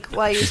drink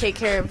while you take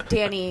care of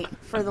Danny,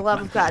 for the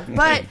love of God.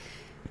 But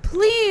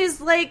please,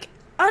 like,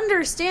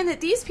 understand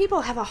that these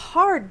people have a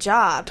hard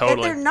job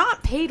that they're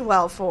not paid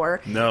well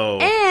for. No.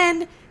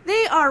 And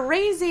they are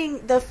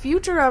raising the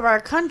future of our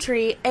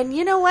country. And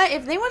you know what?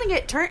 If they want to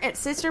get turned at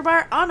Sister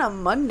Bar on a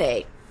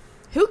Monday,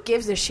 who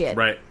gives a shit?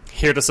 Right.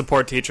 Here to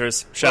support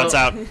teachers. Shouts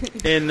out.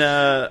 And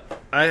I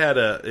had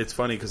it's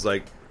funny because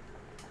like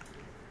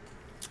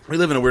we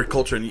live in a weird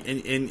culture, and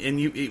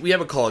we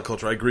have a call-out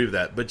culture. I agree with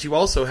that, but you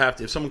also have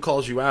to. If someone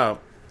calls you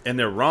out and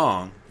they're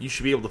wrong, you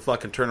should be able to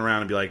fucking turn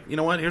around and be like, you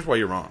know what? Here's why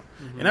you're wrong.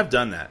 Mm-hmm. And I've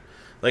done that.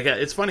 Like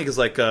it's funny because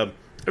like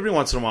every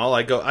once in a while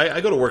I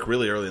go to work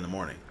really early in the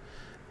morning,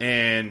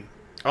 and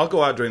I'll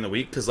go out during the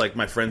week because like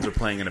my friends are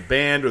playing in a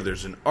band or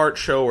there's an art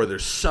show or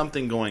there's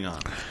something going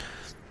on.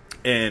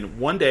 And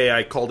one day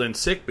I called in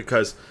sick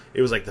because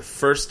it was like the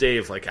first day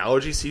of like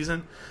allergy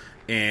season,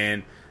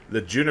 and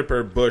the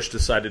juniper bush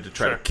decided to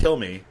try to kill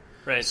me.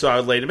 Right. So I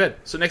was laid in bed.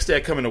 So next day I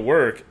come into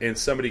work and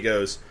somebody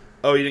goes,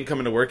 "Oh, you didn't come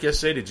into work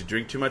yesterday? Did you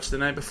drink too much the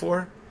night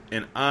before?"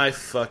 And I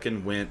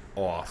fucking went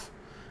off.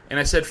 And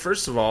I said,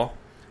 first of all,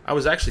 I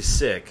was actually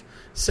sick.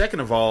 Second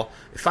of all,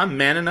 if I'm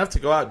man enough to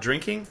go out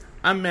drinking,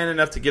 I'm man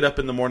enough to get up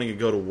in the morning and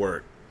go to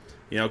work.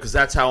 You know, because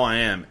that's how I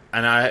am.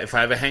 And if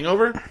I have a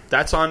hangover,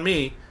 that's on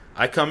me.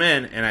 I come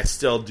in and I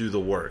still do the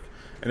work.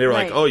 And they were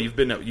like, "Oh, you've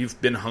been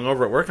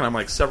hungover at work?" And I'm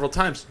like, "Several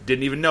times.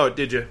 Didn't even know it,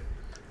 did you?"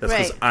 That's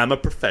because I'm a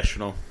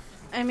professional.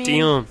 I mean,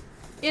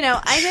 you know,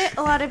 I get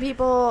a lot of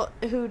people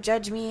who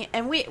judge me,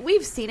 and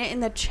we've seen it in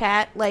the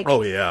chat. Like,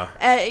 oh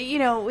yeah, you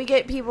know, we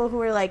get people who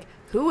are like,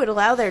 "Who would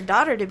allow their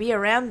daughter to be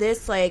around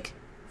this like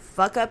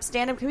fuck up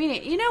stand up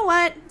comedian?" You know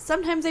what?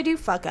 Sometimes I do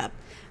fuck up,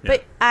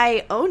 but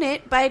I own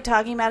it by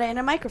talking about it in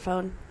a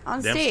microphone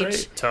on stage.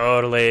 Straight.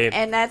 Totally,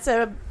 and that's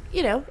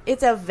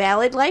it's a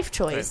valid life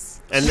choice.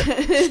 And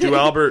Stu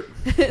Albert.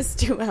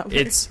 Stu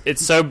Albert.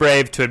 It's so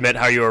brave to admit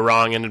how you were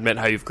wrong and admit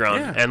how you've grown.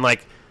 Yeah. And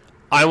like,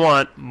 I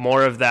want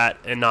more of that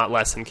and not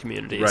less in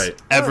communities. Right.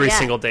 Every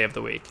single day of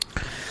the week.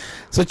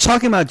 So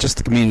talking about just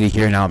the community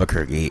here in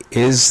Albuquerque,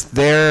 is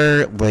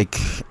there like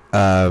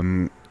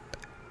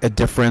a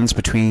difference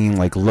between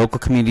like local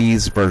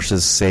communities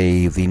versus,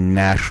 say, the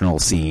national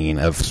scene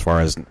as far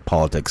as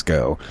politics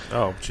go?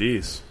 Oh,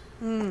 jeez.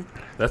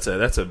 That's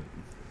a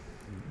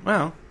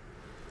well.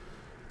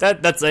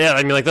 That's yeah.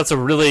 I mean, like that's a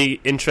really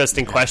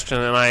interesting question,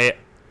 and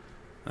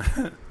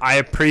I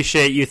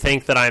appreciate you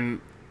think that I'm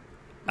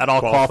at all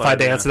qualified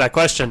to answer that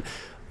question.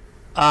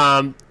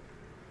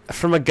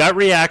 From a gut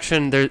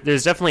reaction,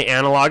 there's definitely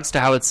analogs to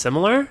how it's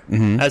similar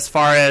as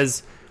far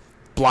as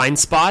blind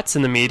spots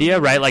in the media,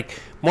 right? Like,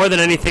 more than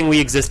anything, we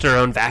exist in our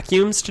own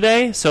vacuums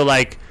today. So,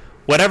 like,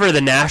 whatever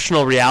the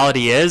national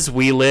reality is,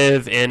 we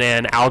live in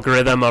an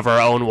algorithm of our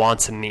own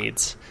wants and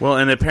needs. Well,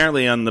 and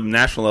apparently on the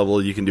national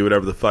level, you can do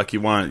whatever the fuck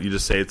you want. You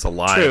just say it's a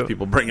lie. True. If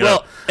people bring it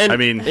up. And, I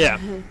mean, yeah,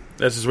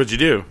 that's just what you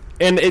do.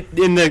 And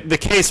in the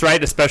case,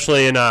 right,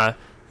 especially in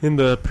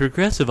the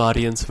progressive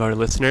audience of our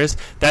listeners,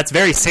 that's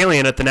very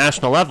salient at the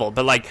national level.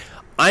 But, like,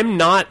 I'm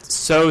not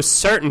so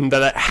certain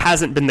that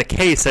hasn't been the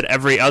case at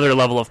every other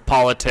level of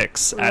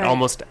politics at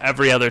almost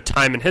every other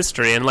time in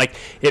history. And, like,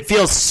 it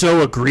feels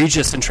so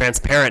egregious and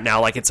transparent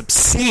now. Like, it's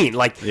obscene.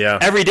 Like,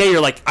 every day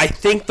you're like, I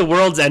think the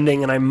world's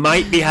ending and I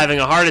might be having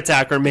a heart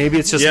attack, or maybe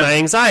it's just my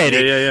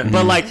anxiety.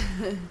 But, like,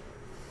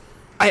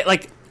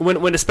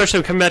 when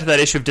especially coming back to that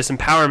issue of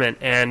disempowerment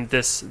and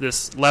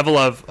this level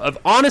of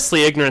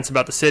honestly ignorance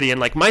about the city, and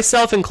like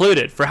myself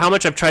included, for how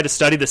much I've tried to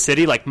study the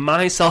city, like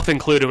myself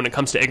included when it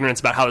comes to ignorance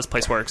about how this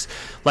place works,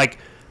 like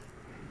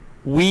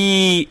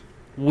we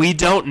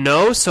don't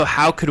know, so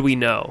how could we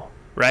know,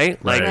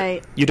 right?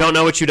 Like you don't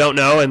know what you don't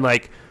know, and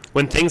like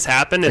when things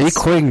happen, are you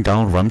quoting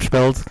Donald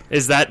Rumsfeld?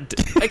 Is that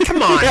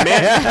come on,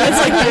 man?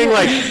 It's like being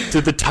like,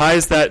 the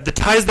ties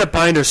that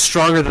bind are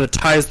stronger than the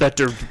ties that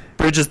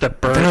bridges that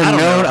burn. There are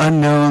known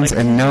unknowns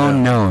and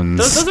known knowns.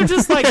 Those are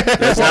just like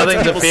there's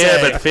nothing to fear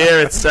but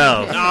fear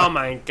itself. Oh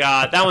my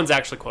god, that one's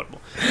actually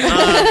quotable. The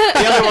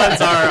other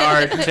ones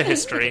are to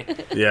history.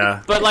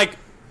 Yeah, but like,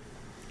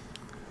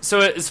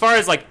 so as far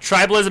as like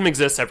tribalism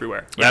exists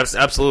everywhere. Yes,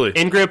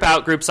 absolutely. In-group,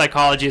 out-group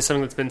psychology is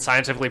something that's been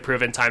scientifically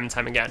proven time and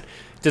time again.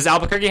 Does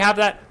Albuquerque have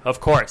that?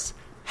 Of course.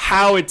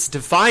 How it's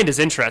defined is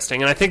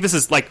interesting, and I think this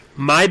is like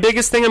my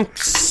biggest thing I'm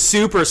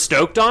super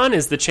stoked on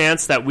is the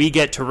chance that we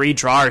get to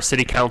redraw our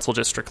city council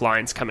district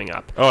lines coming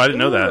up. Oh, I didn't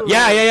know that.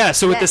 Yeah.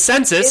 So with the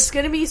census, it's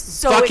going to be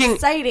so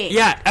exciting.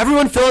 Yeah,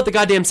 everyone fill out the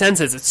goddamn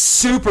census. It's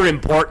super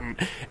important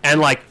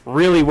and like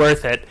really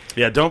worth it.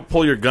 Yeah, don't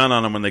pull your gun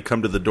on them when they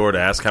come to the door to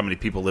ask how many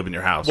people live in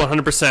your house.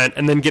 100%,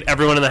 and then get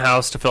everyone in the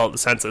house to fill out the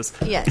census.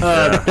 Yes.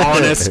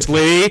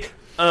 Honestly.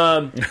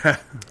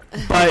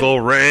 Uncle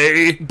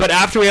Ray. But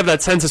after we have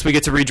that census, we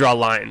get to redraw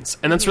lines.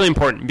 And that's really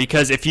important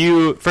because if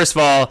you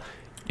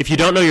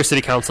don't know your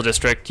city council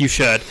district, you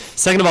should.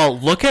 Second of all,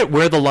 look at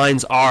where the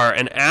lines are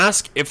and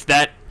ask if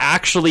that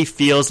actually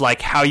feels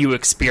like how you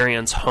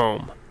experience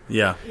home.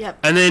 Yeah. Yep.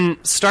 And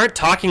then start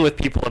talking with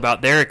people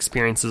about their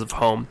experiences of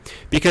home.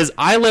 Because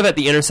I live at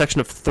the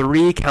intersection of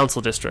 3 council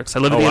districts. I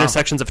live at the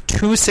intersections of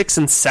 2, 6,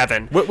 and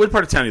 7. What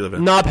part of town do you live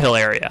in? Nob Hill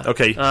area.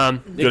 Okay.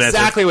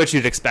 Exactly what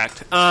you'd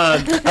expect.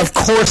 Of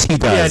course he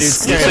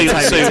does.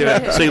 Yeah,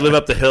 dude. So you live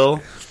up the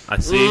hill? I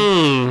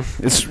see.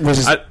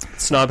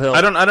 It's Nob Hill. I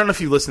don't know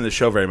if you listen to the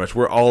show very much.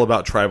 We're all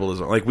about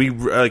tribalism.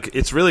 Like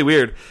it's really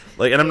weird.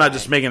 Like, and I'm not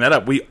just making that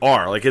up. We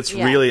are. Like, it's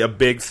really a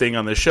big thing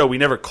on this show. We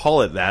never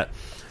call it that.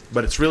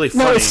 But it's really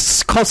funny. No,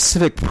 it's called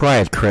civic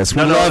pride, Chris.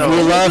 We we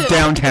love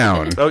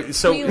downtown.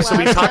 So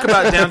we talk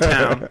about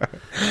downtown,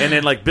 and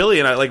then like Billy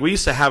and I, like we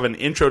used to have an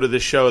intro to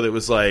this show that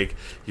was like,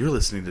 you're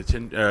listening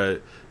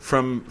to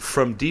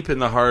from deep in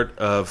the heart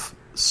of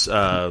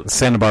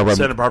Santa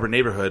Barbara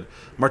neighborhood.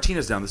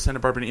 Martinez down the Santa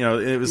Barbara,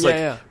 it was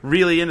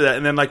really into that.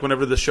 And then like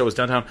whenever the show was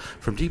downtown,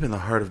 from deep in the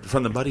heart of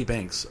from the muddy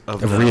banks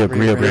of the Rio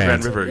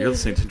Grande River, you're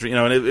listening to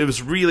and it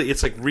was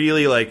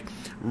really like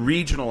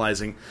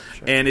regionalizing.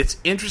 And it's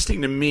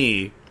interesting to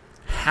me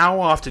how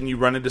often you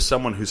run into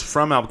someone who's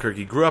from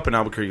Albuquerque, grew up in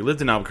Albuquerque,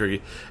 lived in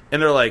Albuquerque,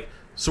 and they're like,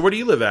 so where do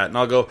you live at? And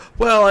I'll go,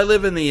 well, I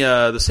live in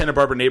the Santa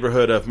Barbara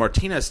neighborhood of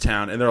Martinez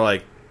Town. And they're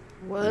like,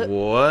 What?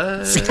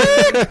 I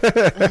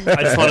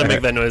just want to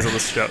make that noise on the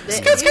show.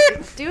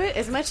 Do it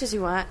as much as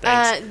you want.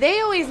 Thanks. They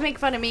always make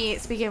fun of me,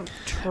 speaking of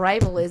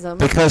tribalism.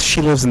 Because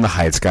she lives in the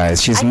Heights,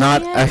 guys. She's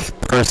not a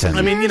person.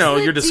 I mean,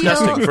 you're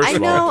disgusting, first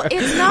of all. I know,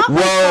 it's not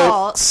my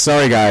fault.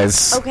 Sorry,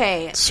 guys.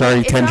 Okay.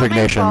 Sorry, Kendrick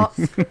Nation.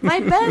 My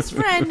best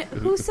friend,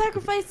 who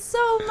sacrificed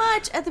so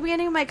much at the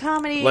beginning of my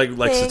comedy Like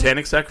thing,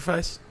 satanic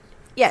sacrifice?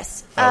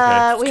 Yes.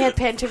 Okay. We had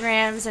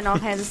pentagrams and all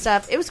kinds of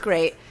stuff. It was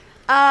great.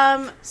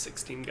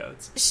 16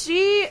 goats.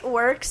 She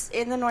works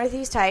in the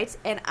Northeast Heights,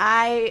 and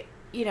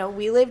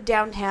we lived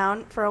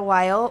downtown for a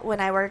while when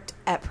I worked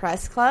at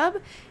Press Club,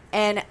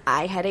 and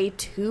I had a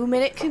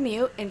 2-minute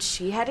commute, and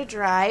she had to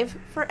drive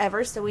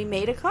forever, so we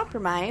made a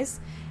compromise.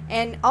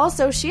 And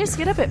also, she has to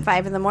get up at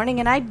 5 in the morning,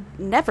 and I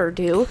never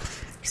do.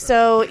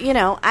 So,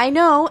 I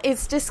know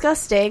it's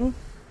disgusting,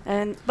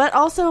 but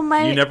also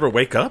You never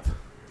wake up?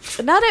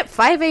 Not at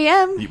 5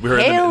 a.m.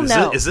 Hell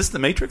no. Is this the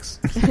Matrix?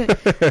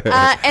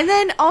 And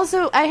then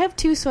also, I have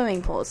 2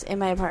 swimming pools in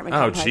my apartment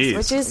complex,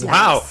 which is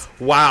nice.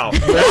 Wow.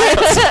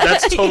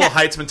 That's total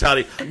Heights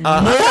mentality.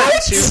 I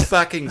have 2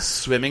 fucking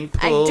swimming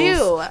pools. I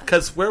do.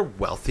 Because we're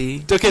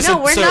wealthy. Okay,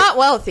 no, we're not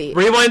wealthy.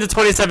 Rewind to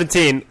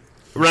 2017.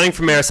 Running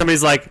for mayor,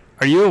 somebody's like,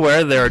 are you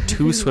aware there are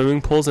 2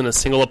 swimming pools in a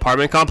single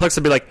apartment complex?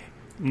 I'd be like,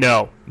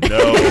 no.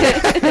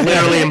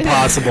 Literally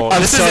impossible.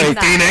 This is in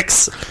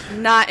Phoenix.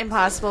 Not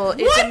impossible.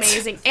 It's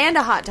amazing. And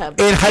a hot tub.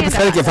 And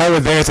hypothetically, if I were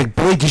there, it's like,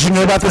 Billy, did you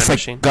know about this?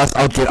 Like, Gus,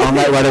 I'll get on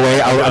that right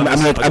away.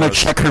 I'm gonna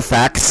check her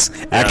facts,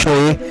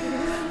 actually.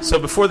 So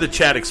before the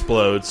chat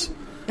explodes,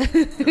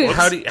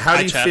 how do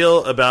you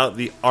feel about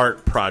the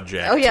art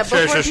project? Oh, yeah.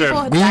 Before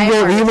Sure.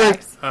 We were...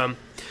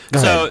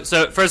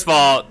 So first of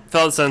all,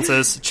 fellow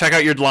census, check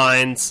out your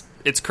lines.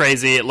 It's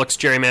crazy. It looks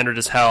gerrymandered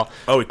as hell.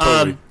 Oh,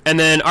 totally. And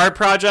then art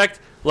project.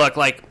 Look,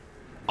 like,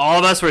 all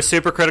of us were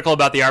super critical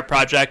about the art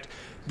project.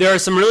 There are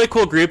some really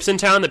cool groups in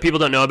town that people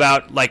don't know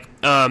about. Like,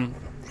 the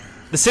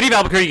city of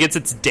Albuquerque gets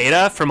its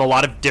data from a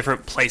lot of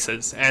different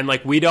places, and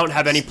like we don't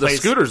have any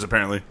place. The scooters,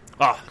 apparently.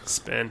 Oh,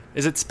 Spin.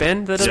 Is it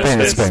Spin that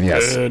does Spin,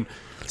 yes.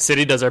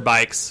 City does our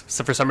bikes.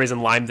 So for some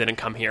reason, Lime didn't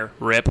come here.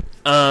 Rip.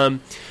 So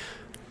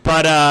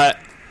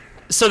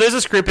there's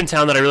this group in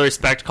town that I really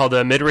respect called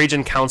the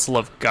Mid-Region Council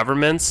of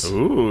Governments.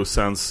 Ooh,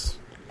 sounds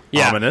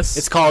ominous.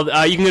 It's called,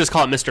 you can just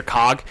call it Mr.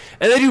 Cog.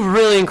 And they do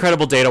really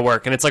incredible data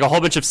work. And it's like a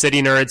whole bunch of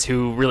city nerds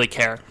who really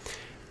care.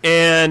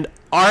 And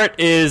art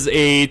is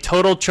a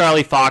total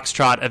Charlie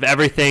Foxtrot of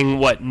everything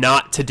what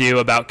not to do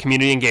about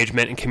community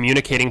engagement and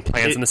communicating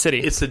plans in the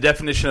city. It's the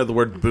definition of the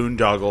word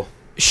boondoggle.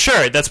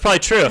 Sure, that's probably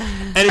true.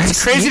 And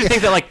it's crazy to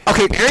think that, like,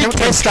 okay, can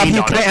I stop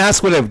you? Can I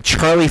ask what a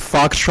Charlie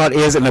Foxtrot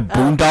is and a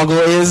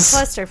boondoggle is?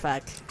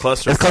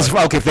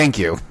 Clusterfuck. Okay, thank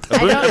you. A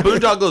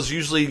boondoggle is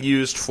usually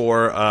used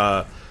for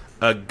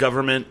a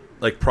government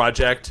like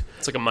project.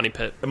 It's like a money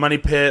pit. A money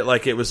pit,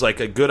 like it was like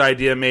a good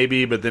idea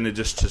maybe, but then it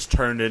just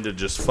turned into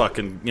just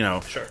fucking,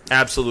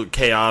 absolute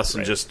chaos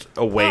and just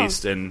a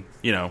waste and,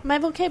 My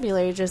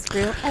vocabulary just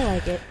grew. I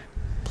like it.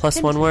 Plus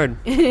one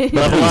word. Please,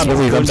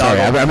 I'm sorry.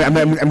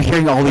 I'm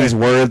hearing all these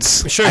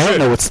words. Sure, I don't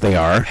know what they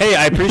are. Hey,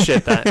 I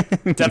appreciate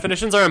that.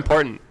 Definitions are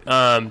important.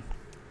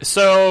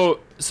 So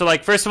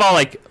like, first of all,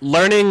 like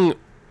learning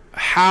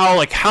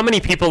how many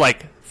people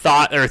like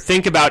thought or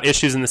think about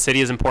issues in the city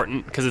is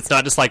important, because it's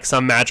not just like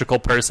some magical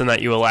person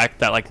that you elect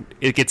that like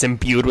it gets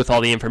imbued with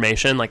all the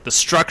information. Like the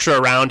structure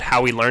around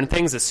how we learn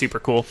things is super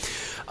cool.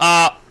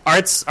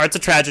 Art's a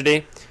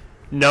tragedy.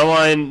 No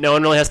one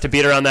really has to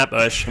beat around that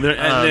bush. And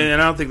I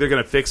don't think they're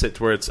going to fix it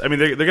to where it's... I mean,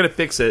 they're going to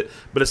fix it,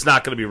 but it's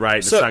not going to be right.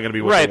 It's not going to be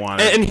what they want.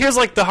 And here's,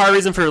 like, the hard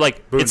reason for,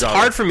 like... It's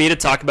hard for me to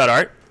talk about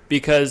art,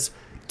 because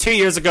 2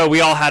 years ago,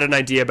 we all had an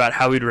idea about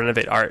how we'd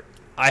renovate art.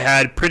 I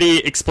had pretty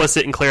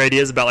explicit and clear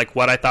ideas about, like,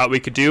 what I thought we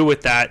could do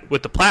with that,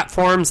 with the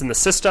platforms and the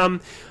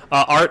system.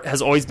 Art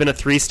has always been a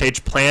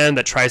 3-stage plan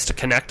that tries to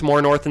connect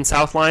more north and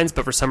south lines,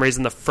 but for some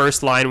reason the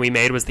first line we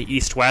made was the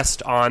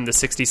east-west on the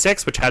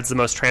 66, which has the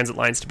most transit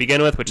lines to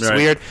begin with, which is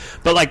weird.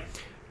 But, like,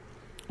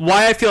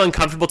 why I feel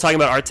uncomfortable talking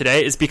about art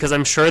today is because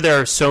I'm sure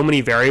there are so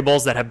many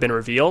variables that have been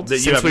revealed that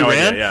since we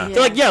ran.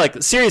 They're like,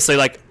 like, seriously,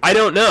 like, I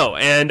don't know.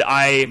 And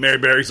Mary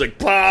Berry's like,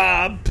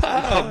 Bob.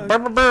 What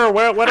am I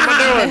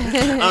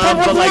doing?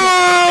 But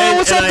like,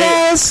 what's up,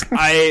 guys?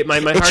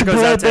 My heart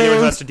goes out to anyone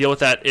who has to deal with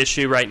that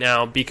issue right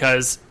now,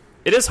 because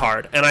it is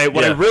hard. And I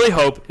really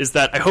hope is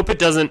that I hope it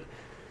doesn't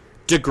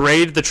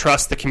degrade the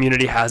trust the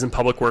community has in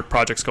public work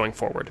projects going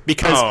forward.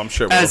 Because I'm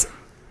sure it will.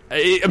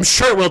 I'm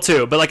sure it will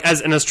too, but like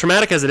as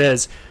traumatic as it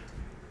is,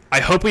 I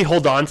hope we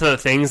hold on to the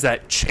things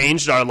that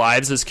changed our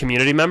lives as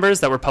community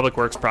members that were public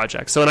works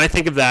projects. So when I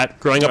think of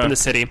that, growing up in the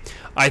city,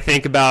 I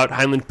think about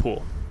Highland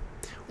Pool.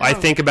 I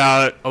think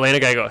about Elena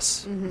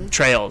Gallegos,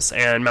 trails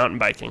and mountain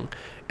biking.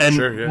 And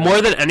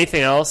more than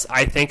anything else,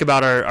 I think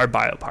about our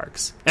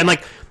bioparks. And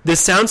like, this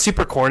sounds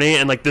super corny,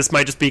 and like this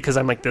might just be because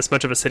I'm like this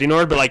much of a city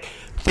nerd, but like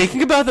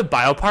thinking about the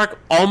biopark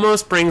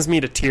almost brings me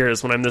to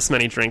tears when I'm this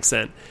many drinks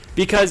in,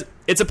 because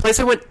it's a place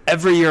I went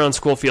every year on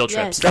school field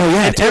trips. Oh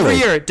yeah, and every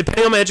year,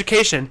 depending on my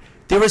education,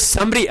 there was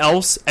somebody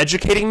else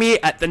educating me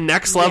at the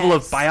next level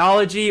of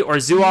biology or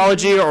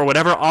zoology or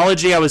whatever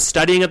ology I was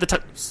studying at the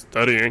time.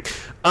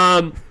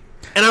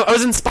 And I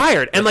was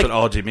inspired. And that's like, what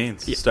ology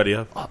means. Study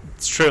up. Oh,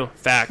 it's true.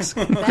 Facts.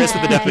 Chris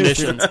with the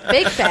definitions.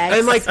 Big facts.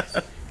 And like,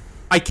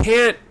 I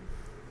can't...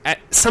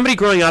 Somebody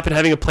growing up and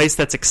having a place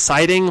that's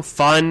exciting,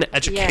 fun,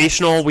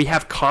 educational. Yes. We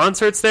have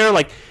concerts there.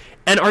 Like,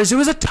 and our zoo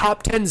is a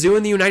top 10 zoo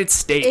in the United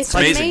States. It's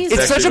amazing.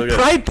 It's such a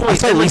pride point. I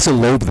saw Lisa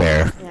Loeb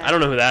there. Yeah. I don't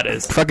know who that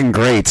is. Fucking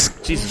great.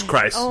 Jesus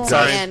Christ. Oh,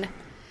 sorry. Man.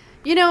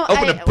 You know,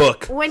 open a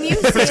book. When you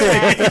say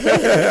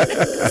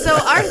that, so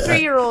our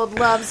 3-year-old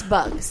loves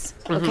bugs.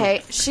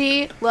 Okay,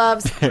 she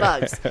loves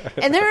bugs,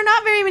 and there are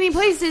not very many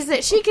places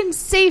that she can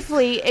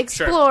safely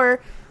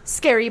explore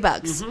scary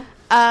bugs.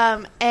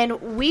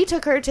 And we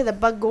took her to the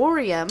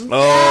Bugorium. Oh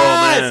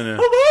man!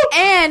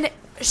 And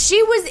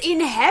she was in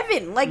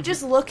heaven, like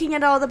just looking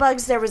at all the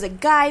bugs. There was a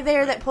guy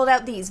there that pulled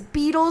out these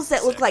beetles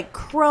that looked like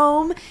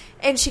chrome,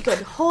 and she could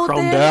hold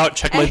Chromed them. out,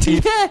 check my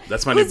teeth.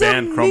 That's my new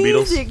band, Chrome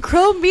Beetles.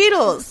 Chrome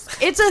Beetles.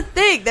 It's a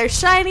thing. They're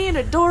shiny and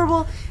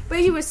adorable. But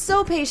he was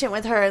so patient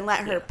with her and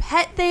let her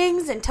pet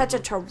things and touch a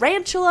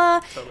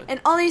tarantula and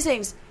all these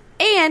things.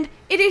 And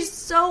it is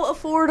so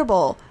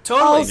affordable.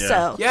 Totally.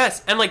 Also.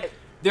 Yes, and like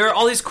there are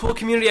all these cool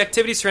community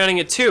activities surrounding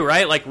it too,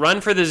 right? Like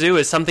Run for the Zoo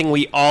is something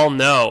we all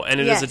know, and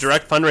it is a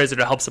direct fundraiser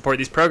to help support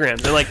these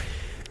programs. And like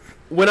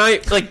when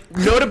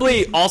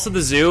notably, also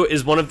the zoo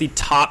is one of the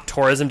top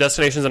tourism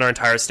destinations in our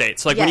entire state.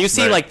 So like when you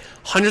see like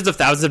hundreds of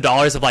thousands of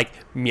dollars of like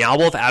Meow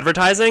Wolf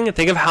advertising,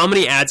 think of how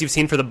many ads you've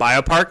seen for the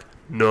biopark.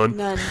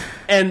 None.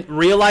 And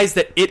realize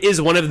that it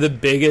is one of the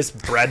biggest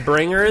bread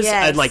bringers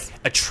and like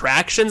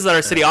attractions that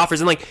our city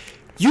offers, and like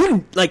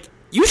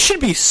you should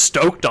be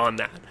stoked on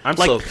that. I'm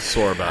so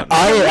sore about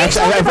it.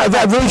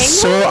 I'm really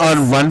sore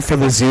on Run for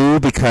the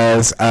Zoo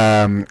because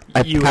had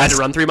to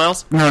run 3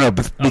 miles. No,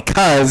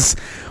 because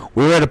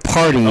we were at a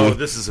party. Oh,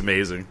 this is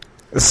amazing.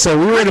 So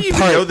we were at a party.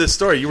 How do you know this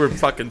story? You were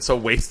fucking so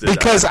wasted.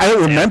 Because I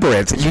don't remember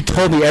it. You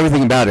told me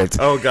everything about it.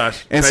 Oh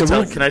gosh. Can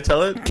I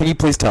tell it? Can you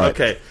please tell it?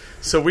 Okay.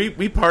 So we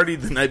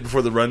partied the night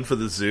before the Run for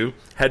the Zoo,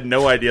 had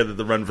no idea that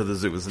the Run for the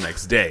Zoo was the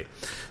next day.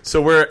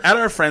 So we're at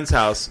our friend's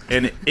house,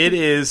 and it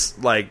is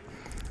like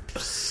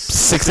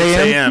 6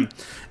 a.m.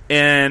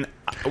 And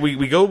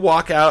we go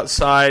walk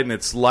outside, and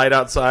it's light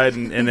outside,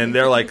 and then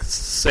they're like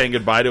saying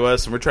goodbye to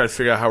us, and we're trying to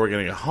figure out how we're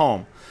going to get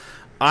home.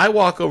 I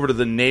walk over to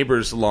the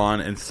neighbor's lawn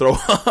and throw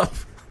up.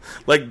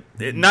 Like,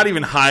 not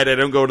even hide. I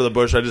don't go to the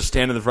bush. I just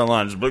stand in the front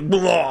lawn and just like,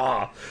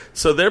 blah.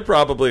 So they're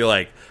probably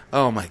like,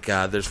 oh, my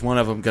God, there's one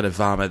of them going to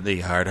vomit in the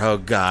yard. Oh,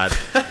 God.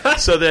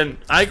 So then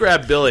I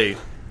grab Billy,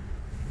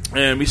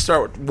 and we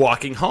start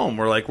walking home.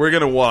 We're like, we're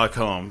going to walk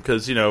home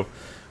because, you know,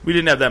 we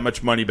didn't have that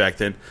much money back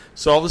then.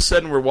 So all of a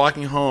sudden, we're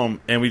walking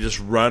home, and we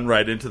just run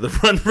right into the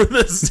Run for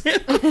the Zoo.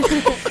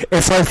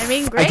 It's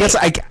like, great. I guess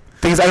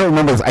things I don't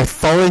remember. I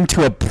fall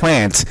into a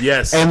plant.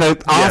 Yes. And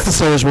the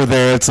officers were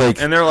there. It's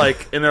like, and they're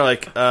like,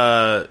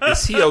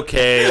 is he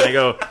okay? And I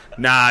go,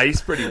 nah,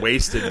 he's pretty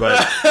wasted.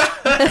 But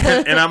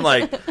and I'm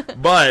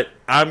like, but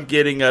I'm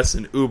getting us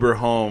an Uber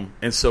home,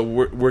 and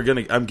so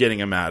I'm getting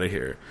him out of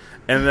here.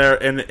 And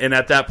and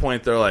at that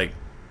point they're like,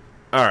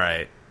 all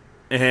right.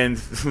 And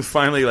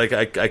finally, like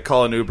I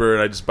call an Uber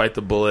and I just bite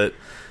the bullet.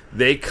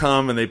 They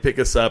come and they pick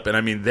us up, and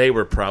I mean they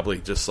were probably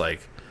just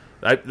like.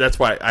 That's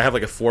why I have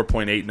like a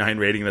 4.89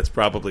 rating. That's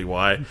probably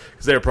why,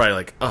 because they were probably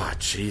like, "Oh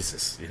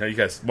Jesus!" You know, you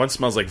guys. One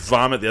smells like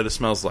vomit, the other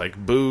smells like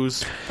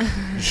booze.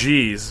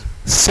 Jeez.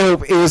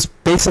 So it was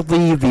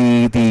basically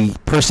the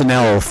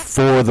personnel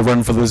for the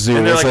Run for the Zoo.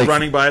 And they're like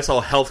running by us,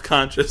 all health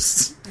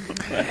conscious.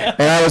 And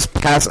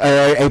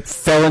I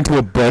fell into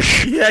a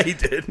bush. Yeah, he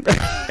did.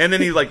 And then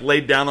he like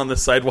laid down on the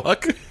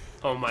sidewalk.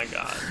 Oh my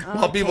God!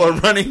 While people are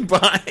running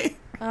by.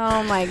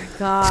 Oh my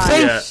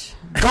gosh.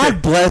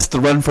 God bless the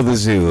Run for the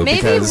Zoo.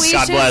 Maybe we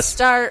should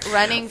start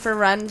running for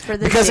Run for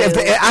the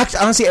Zoo.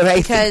 Honestly,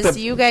 because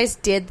you guys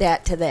did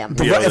that to them.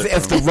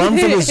 If the Run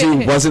for the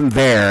Zoo wasn't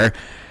there,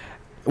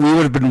 we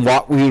would have been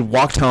we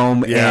walked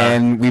home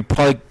and we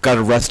probably got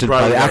arrested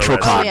by the actual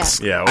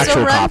cops. Oh, yeah.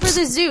 So Run for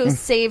the Zoo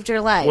saved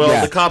your life.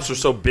 Well, the cops were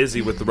so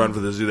busy with the Run for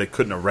the Zoo they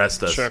couldn't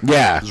arrest us. Sure.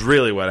 Yeah, it's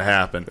really what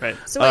happened. Right.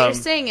 So what you're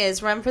saying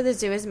is Run for the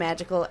Zoo is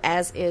magical,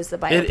 as is the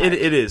biopark.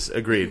 It is,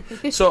 agreed.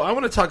 So I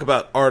want to talk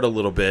about art a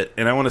little bit,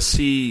 and I want to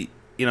see,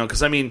 you know,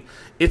 because I mean,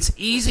 it's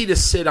easy to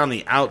sit on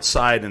the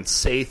outside and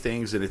say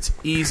things, and it's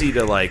easy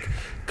to like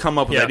come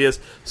up with ideas.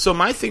 So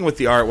my thing with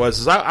the art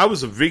was I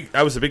was a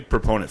big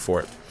proponent for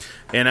it.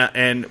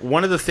 And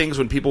one of the things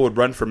when people would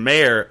run for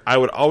mayor, I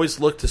would always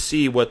look to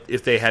see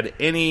if they had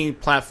any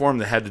platform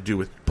that had to do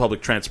with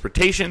public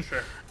transportation.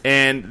 Sure.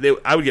 And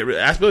I would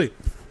ask Billy,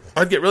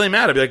 I'd get really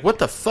mad. I'd be like, what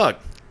the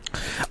fuck?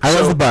 I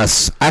love the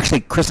bus.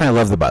 Actually, Chris and I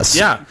love the bus.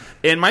 Yeah.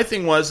 And my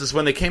thing is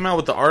when they came out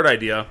with the art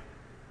idea,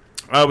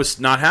 I was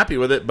not happy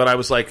with it, but I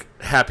was like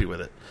happy with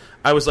it.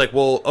 I was like,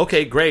 well,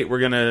 okay, great. We're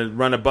going to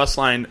run a bus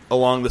line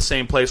along the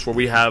same place where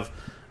we have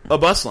a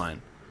bus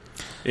line,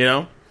 you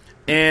know?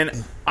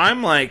 And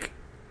I'm like,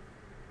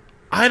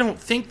 I don't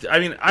think... I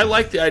mean, I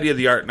like the idea of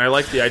the art, and I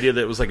like the idea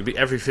that it was like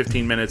every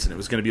 15 minutes, and it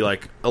was going to be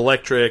like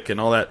electric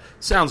and all that.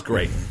 Sounds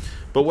great.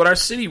 But what our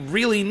city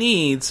really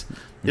needs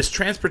is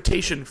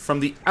transportation from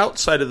the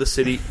outside of the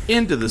city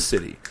into the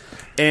city.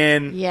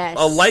 And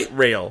a light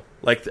rail.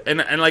 Like and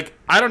like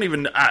I don't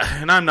even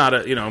and I'm not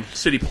a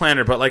city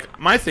planner, but like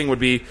my thing would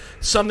be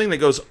something that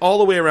goes all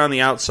the way around the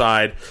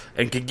outside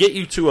and can get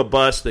you to a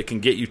bus that can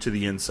get you to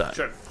the inside.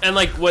 Sure. And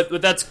like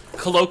what that's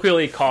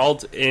colloquially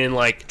called in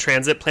like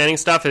transit planning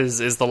stuff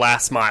is the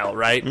last mile,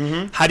 right?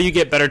 Mm-hmm. How do you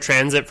get better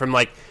transit from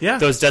like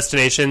those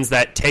destinations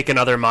that take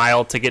another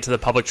mile to get to the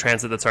public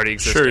transit that's already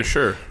existing?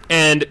 Sure.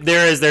 And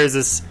there's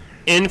this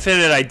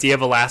infinite idea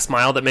of a last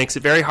mile that makes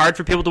it very hard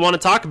for people to want to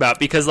talk about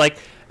because like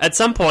at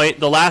some point,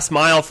 the last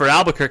mile for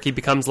Albuquerque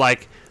becomes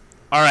like,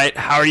 all right,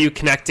 how are you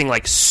connecting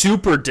like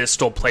super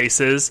distal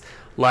places,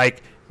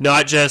 like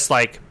not just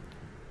like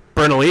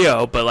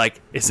Bernalillo, but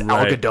like, is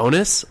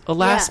Algodones a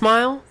last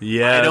mile?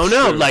 Yeah, I don't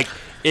know. true. Like,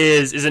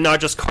 is it not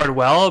just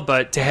Cardwell,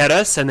 but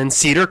Tejeras and then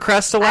Cedar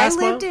Crest a last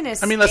mile?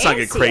 I mean, let's not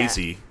get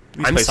crazy.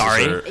 These I'm places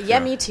sorry. Yeah,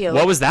 me too.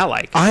 What was that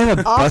like? I'm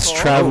a bus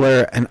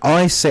traveler, and all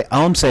I'm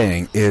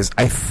saying is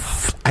I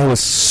was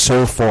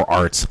so for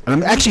art, and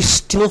I'm actually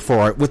still for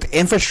art with the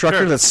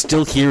infrastructure that's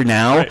still here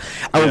now. Right.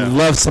 I would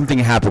love something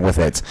to happen with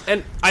it.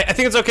 And I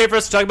think it's okay for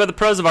us to talk about the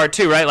pros of art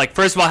too, right? Like,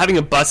 first of all, having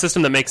a bus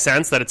system that makes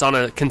sense, that it's on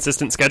a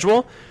consistent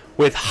schedule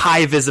with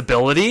high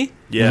visibility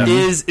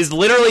is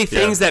literally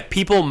things that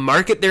people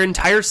market their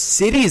entire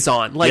cities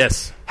on. Like,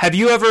 have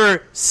you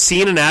ever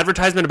seen an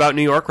advertisement about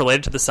New York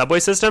related to the subway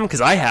system? Because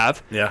I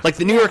have. Yeah. Like,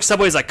 the New York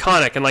subway is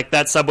iconic, and like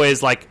that subway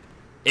is like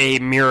a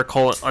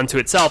miracle unto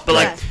itself. But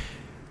like,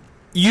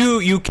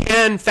 you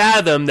can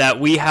fathom that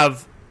we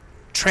have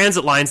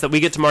transit lines that we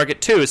get to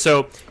market too.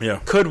 So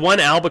could one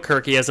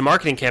Albuquerque as a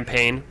marketing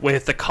campaign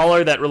with the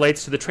color that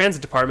relates to the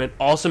transit department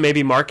also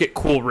maybe market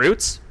cool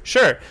routes?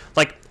 Sure.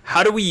 Like,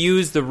 how do we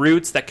use the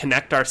routes that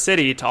connect our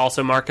city to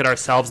also market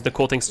ourselves and the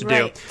cool things to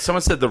do?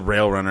 Someone said the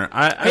Rail Runner.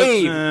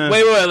 Wait.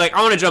 Like,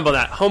 I want to jump on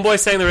that. Homeboy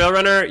saying the Rail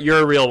Runner, you're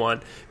a real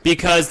one.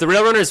 Because the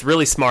Rail Runner is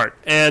really smart.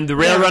 And the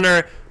Rail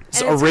Runner...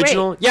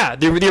 original,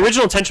 the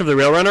original intention of the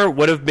Rail Runner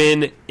would have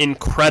been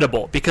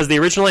incredible because the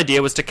original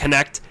idea was to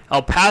connect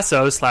El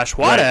Paso /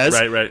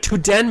 Juarez to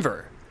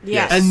Denver.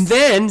 Yes. And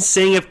then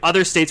seeing if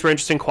other states were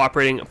interested in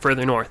cooperating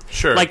further north.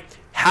 Sure. Like,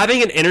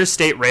 having an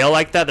interstate rail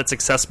like that that's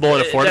accessible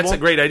and affordable. That's a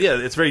great idea.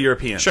 It's very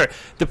European. Sure.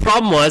 The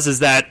problem is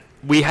that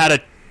we had a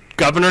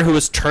governor who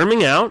was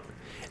terming out,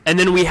 and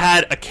then we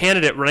had a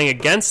candidate running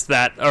against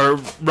that, or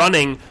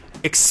running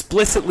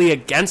explicitly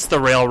against the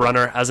Rail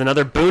Runner as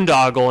another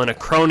boondoggle and a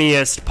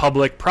cronyist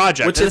public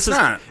project. Which it's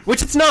not.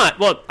 Which it's not.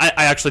 Well, I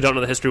actually don't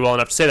know the history well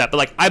enough to say that, but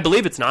like, I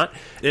believe it's not.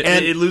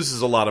 It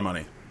loses a lot of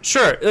money.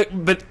 Sure,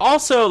 but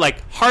also,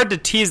 like, hard to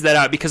tease that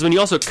out because when you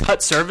also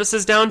cut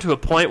services down to a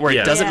point where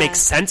it doesn't make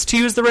sense to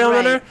use the Rail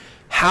Runner,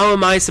 how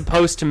am I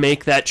supposed to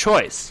make that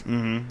choice?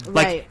 Mm-hmm.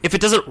 Like, if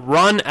it doesn't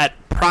run at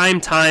prime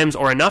times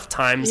or enough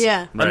times,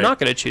 I'm not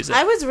going to choose it.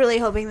 I was really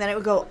hoping that it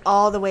would go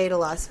all the way to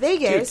Las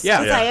Vegas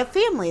because I have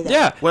family there.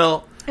 Yeah,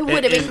 well, it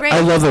would have been great.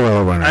 I love the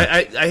Rail Runner.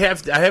 I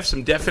have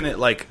some definite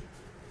like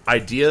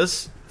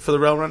ideas for the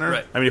Rail Runner.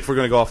 Right. I mean, if we're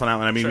going to go off on that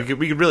one, I mean,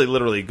 we could really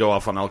literally go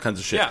off on all kinds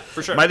of shit. Yeah,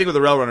 for sure. My thing with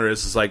the Rail Runner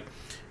is like,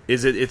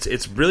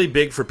 it's really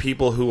big for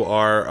people who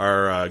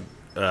are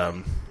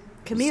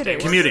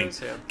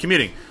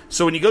commuting.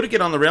 So when you go to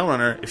get on the Rail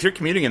Runner, if you're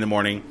commuting in the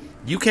morning,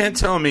 you can't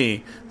tell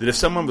me that if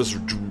someone was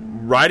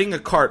riding a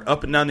cart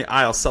up and down the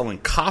aisle selling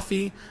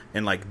coffee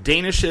and like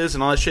Danishes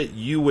and all that shit,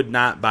 you would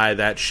not buy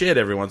that shit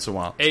every once in a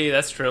while. Hey,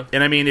 that's true.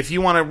 And I mean, if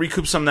you want to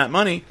recoup some of that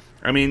money,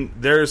 I mean,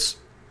 there's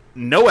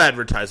no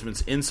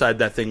advertisements inside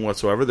that thing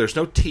whatsoever. There's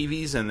no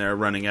TVs in there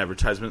running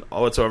advertisement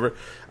whatsoever.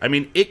 I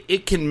mean,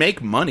 it can make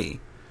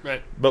money.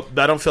 Right. But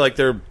I don't feel like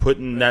they're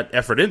putting that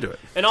effort into it.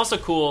 And also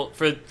cool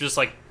for just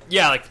like,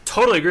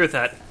 totally agree with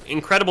that.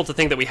 Incredible to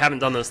think that we haven't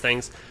done those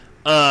things.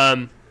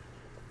 Like,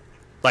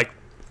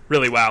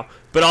 really wow.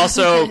 But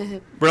also,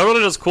 Rail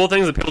Runner does cool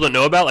things that people don't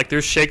know about. Like,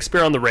 there's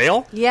Shakespeare on the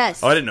rail.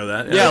 Yes. Oh, I didn't know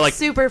that. Yeah, like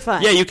super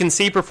fun. Yeah, you can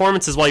see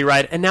performances while you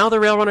ride. And now the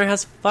Rail Runner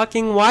has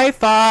fucking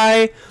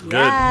Wi-Fi. Good.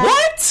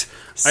 What?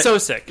 So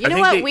sick. You know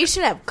what? We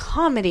should have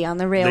comedy on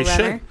the Rail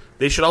Runner.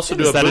 They should also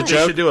do They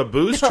should do a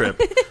booze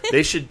trip.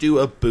 They should do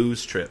a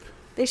booze trip.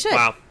 They should.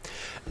 Wow.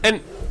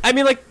 And, I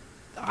mean, like,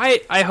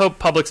 I hope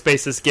public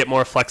spaces get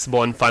more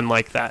flexible and fun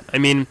like that. I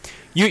mean,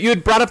 you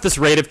had brought up this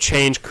rate of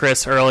change,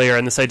 Chris, earlier,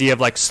 and this idea of,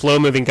 like,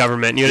 slow-moving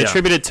government. You had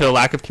attributed to a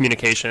lack of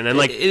communication. And,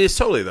 like, it is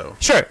totally, though.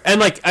 Sure. And,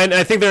 like, and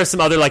I think there are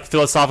some other, like,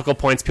 philosophical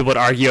points people would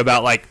argue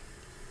about, like,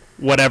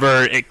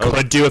 whatever it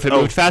could do if it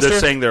moved faster. They're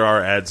saying there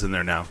are ads in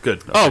there now. Good.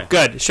 Okay. Oh,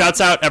 good. Shouts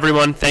out,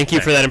 everyone. Thank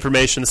you for that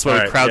information. This is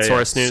what we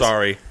crowdsource news.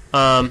 Sorry.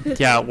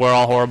 Yeah, we're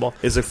all horrible.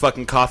 Is there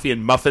fucking coffee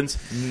and muffins?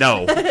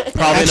 No.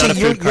 Probably Actually, not a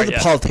food cart you're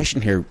the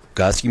politician here,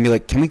 Gus. You can be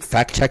like, can we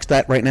fact check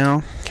that right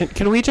now?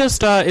 Can we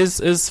just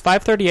is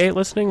 538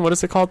 listening? What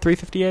is it called?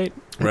 358?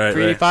 Right.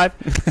 385?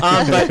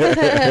 But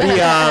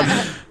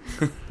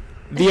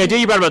the idea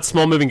you brought about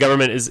slow moving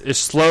government is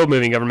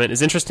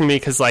interesting to me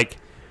because, like,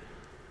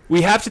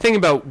 we have to think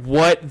about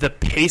what the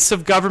pace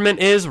of government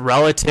is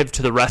relative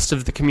to the rest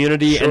of the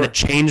community and the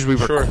change we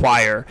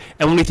require.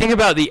 And when we think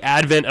about the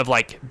advent of,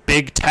 like,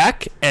 big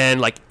tech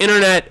and, like,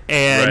 internet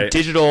and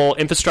digital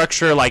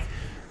infrastructure, like,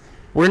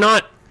 we're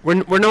no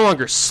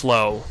longer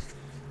slow.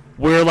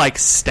 We're, like,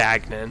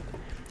 stagnant.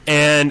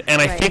 And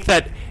I think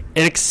that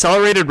an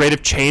accelerated rate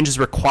of change is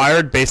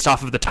required based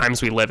off of the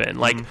times we live in.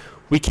 Like,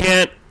 we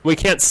can't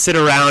sit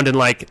around and,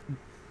 like,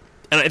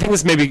 and I think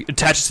this maybe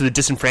attaches to the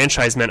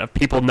disenfranchisement of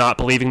people not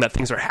believing that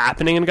things are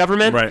happening in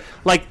government. Right.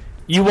 Like,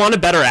 you want a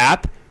better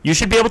app, you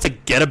should be able to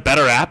get a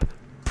better app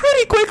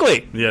pretty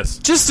quickly. Yes.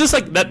 Just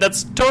like that.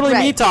 That's totally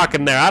me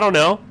talking there. I don't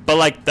know, but,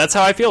 like, that's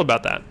how I feel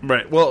about that.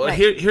 Right. Well,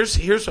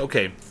 here's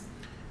okay.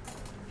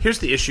 Here's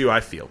the issue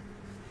I feel.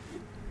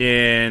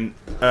 And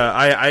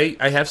I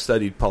have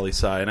studied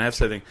poli-sci, and I have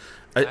studied.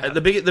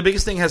 The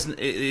biggest thing has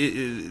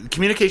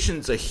communication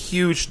is a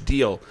huge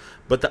deal,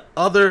 but the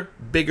other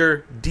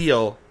bigger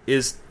deal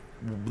is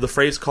the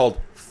phrase called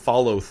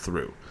follow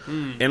through.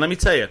 And let me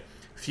tell you,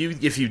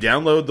 if you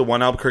download the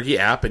One Albuquerque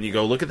app and you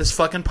go look at this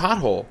fucking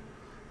pothole,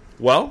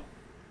 well,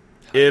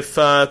 if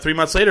 3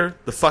 months later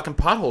the fucking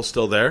pothole's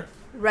still there,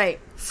 right?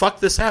 Fuck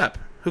this app.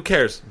 Who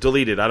cares?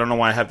 Delete it. I don't know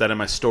why I have that in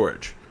my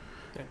storage.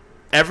 Okay.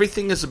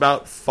 Everything is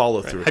about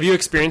follow through. Have you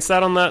experienced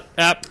that on that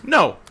app?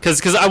 No,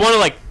 because I want to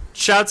like.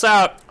 Shouts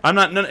out! I'm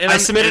not. No, I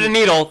submitted a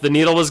needle. The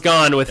needle was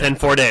gone within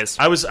 4 days.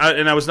 I was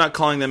not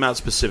calling them out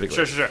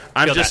specifically. Sure.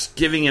 I'm just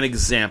giving an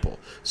example.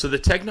 So the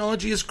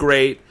technology is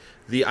great.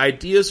 The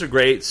ideas are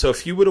great. So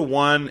if you would have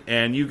won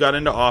and you got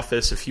into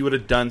office, if you would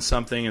have done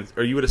something,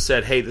 or you would have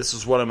said, "Hey, this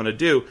is what I'm going to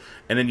do,"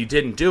 and then you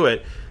didn't do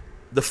it,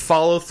 the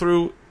follow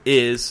through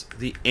is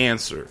the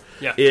answer.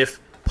 Yeah. If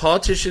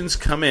politicians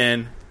come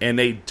in and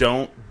they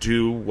don't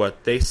do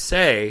what they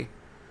say,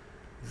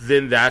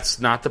 then that's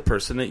not the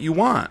person that you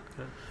want.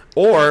 Okay.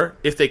 Or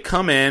if they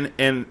come in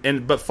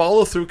but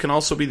follow through can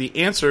also be the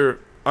answer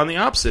on the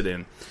opposite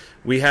end.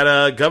 We had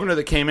a governor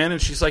that came in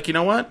and she's like, you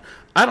know what?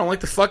 I don't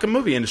like the fucking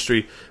movie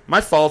industry. My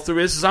follow through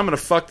is I'm going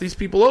to fuck these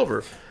people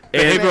over.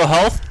 Behavioral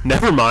health?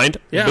 Never mind.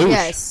 Yeah. Boosh.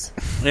 Yes.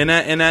 And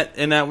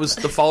that was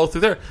the follow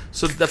through there.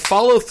 So the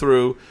follow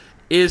through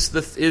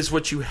is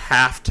what you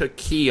have to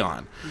key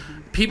on.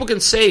 Mm-hmm. People can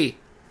say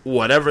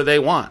whatever they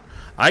want.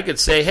 I could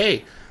say,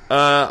 hey,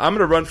 I'm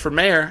going to run for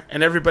mayor,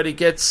 and everybody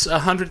gets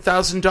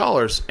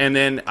 $100,000, and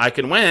then I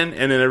can win,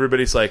 and then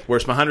everybody's like,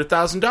 "Where's my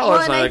 $100,000?" Well,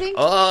 and I'm like,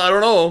 I don't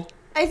know.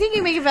 I think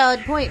you make a valid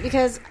point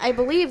because I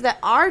believe that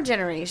our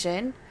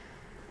generation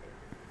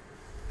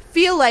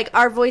feel like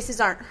our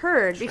voices aren't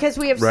heard because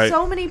we have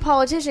so many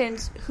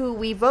politicians who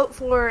we vote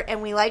for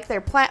and we like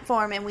their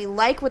platform and we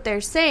like what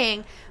they're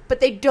saying, but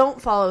they don't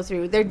follow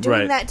through. They're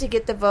doing that to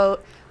get the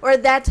vote. Or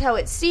that's how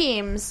it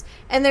seems,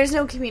 and there's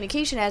no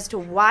communication as to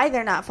why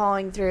they're not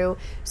following through.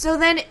 So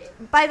then,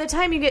 by the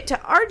time you get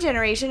to our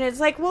generation, it's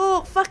like,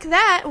 well, fuck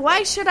that.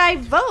 Why should I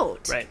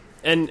vote? Right.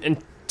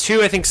 And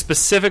two, I think,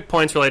 specific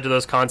points related to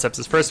those concepts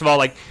is, first of all,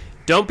 like,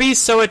 don't be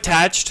so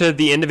attached to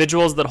the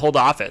individuals that hold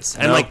office.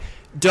 And, like,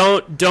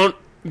 don't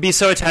be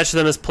so attached to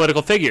them as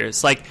political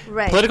figures. Like,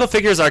 political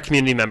figures are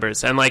community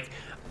members. And, like,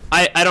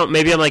 I don't,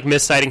 maybe I'm, like,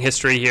 misciting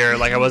history here.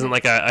 Like, I wasn't,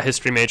 like, a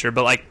history major.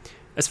 But, like,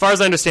 as far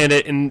as I understand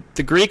it, in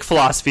the Greek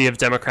philosophy of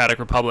democratic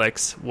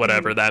republics,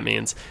 whatever that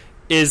means,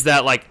 is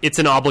that, like, it's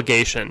an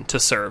obligation to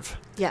serve.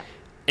 Yeah.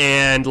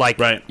 And, like,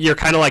 you're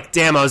kind of like,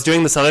 damn, I was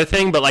doing this other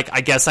thing, but, like,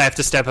 I guess I have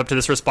to step up to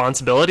this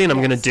responsibility, and I'm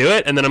going to do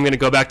it, and then I'm going to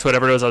go back to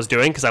whatever it was I was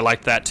doing, because I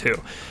liked that,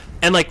 too.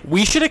 And, like,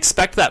 we should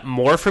expect that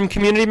more from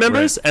community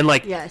members, and,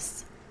 like,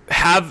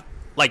 have,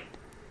 like,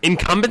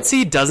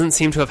 incumbency doesn't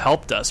seem to have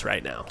helped us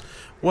right now.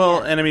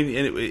 Well, and, I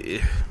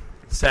mean,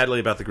 sadly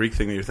about the Greek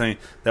thing that you're saying,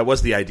 that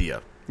was the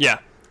idea. Yeah.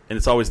 And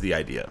it's always the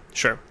idea.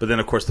 Sure. But then,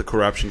 of course, the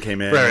corruption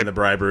came in and the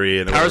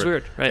bribribery. And power's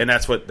weird. Right. And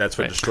that's what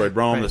destroyed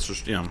Rome. This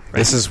was,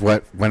 This is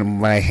what,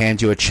 when I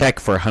hand you a check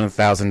for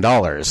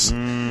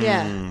 $100,000.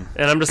 Yeah. And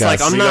I'm just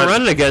like, I'm not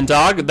running again,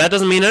 dog. That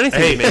doesn't mean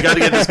anything to me. You got to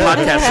get this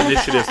podcast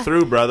initiative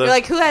through, brother. You're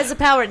like, who has the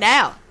power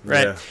now?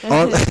 Right.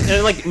 Yeah.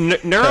 And, like,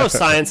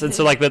 neuroscience, and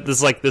so, like,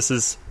 this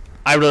is...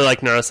 I really like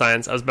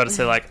neuroscience. I was about to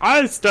say, like,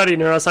 I study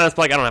neuroscience, but,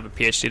 like, I don't have a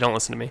PhD. Don't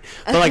listen to me.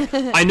 But, like,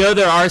 I know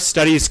there are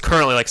studies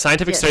currently, like,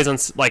 scientific studies on,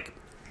 like,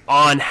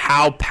 on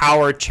how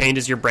power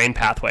changes your brain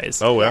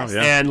pathways. Oh, well,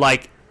 yeah. And,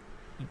 like,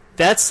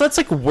 that's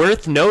like,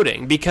 worth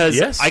noting because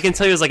I can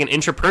tell you as, like, an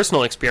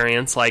interpersonal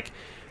experience, like,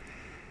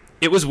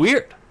 it was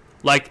weird.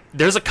 Like,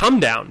 there's a come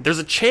down. There's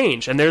a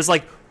change. And there's,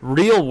 like,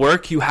 real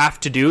work you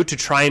have to do to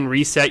try and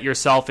reset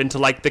yourself into,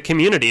 like, the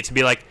community to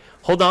be like,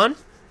 hold on,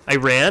 I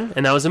ran,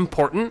 and that was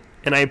important.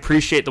 And I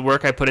appreciate the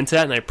work I put into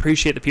that, and I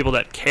appreciate the people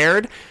that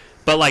cared.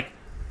 But, like,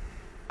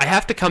 I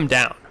have to come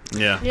down.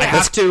 Yeah. I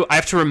have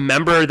to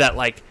remember that,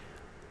 like,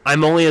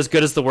 I'm only as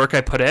good as the work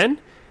I put in.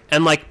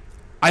 And, like,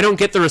 I don't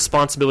get the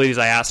responsibilities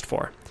I asked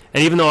for.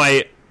 And even though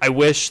I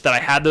wish that I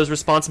had those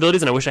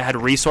responsibilities and I wish I had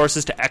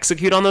resources to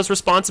execute on those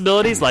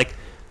responsibilities, like,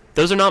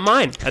 those are not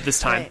mine at this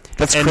time.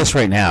 That's Chris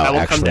right now,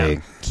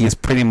 actually. He's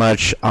pretty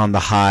much on the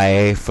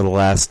high for the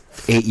last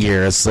 8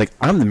 years. Like,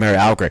 I'm the mayor of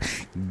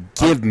Albuquerque.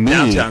 Give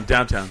me...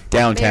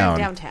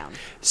 Downtown.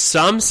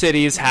 Some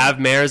cities have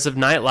mayors of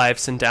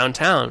nightlifes in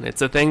downtown.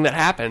 It's a thing that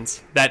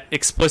happens that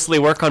explicitly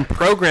work on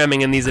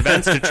programming in these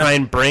events to try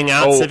and bring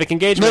out civic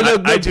engagement.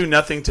 No, I do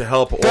nothing to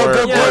help.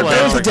 Go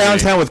to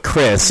downtown with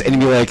Chris and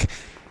be like...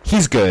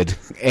 He's good,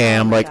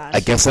 and I'm like, I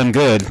guess I'm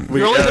good.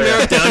 You're only the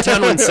mayor of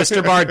downtown when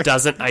Sister Bar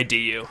doesn't ID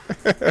you.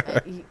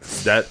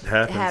 That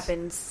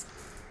happens.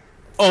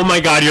 Oh my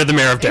God, you're the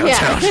mayor of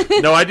downtown. Yeah.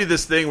 No, I do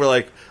this thing where,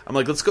 like, I'm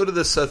like, let's go to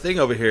this thing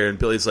over here, and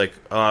Billy's like,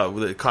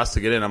 it costs to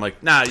get in. I'm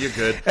like, nah, you're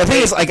good. The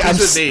thing is, like, I'm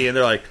with me, and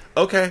they're like,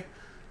 okay.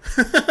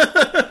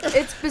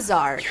 It's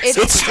bizarre.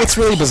 It's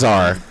really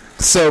bizarre.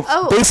 So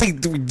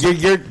basically,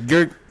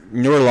 you're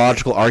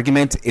neurological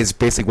argument is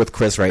basically with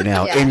Chris right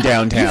now in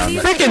downtown.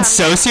 Freaking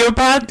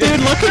sociopath, dude!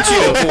 Look at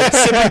you,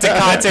 sipping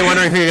Tecate,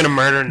 wondering who you're gonna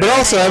murder now. But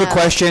also, I have a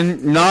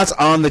question, not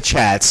on the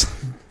chat,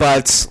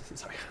 But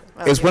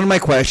it was one of my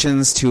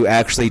questions to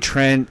actually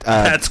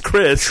That's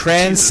Chris.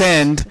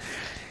 transcend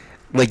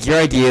like your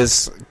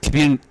ideas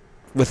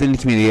within the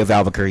community of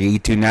Albuquerque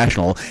to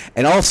national.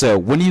 And also,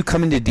 when do you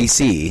come into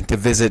DC to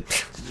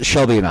visit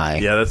Shelby and I?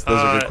 Yeah, those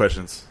are good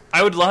questions.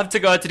 I would love to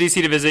go out to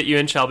DC to visit you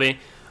and Shelby.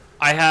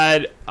 I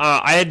had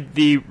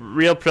the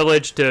real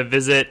privilege to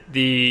visit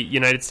the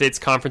United States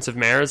Conference of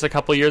Mayors a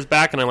couple years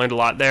back, and I learned a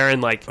lot there.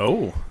 And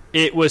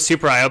it was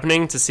super eye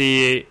opening to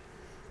see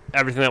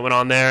everything that went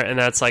on there, and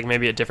that's like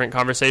maybe a different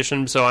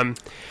conversation. So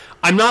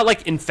I'm not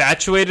like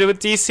infatuated with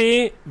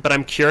DC, but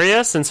I'm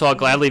curious, and so I'll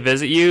gladly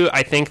visit you.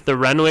 I think the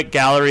Renwick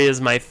Gallery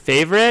is my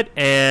favorite,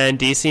 and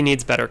DC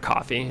needs better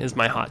coffee is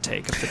my hot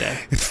take of the day.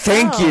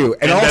 Thank you.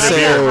 And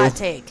also, hot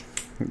take.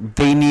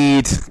 They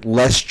need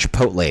less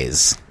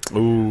Chipotles.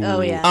 Ooh.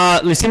 Oh,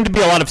 yeah. There seem to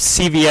be a lot of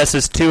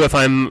CVS's, too, if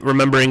I'm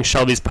remembering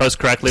Shelby's post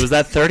correctly. Was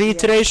that 30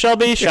 today,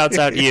 Shelby? Shouts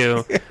out to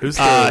you.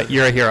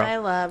 You're a hero. I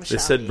love Shelby.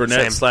 They said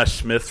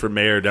Burnett/Smith for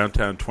mayor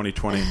downtown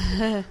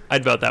 2020.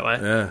 I'd vote that way.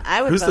 Yeah.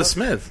 I would Who's vote. the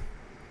Smith?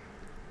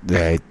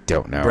 I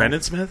don't know.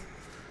 Brandon Smith?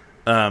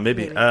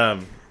 Maybe. So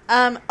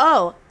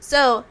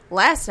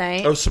last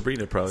night... Oh,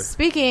 Sabrina, probably.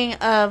 Speaking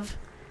of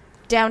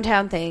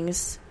downtown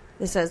things,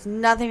 this has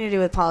nothing to do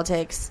with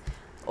politics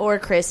or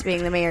Chris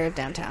being the mayor of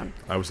downtown.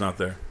 I was not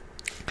there.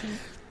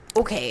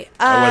 Okay.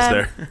 I was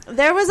there.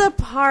 There was a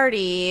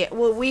party.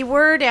 Well, we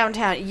were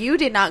downtown. You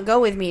did not go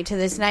with me to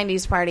this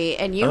 90s party,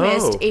 and you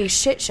missed a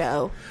shit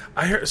show.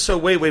 I heard. So,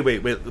 wait.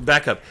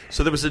 Back up.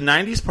 So, there was a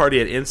 90s party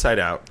at Inside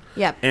Out.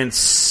 Yep. And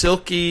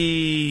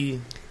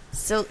Silky...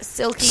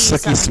 Silky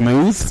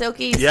Smooth?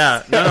 Silky...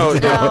 Yeah. No.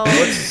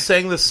 What's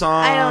sang the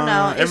song? I don't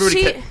know.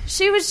 Everybody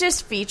She was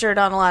just featured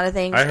on a lot of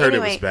things. I heard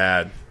anyway, it was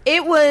bad.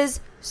 It was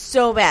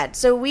so bad.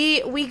 So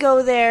we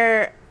go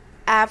there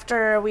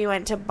after we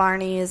went to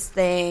Barney's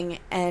thing,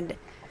 and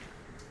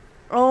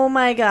oh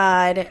my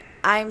god,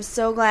 I'm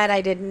so glad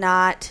I did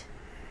not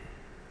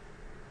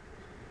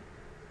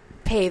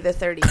pay the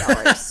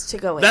 $30 to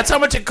go in. That's how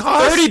much it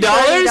cost?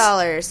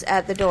 $30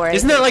 at the door.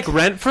 Isn't that like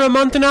rent for a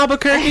month in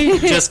Albuquerque?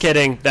 Just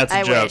kidding. That's a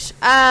I joke. wish.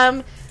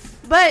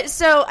 But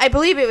so I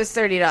believe it was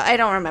 $30. I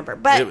don't remember,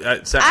 but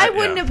I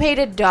wouldn't have paid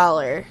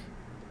 $1.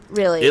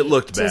 Really, it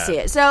looked to bad. See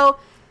it. So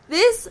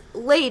this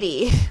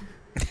lady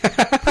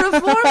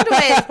performed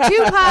with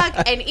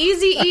Tupac and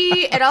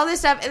Eazy-E and all this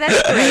stuff, and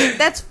that's great.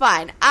 That's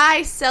fine.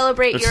 I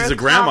celebrate your accomplishment. She's a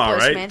grandma,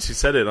 right? She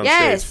said it on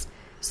stage.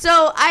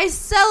 So I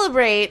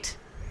celebrate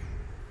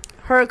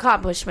her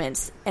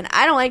accomplishments, and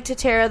I don't like to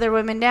tear other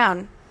women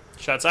down.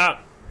 Shouts out.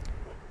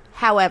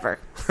 However.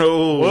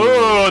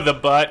 Oh, the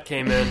butt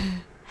came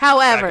in.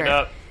 However. Back it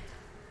up.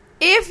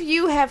 If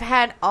you have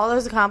had all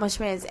those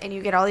accomplishments and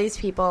you get all these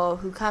people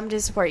who come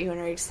to support you and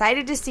are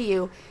excited to see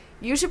you,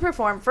 you should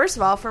perform, first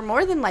of all, for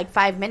more than like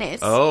 5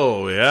 minutes.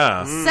 Oh,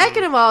 yeah.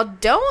 Second of all,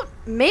 don't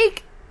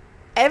make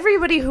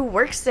everybody who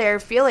works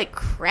there feel like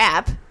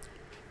crap.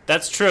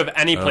 That's true of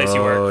any place you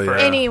work. For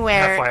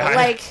anywhere. FYI.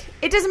 Like,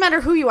 it doesn't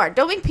matter who you are.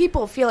 Don't make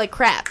people feel like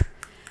crap.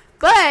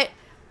 But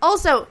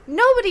also,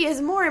 nobody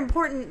is more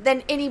important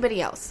than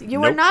anybody else.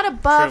 You are not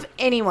above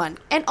anyone.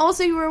 And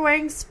also, you were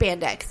wearing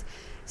spandex.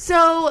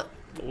 So,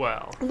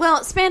 well,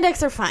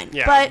 spandex are fine.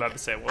 Yeah, but I was about to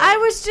say, I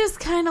was just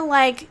kind of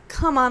like,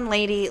 come on,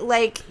 lady.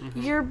 Like,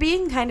 you're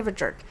being kind of a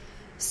jerk.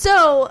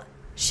 So,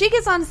 she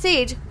gets on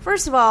stage.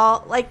 First of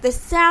all, like, the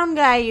sound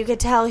guy, you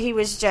could tell he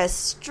was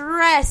just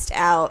stressed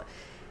out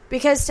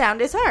because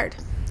sound is hard.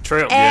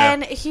 True.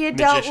 And he had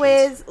dealt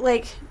with,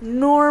 like,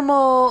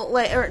 normal,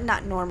 like, or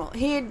not normal.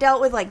 He had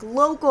dealt with, like,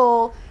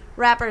 local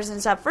rappers and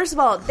stuff. First of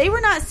all, they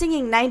were not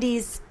singing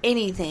 90s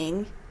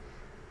anything,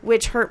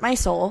 which hurt my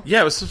soul.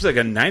 Yeah, it was supposed to be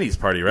like a 90s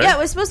party, right? Yeah, it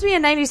was supposed to be a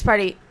 90s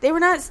party. They were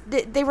not,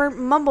 they were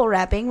mumble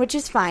rapping, which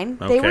is fine.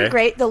 Okay. They were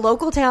great. The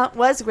local talent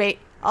was great,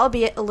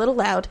 albeit a little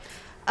loud.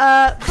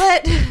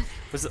 But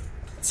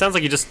sounds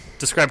like you just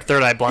described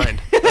Third Eye Blind.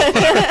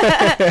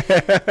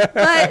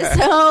 But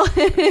so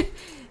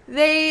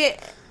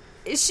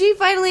she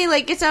finally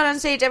like gets out on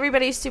stage.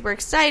 Everybody's super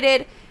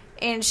excited,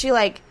 and she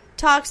like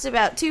talks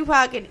about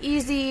Tupac and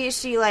Eazy.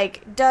 She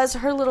like does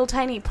her little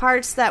tiny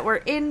parts that were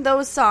in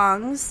those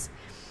songs.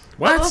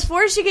 What? But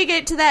before she could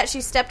get to that,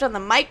 she stepped on the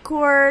mic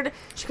cord.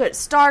 She couldn't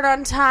start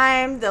on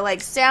time. The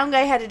like sound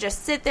guy had to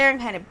just sit there and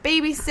kind of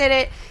babysit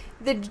it.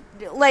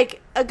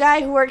 A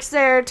guy who works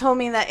there told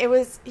me that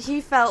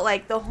he felt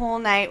like the whole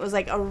night was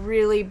like a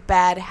really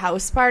bad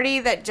house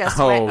party that just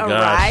went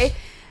awry.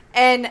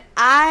 And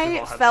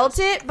I felt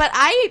it, but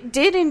I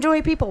did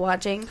enjoy people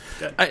watching.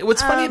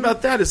 What's funny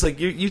about that is like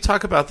you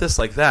talk about this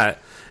like that,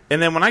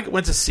 and then when I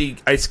went to see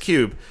Ice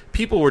Cube,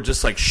 people were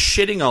just like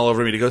shitting all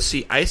over me to go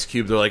see Ice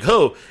Cube. They're like,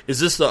 "Oh, is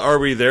this the Are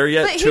We There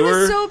Yet But tour?"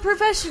 He was so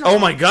professional. Oh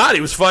my god,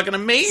 he was fucking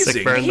amazing.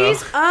 Sick burn,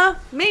 He's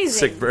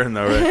amazing. Sick burn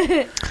though,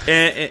 right?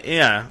 and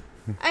yeah.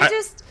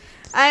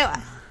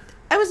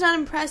 I was not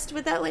impressed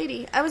with that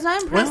lady. I was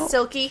not impressed,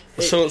 Silky.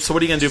 So what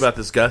are you gonna do about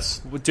this,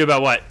 Gus? Do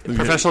about what?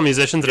 Professional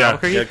musicians at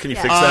Albuquerque? Yeah, can you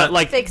fix that?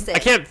 Like, fix it. I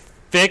can't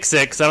fix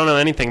it because I don't know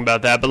anything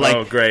about that. But like,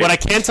 oh, great. What I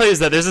can tell you is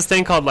that there's this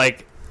thing called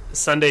like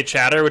Sunday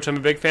Chatter, which I'm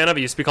a big fan of.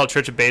 It used to be called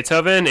Church of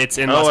Beethoven. It's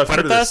in Las I've heard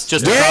of Puertas, this.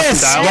 just across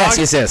from Dialogue.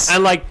 Yes.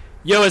 And like,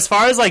 yo, as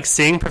far as like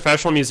seeing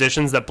professional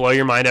musicians that blow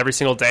your mind every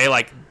single day,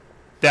 like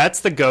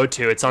that's the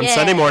go-to. It's on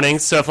Sunday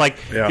mornings. So if like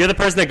you're the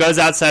person that goes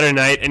out Saturday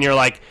night and you're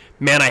like,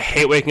 man, I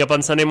hate waking up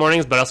on Sunday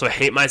mornings, but I also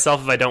hate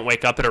myself if I don't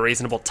wake up at a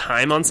reasonable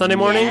time on Sunday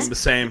mornings. The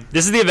same.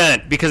 This is the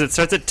event because it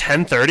starts at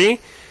 10:30.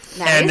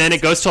 Nice. And then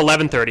it goes to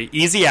 11:30,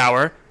 easy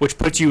hour, which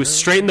puts you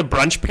straight in the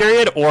brunch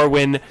period, or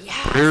when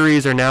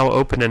breweries are now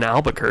open in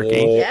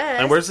Albuquerque.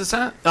 And where's this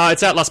at?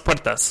 It's at Las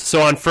Puertas.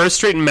 So on First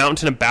Street and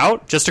Mountain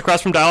About, just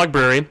across from Dialogue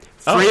Brewery.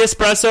 Free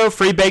espresso,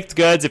 free baked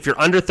goods. If you're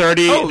under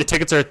 30, the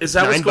tickets are Is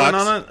that $9. what's going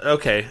on?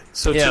 Okay.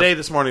 So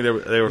this morning,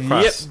 they were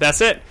crossed. Yep,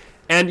 that's it.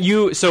 And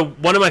so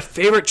one of my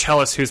favorite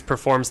cellists who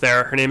performs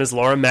there, her name is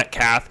Laura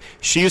Metcalf.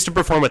 She used to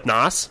perform with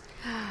Nas.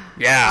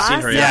 Yeah,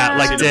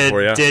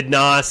 awesome. Did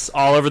Nas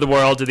all over the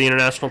world, did the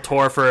international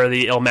tour for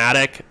the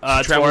Illmatic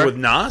Travel tour with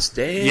Nas?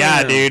 Damn.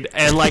 Yeah, dude.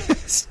 And like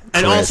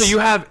and also you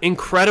have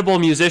incredible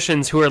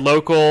musicians who are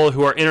local,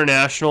 who are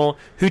international,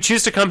 who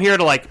choose to come here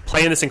to like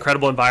play in this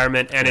incredible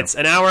environment, and it's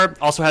an hour.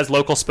 Also has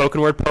local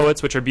spoken word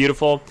poets, which are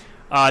beautiful.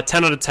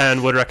 10 out of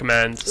 10 would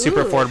recommend.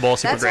 Super affordable,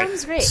 super great. That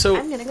sounds great. So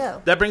I'm gonna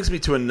go. That brings me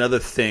to another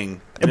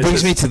thing. It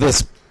brings me to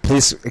this.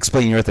 Please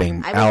explain your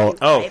thing. I will be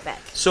right back.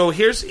 So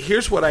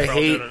here's what I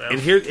hate, and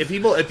here if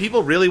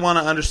people really want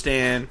to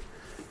understand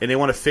and they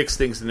want to fix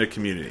things in their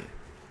community.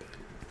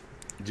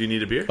 Do you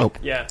need a beer? Oh,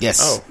 Yeah. yes.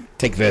 Oh.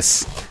 Take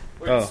this.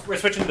 We're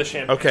switching to the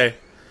champagne. Okay.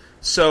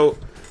 So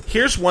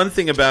here's one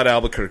thing about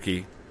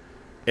Albuquerque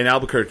and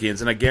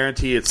Albuquerqueans, and I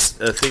guarantee it's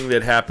a thing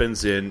that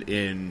happens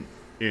in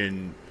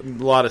a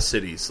lot of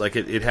cities. Like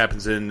it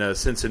happens in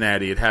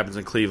Cincinnati, it happens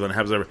in Cleveland, it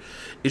happens everywhere.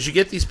 Is you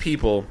get these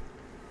people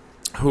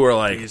who are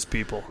like, These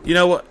people. you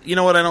know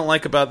what I don't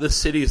like about this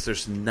city is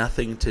there's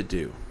nothing to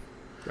do.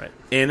 Right.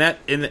 And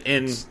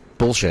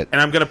Bullshit. And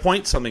I'm going to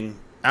point something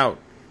out.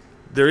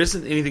 There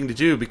isn't anything to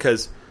do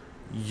because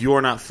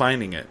you're not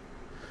finding it.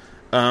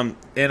 And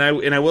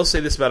I will say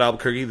this about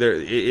Albuquerque: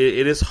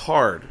 it is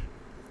hard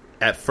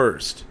at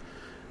first.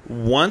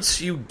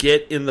 Once you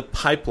get in the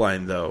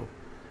pipeline, though,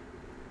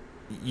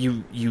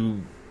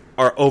 you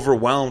are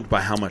overwhelmed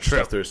by how much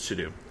stuff there is to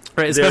do.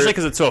 Right, especially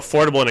because it's so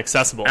affordable and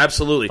accessible.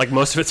 Absolutely. Like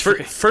most of it's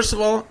free. First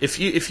of all, if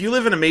you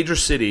live in a major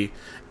city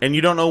and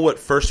you don't know what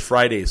First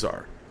Fridays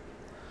are,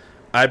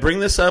 I bring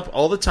this up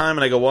all the time,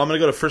 and I go, well, I'm going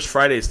to go to First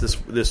Fridays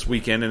this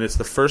weekend, and it's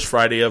the first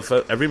Friday of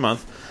every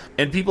month.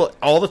 And people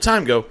all the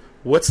time go,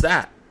 what's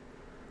that?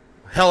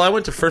 Hell, I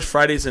went to First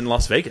Fridays in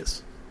Las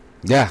Vegas.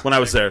 Yeah. When I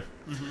was there.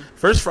 Mm-hmm.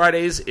 First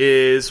Fridays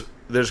is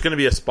there's going to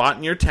be a spot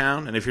in your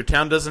town, and if your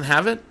town doesn't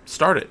have it,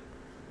 start it.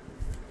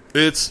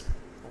 It's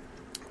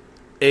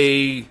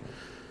pretty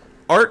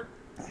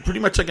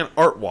much like an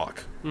art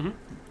walk. Mm-hmm.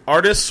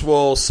 Artists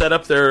will set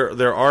up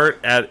their art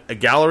at a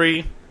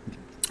gallery,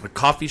 a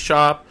coffee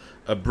shop,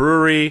 a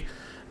brewery,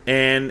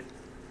 and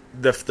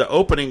the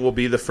opening will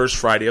be the first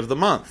Friday of the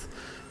month.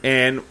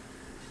 And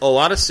a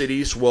lot of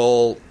cities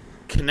will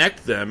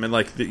connect them, and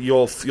like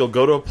you'll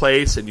go to a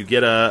place and you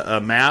get a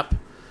map,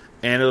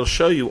 and it'll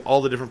show you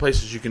all the different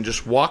places you can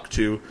just walk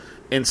to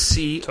and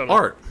see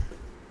art.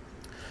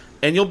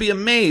 And you'll be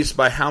amazed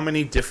by how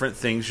many different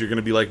things you're going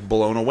to be like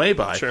blown away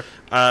by. Sure.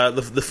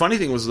 The funny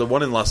thing was the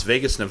one in Las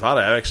Vegas, Nevada.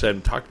 I actually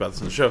hadn't talked about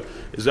this on the show.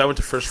 Is I went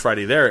to First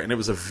Friday there, and it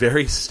was a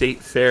very state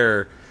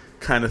fair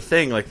kind of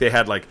thing. Like they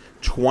had like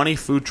 20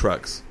 food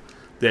trucks.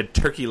 They had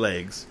turkey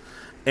legs,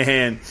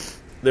 and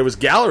there was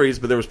galleries,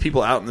 but there was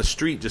people out in the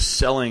street just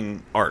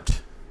selling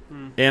art.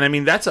 And I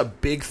mean that's a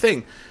big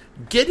thing.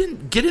 Get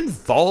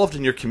involved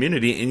in your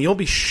community, and you'll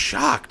be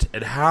shocked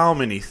at how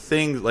many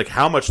things, like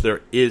how much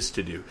there is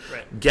to do.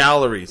 Right.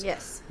 Galleries,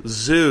 Yes.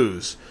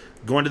 zoos,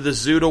 going to the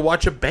zoo to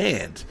watch a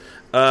band,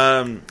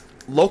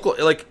 local.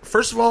 Like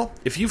first of all,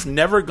 if you've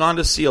never gone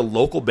to see a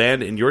local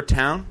band in your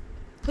town,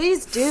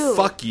 Please do.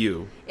 fuck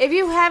you. If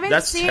you haven't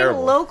That's seen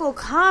terrible. local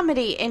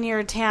comedy in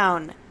your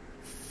town,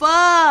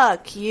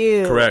 fuck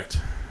you. Correct.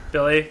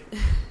 Billy?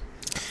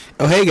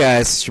 Oh, hey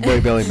guys, it's your boy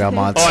Billy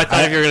Belmont. Oh, I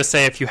thought you were going to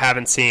say if you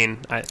haven't seen.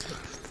 I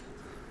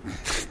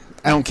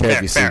don't care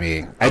if you fair.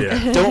 see me.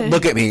 Don't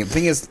look at me. The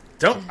thing is,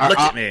 Don't look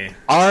at me.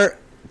 Our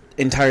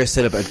entire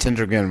setup at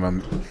Tinder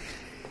Minimum.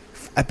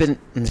 I've been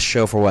in the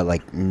show for what,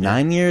 like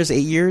 9 years, 8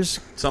 years,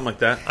 Something like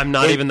that. I'm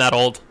not even that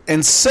old.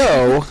 and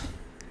so,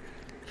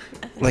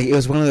 like, it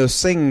was one of those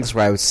things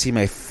where I would see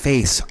my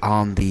face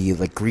on the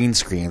like green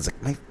screens.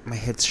 Like my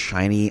head's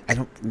shiny.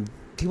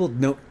 People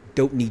don't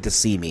need to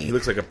see He me.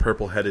 looks like a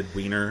purple-headed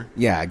wiener.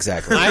 Yeah,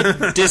 exactly.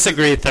 I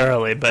disagree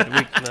thoroughly, but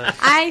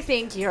I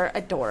think you're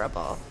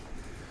adorable.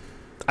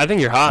 I think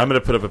you're hot. I'm going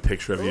to put up a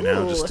picture of you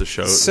now Ooh. just to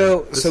show.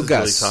 So this is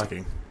Gus, Billy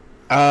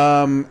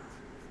talking.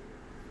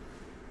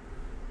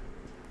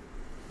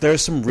 There are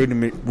some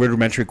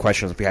rudimentary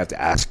questions we have to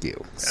ask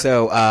you.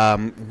 So,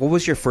 what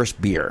was your first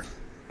beer?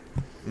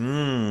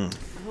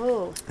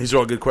 Oh, These are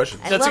all good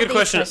questions. That's a love good these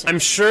question. questions. I'm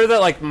sure that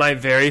like my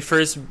very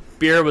first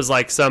beer was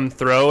like some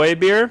throwaway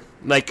beer,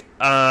 like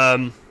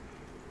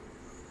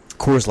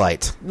Coors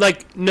Light.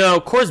 Like,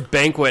 no, Coors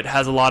Banquet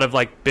has a lot of,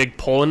 like, big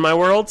pull in my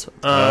world.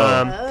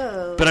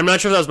 But I'm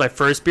not sure if that was my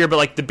first beer, but,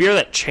 like, the beer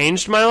that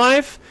changed my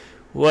life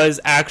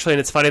was actually, and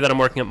it's funny that I'm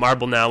working at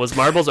Marble now, was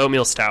Marble's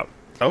Oatmeal Stout.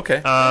 Okay.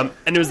 And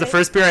it was the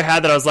first beer I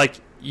had that I was like,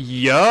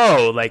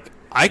 yo, like,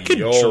 I could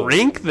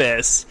drink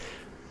this.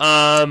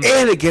 And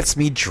it gets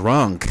me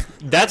drunk.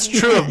 That's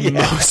true of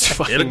most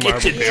fucking It'll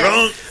get you Marble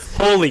drunk.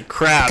 Holy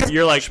crap.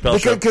 You're like...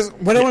 Because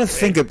what I want to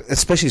think of,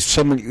 especially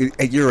someone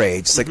at your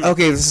age, it's like,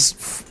 okay, this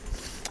is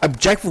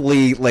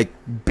objectively, like,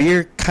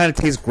 beer kind of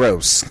tastes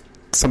gross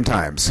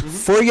sometimes.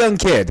 For a young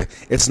kid,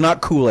 it's not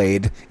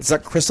Kool-Aid, it's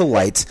not Crystal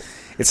Light,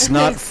 it's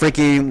not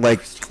freaking,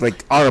 like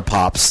Ara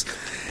Pops.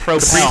 Capri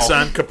Sun. It's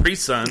not Capri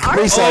Sun.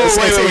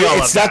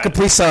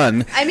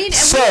 I mean,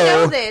 and we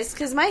know this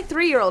because my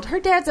 3-year-old, her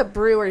dad's a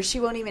brewer. She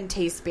won't even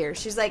taste beer.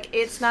 She's like,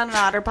 it's not an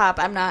Otter Pop.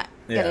 I'm not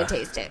gonna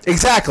taste it.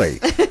 Exactly.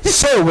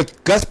 So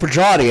with Gus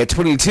Pedrati at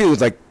 22,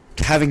 it's like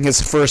having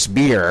his first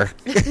beer.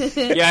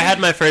 Yeah, I had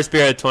my first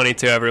beer at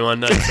 22.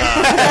 Everyone, that's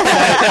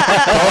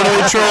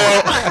totally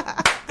true.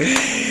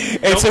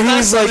 And so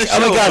he's like, "Oh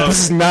my god,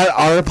 this is not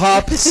Otter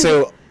Pop."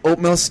 So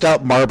Oatmeal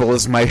Stout Marble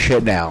is my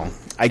shit now.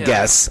 I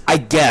guess.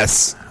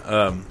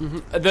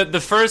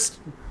 The first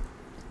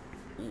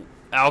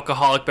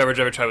alcoholic beverage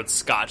I ever tried was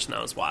Scotch, and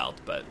that was wild.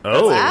 But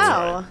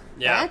Wow,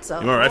 yeah, that's you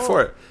went right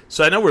for it.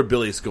 So I know where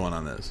Billy's going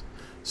on this.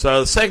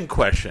 So the second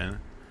question: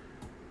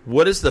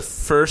 what is the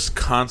first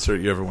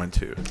concert you ever went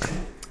to?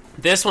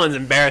 This one's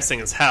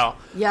embarrassing as hell.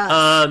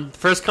 Yeah.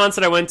 First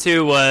concert I went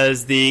to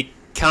was the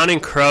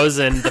Counting Crows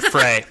and the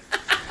Fray.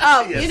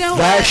 Oh, you know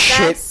that what?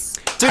 shit.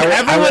 Dude,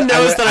 everyone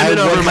knows that I'm in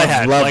over my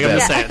head. Like I'm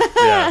just saying.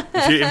 Yeah.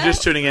 If you're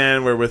just tuning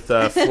in, we're with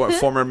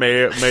former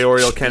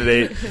mayoral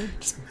candidate.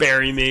 Just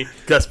bury me.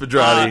 Gus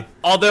Pedrati.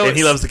 And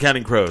he loves the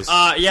Counting Crows.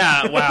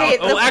 Yeah, wow. Hey,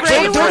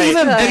 actually, Don't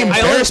even be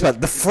embarrassed about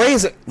it. The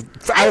phrase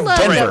out of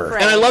Denver.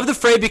 And I love the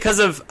Fray because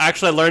of,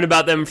 actually, I learned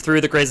about them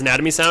through the Grey's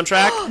Anatomy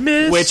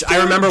soundtrack, which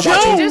I remember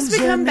watching. We just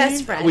become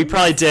best friends. We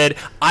probably did.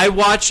 I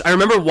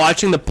remember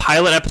watching the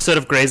pilot episode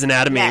of Grey's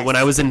Anatomy when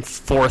I was in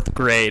 4th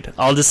grade.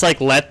 I'll just,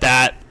 like, let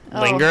that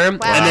linger. Wow,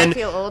 and then I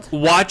feel old.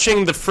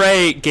 Watching the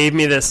Fray gave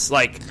me this,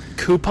 like,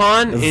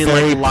 coupon in,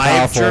 like,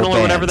 Live Journal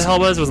or whatever the hell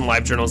it was. It wasn't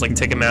Live Journal, it was, like,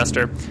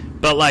 Ticketmaster.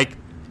 But, like,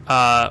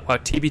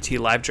 TBT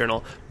Live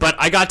Journal. But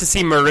I got to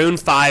see Maroon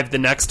 5 the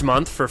next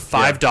month for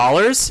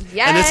 $5.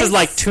 Yes. And this is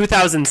like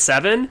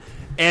 2007.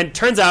 And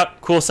turns out,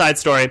 cool side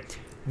story,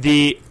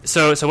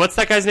 so what's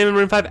that guy's name in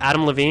Maroon 5?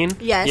 Adam Levine?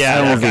 Yes. Yeah,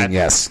 Adam okay. Levine,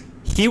 yes.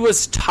 He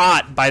was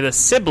taught by the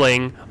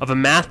sibling of a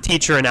math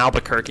teacher in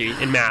Albuquerque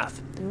in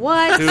math.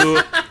 What? Who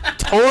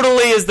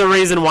totally is the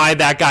reason why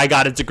that guy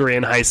got a degree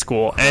in high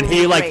school. And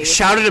he, like,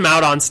 shouted him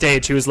out on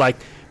stage. He was like,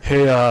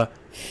 hey,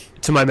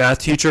 to my math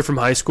teacher from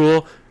high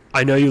school,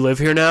 I know you live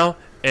here now,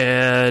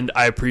 and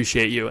I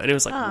appreciate you. And it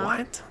was like,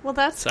 what? Well,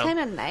 that's kind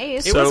of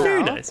nice. It was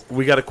very nice.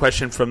 We got a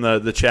question from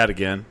the chat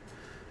again.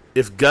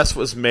 If Gus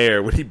was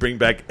mayor, would he bring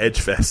back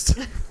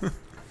Edgefest?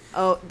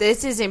 Oh,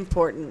 this is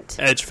important.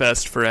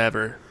 Edgefest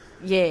forever.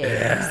 Yes.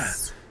 Yeah.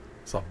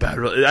 It's all bad.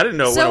 I didn't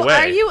know it went So, away.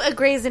 are you a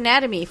Grey's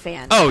Anatomy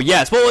fan? Oh,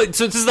 yes. Well,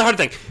 so this is the hard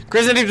thing.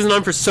 Grey's Anatomy has been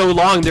on for so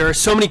long. There are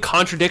so many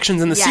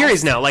contradictions in the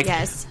series now. Like,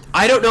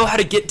 I don't know how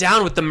to get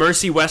down with the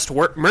Mercy West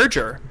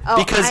merger. Oh,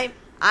 because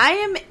I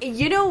am.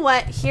 You know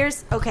what?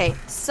 Okay.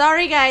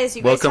 Sorry, guys.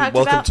 You guys talked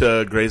about. Welcome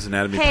to Grey's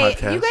Anatomy podcast.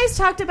 Hey, you guys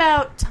talked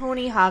about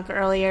Tony Hawk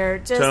earlier.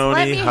 Just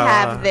let me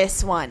have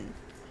this one.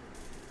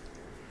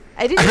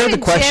 I heard the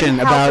question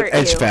about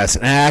Edgefest,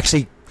 and I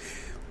actually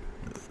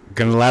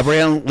going to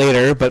elaborate on it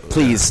later. But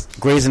please,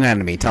 Grey's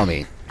Anatomy, tell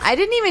me. I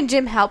didn't even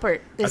Jim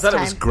Halpert this time. I thought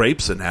it was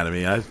Grapes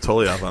Anatomy. I'm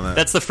totally off on that.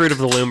 That's the Fruit of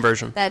the Loom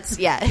version.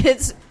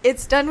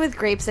 It's done with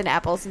grapes and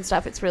apples and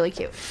stuff. It's really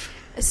cute.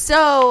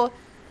 So.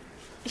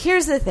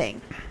 Here's the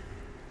thing.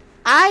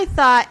 I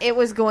thought it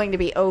was going to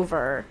be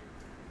over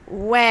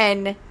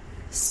when,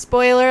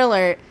 spoiler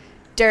alert,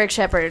 Derek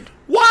Shepherd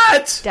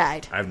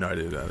died. I have no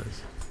idea who that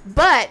is.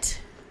 But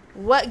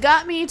what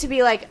got me to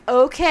be like,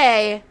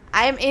 okay,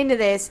 I'm into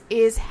this,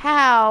 is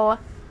how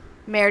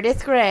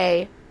Meredith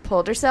Grey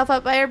pulled herself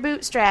up by her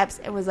bootstraps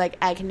and was like,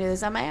 I can do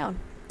this on my own.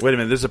 Wait a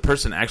minute, there's a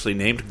person actually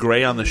named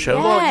Grey on the show?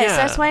 Yes, well, yeah.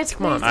 that's why it's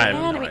Grey's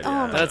Anatomy.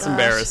 That's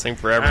embarrassing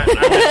for everyone.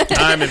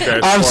 I'm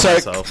embarrassed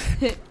myself.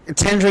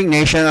 Tendering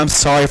Nation, I'm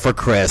sorry for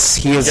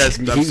Chris. I'm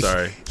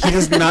sorry. He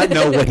does not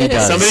know what he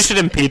does. Somebody should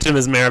impeach him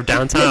as mayor of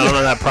downtown. I don't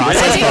know that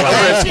process.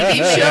 A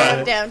TV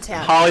show of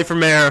downtown. Holly for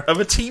mayor. Of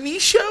a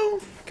TV show?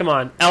 Come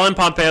on. Ellen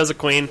Pompeo's a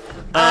queen.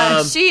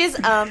 She is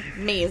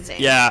amazing.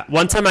 Yeah.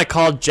 One time I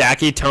called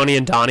Jackie, Tony,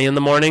 and Donnie in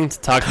the morning to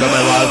talk about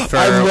my love for...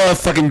 I love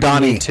fucking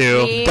Donnie.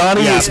 too.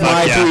 Donnie is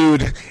my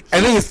dude.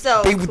 I think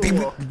so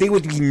they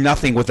would be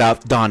nothing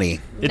without Donnie.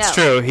 It's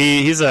true.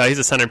 He's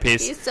a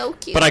centerpiece. He's so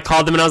cute. But I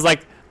called them and I was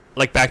like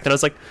back then I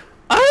was like,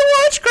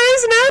 I watch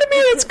Grey's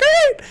Anatomy. It's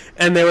great.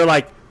 And they were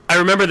like, I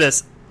remember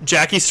this.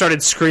 Jackie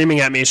started screaming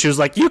at me. She was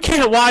like, you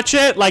can't watch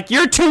it. Like,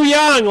 you're too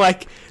young.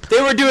 Like,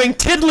 They were doing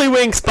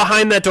tiddlywinks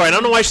behind that door. I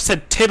don't know why she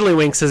said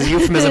tiddlywinks as a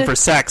euphemism for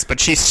sex, but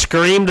she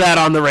screamed that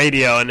on the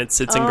radio, and it's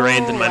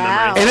ingrained in my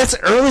memory. And it's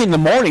early in the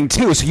morning,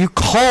 too, so you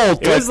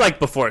called... It was like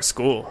before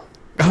school.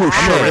 Oh,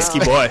 I'm a risky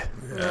boy.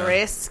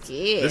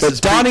 Risky. But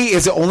Donnie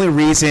is the only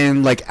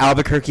reason, like,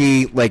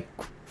 Albuquerque, like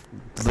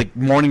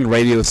morning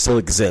radio still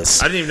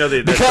exists. I didn't even know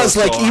they because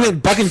like even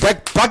Buck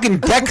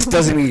and Bex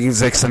doesn't even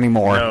exist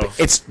anymore. No.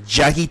 It's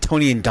Jackie,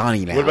 Tony, and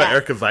Donnie now. What about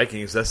Erica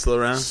Viking? Is that still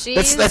around?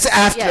 That's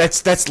after. Yeah.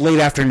 That's late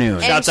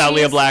afternoon. Shouts out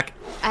Leah Black.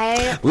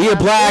 Leah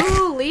Black.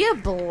 Ooh, Leah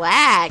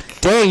Black.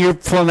 Dang, you're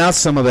pulling out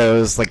some of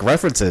those like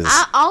references.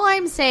 All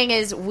I'm saying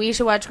is we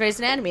should watch Grey's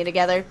Anatomy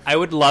together. I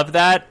would love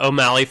that.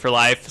 O'Malley for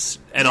life,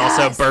 and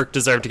also Burke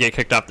deserved to get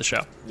kicked off the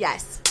show.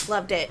 Yes,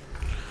 loved it.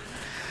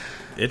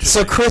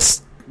 So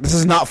Chris. This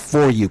is not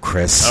for you,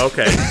 Chris.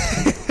 Okay.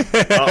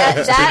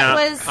 that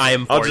was. I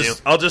am for you.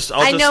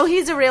 I know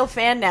he's a real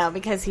fan now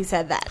because he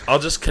said that. I'll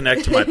just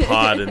connect to my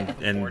pod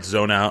and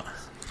zone out.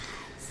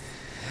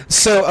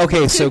 So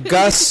okay, so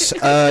Gus.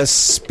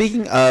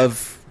 Speaking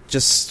of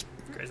just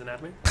Grey's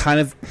Anatomy,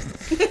 kind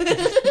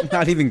of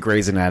not even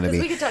Grey's Anatomy.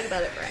 We could talk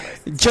about it for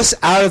hours. Just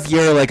out of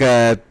your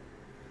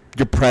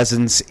your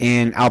presence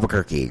in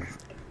Albuquerque.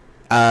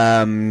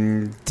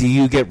 Do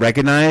you get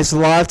recognized a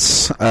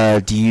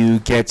lot? Do you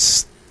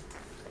get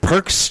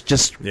perks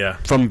just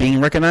from being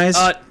recognized?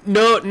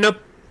 No.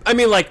 I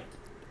mean, like,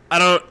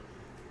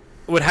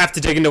 would have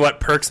to dig into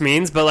what perks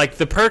means, but like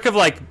the perk of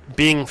like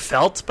being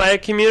felt by a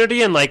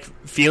community and like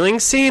feeling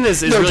seen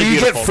is really beautiful. Do you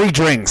get free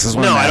drinks? Is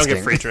what I'm I asking. don't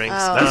get free drinks.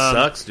 That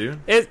sucks, dude.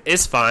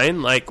 It's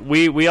fine. Like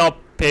we all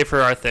pay for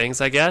our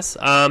things, I guess.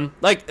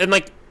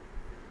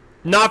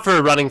 Not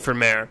for running for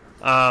mayor.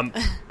 I'm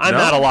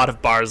at a lot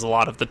of bars a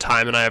lot of the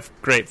time, and I have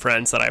great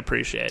friends that I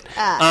appreciate.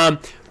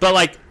 But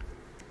like,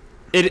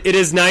 it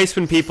is nice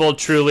when people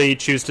truly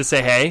choose to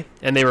say hey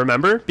and they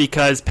remember,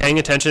 because paying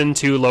attention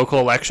to local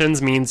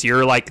elections means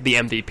you're like the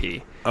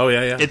MVP. Oh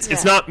yeah.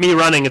 It's not me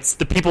running; it's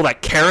the people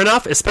that care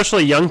enough,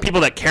 especially young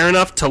people that care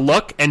enough to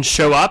look and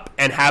show up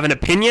and have an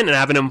opinion and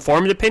have an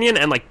informed opinion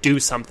and like do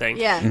something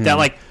that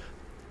like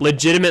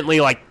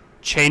legitimately like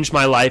change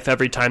my life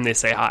every time they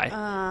say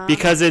hi,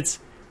 because it's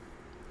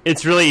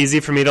really easy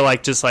for me to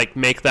like just like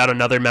make that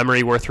another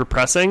memory worth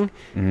repressing.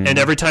 And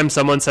every time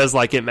someone says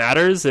like it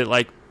matters, it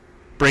like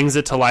brings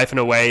it to life in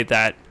a way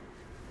that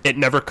it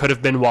never could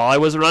have been while I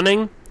was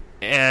running,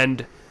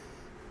 and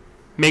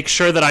make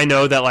sure that I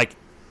know that like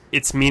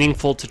it's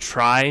meaningful to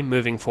try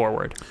moving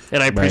forward.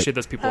 And I appreciate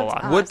those people a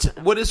lot.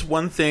 Awesome. What is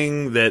one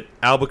thing that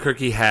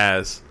Albuquerque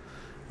has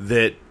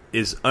that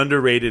is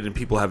underrated and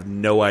people have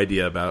no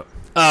idea about?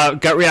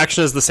 Gut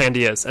reaction is the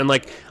Sandias. And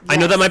like I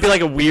know that might be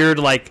like a weird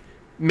like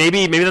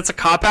Maybe that's a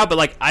cop-out, but,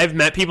 like, I've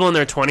met people in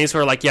their 20s who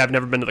are like, I've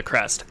never been to the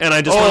Crest. And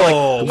I just want to,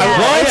 like...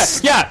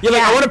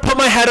 I want to put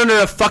my head under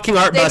a fucking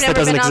art bus that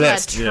doesn't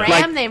exist. They've never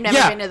been on the tram, they've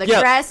never been to the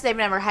Crest, they've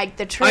never hiked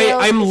the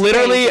trails. I'm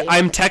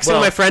texting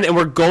my friend, and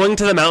we're going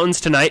to the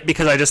mountains tonight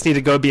because I just need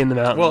to go be in the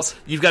mountains. Well,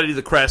 you've got to do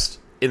the Crest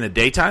in the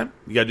daytime.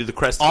 You got to do the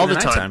Crest all in the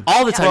time. nighttime.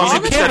 All the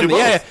time. You can.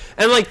 Yeah.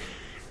 And, like,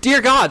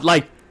 dear God,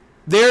 like,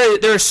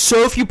 there are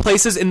so few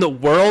places in the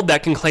world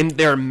that can claim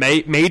they're a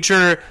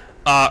major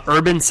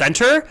urban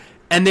center,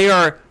 and they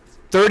are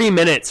 30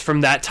 minutes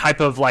from that type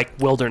of like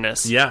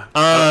wilderness. Yeah.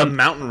 A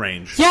mountain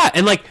range. Yeah,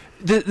 and like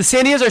the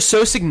Sandias are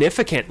so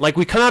significant. Like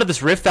we come out of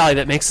this Rift Valley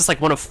that makes us like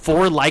one of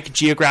 4 like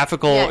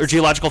geographical or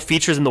geological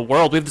features in the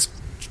world. We have this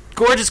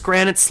gorgeous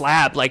granite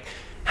slab. Like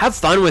have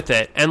fun with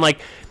it. And like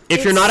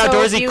if you're not so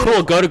outdoorsy, beautiful.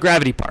 Cool, go to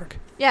Gravity Park.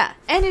 Yeah,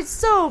 and it's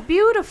so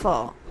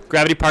beautiful.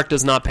 Gravity Park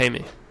does not pay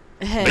me.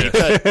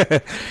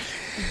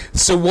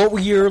 So what were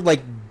your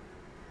like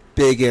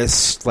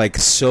biggest like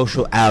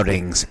social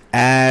outings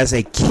as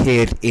a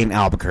kid in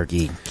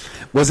Albuquerque?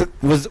 Were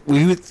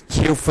you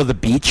here for the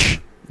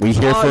beach? Were you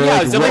here for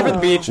for the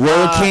beach?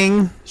 Roller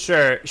King?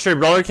 Sure.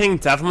 Roller King,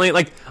 definitely.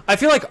 Like I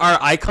feel like our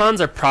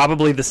icons are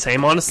probably the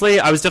same, honestly.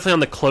 I was definitely on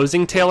the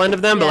closing tail end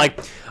of them, but like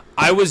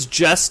I was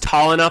just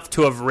tall enough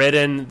to have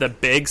ridden the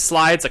big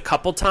slides a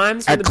couple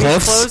times when the beach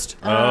closed.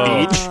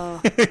 Beach.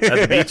 At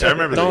the beach, I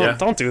remember that.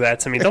 Don't do that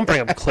to me. Don't bring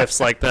up cliffs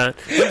like that.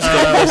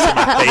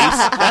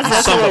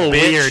 That's a little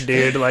weird,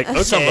 dude. Like,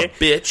 okay. Son of a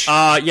bitch.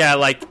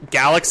 Like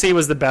Galaxy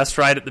was the best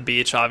ride at the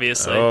beach,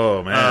 obviously.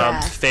 Oh,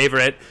 man.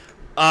 Favorite.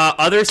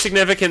 Other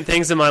significant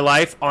things in my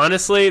life,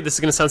 honestly, this is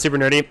going to sound super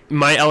nerdy.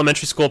 My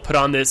elementary school put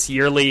on this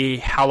yearly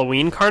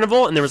Halloween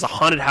carnival, and there was a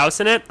haunted house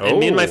in it. And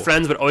me and my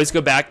friends would always go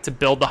back to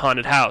build the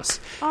haunted house.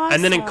 Awesome.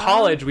 And then in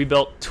college, we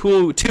built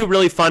two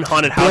really fun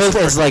haunted houses.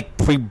 Built as like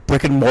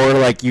brick and mortar,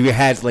 like you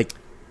had like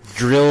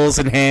drills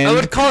in hand. I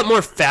would call it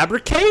more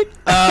fabricate.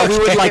 We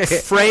would like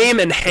frame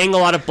and hang a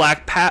lot of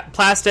black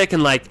plastic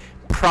and like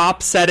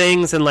prop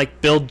settings and like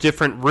build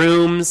different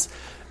rooms.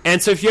 And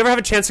so if you ever have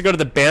a chance to go to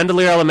the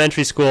Bandelier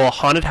Elementary School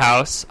haunted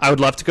house, I would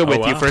love to go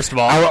with you, first of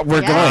all.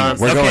 We're going.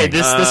 We're okay, going.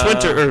 this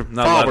winter, or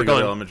not fall, allowed we're to go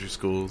going. to elementary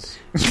schools.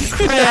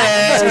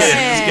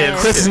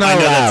 Chris is not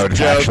allowed,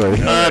 actually.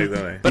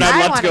 But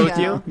I'd love to go wanna with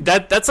you.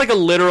 That's like a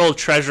literal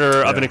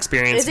treasure of an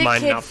experience Is of it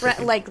mine.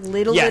 like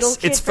little Yes,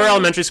 kid it's for friendly?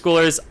 elementary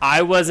schoolers.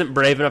 I wasn't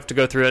brave enough to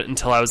go through it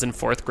until I was in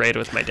 4th grade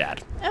with my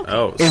dad.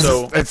 Oh,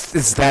 so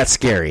It's that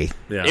scary.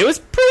 yeah. It was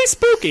pretty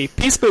spooky.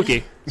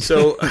 Spooky.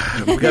 So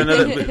we got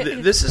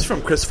another. This is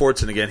from Chris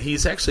Fortson again.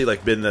 He's actually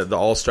like been the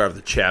all-star of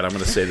the chat. I'm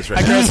going to say this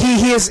right now.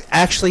 He is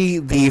actually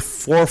the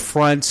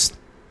forefront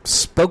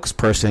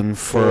spokesperson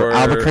for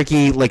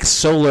Albuquerque, like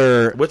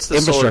solar What's the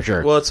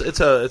infrastructure. Solar? Well,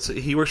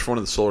 he works for one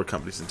of the solar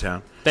companies in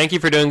town. Thank you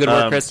for doing good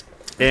work, Chris.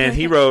 And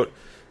he wrote,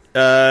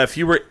 if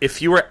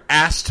you were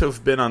asked to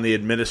have been on the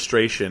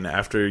administration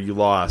after you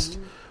lost,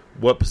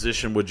 what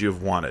position would you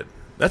have wanted?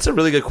 That's a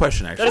really good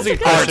question, actually. That is a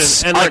good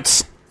question. And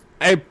Arts.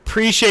 I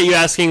appreciate you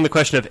asking the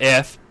question of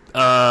if.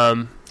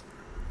 I'm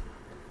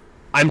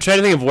trying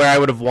to think of where I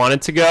would have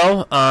wanted to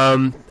go.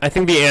 I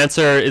think the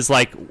answer is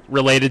like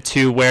related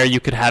to where you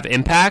could have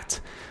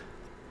impact.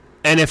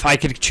 And if I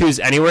could choose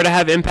anywhere to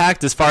have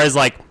impact, as far as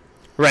like,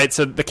 right,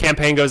 so the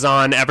campaign goes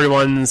on,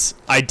 everyone's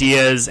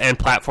ideas and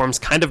platforms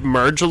kind of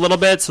merge a little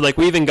bit. So like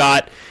we even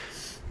got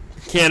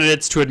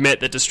candidates to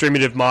admit that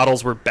distributive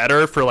models were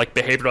better for like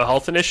behavioral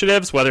health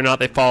initiatives. Whether or not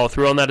they follow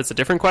through on that is a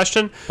different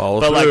question. Follow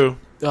through.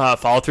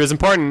 Follow through is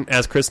important,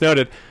 as Chris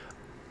noted.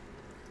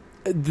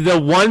 The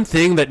one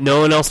thing that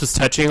no one else was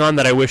touching on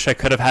that I wish I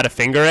could have had a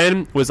finger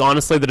in was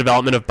honestly the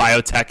development of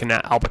biotech in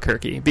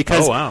Albuquerque.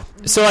 Because,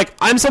 so like,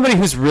 I'm somebody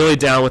who's really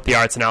down with the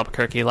arts in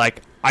Albuquerque.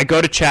 Like, I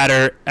go to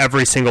Chatter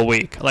every single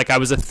week. Like, I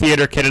was a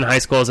theater kid in high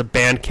school, as a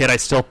band kid. I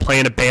still play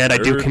in a band. I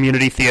do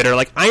community theater.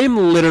 Like, I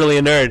am literally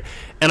a nerd,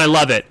 and I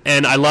love it.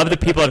 And I love the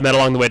people I've met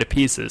along the way to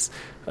pieces.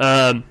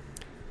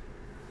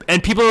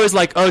 And people are always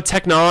like, oh,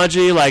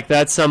 technology, like,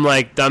 that's some,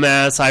 like,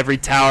 dumbass ivory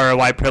tower,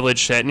 white privilege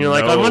shit. And you're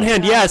like, on one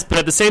hand, yes, but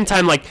at the same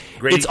time, like,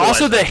 it's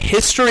also the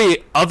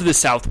history of the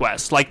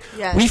Southwest. Like,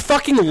 we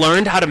fucking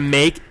learned how to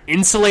make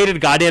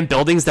insulated goddamn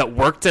buildings that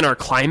worked in our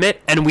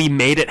climate, and we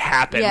made it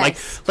happen.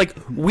 Yes. Like,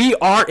 we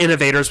are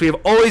innovators. We have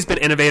always been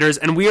innovators,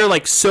 and we are,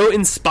 like, so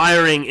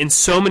inspiring in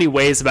so many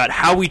ways about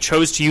how we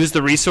chose to use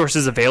the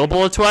resources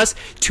available to us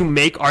to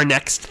make our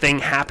next thing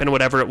happen,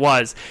 whatever it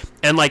was.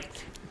 And, like,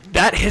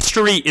 that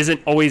history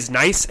isn't always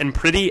nice and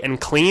pretty and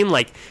clean.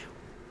 Like,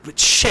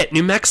 shit,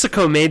 New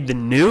Mexico made the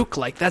nuke.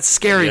 Like, that's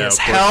scary as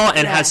hell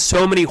and has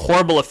so many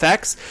horrible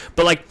effects.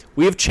 But, like,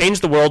 we have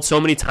changed the world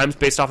so many times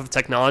based off of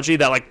technology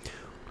that, like,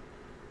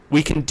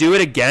 we can do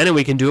it again, and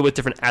we can do it with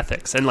different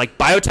ethics. And, like,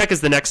 biotech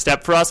is the next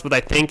step for us with, I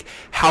think,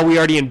 how we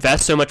already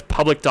invest so much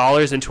public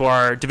dollars into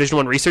our Division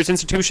I research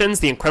institutions,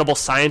 the incredible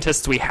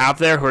scientists we have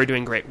there who are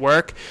doing great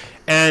work.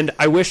 And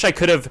I wish I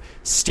could have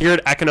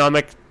steered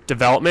economic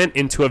development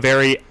into a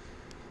very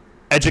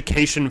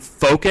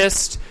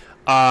education-focused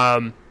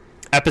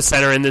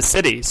epicenter in this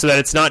city, so that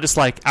it's not just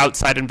like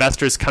outside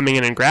investors coming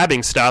in and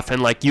grabbing stuff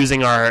and like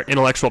using our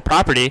intellectual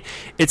property.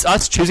 It's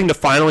us choosing to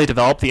finally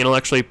develop the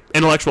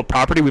intellectual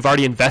property we've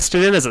already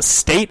invested in as a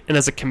state and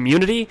as a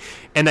community,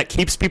 and that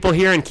keeps people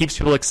here and keeps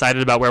people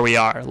excited about where we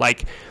are.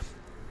 Like,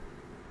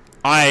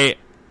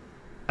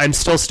 I'm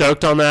still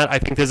stoked on that. I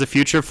think there's a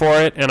future for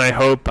it, and I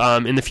hope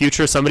in the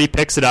future somebody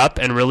picks it up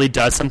and really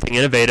does something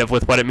innovative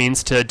with what it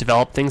means to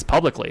develop things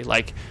publicly.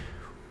 Like,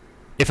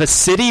 if a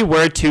city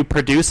were to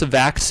produce a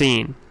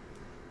vaccine,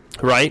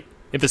 right?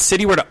 If a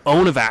city were to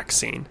own a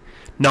vaccine,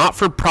 not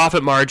for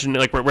profit margin,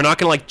 like we're not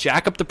going to like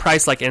jack up the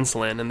price like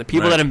insulin, and the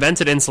people that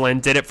invented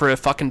insulin did it for a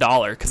fucking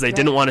 $1 because they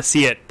didn't want to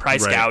see it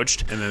price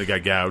gouged. And then it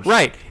got gouged.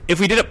 Right. If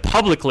we did it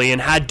publicly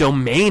and had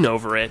domain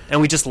over it, and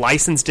we just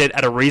licensed it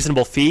at a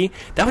reasonable fee,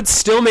 that would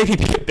still maybe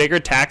be a bigger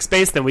tax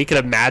base than we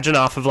could imagine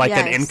off of like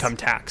an income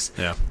tax.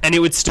 Yeah. And it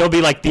would still be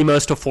like the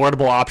most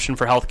affordable option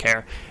for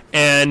healthcare.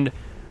 And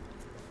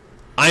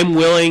I'm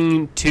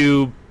willing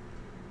to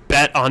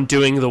bet on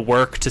doing the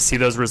work to see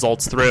those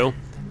results through,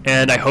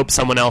 and I hope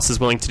someone else is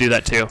willing to do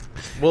that too.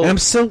 Well, and I'm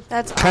still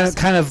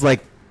kind of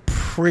like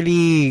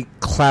pretty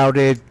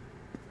clouded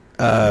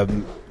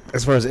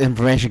as far as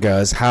information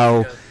goes,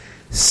 how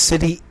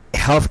city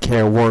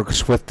healthcare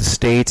works with the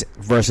state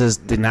versus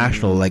the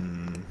national. Like,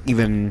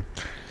 even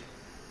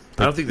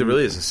I don't think there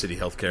really is a city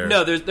healthcare.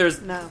 No,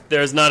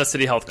 there's not a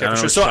city healthcare.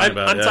 Sure. So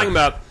I'm talking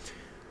about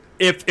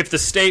if the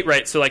state,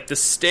 right? So like the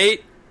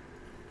state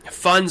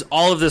funds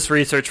all of this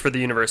research for the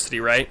university,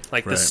 right?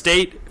 Like the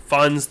state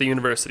funds the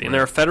university, and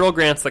there are federal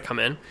grants that come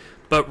in,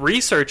 but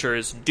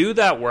researchers do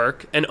that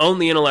work and own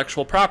the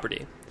intellectual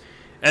property.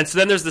 And so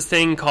then there's this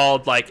thing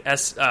called like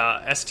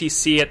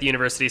STC at the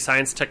university,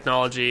 Science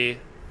Technology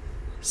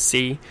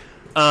C,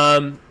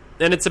 and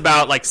it's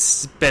about like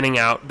spinning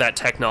out that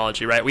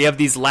technology, right? We have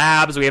these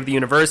labs, we have the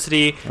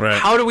university. Right.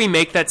 How do we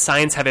make that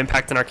science have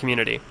impact in our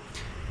community?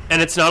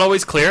 And it's not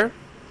always clear,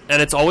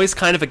 and it's always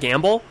kind of a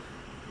gamble.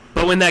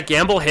 But when that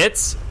gamble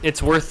hits,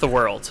 it's worth the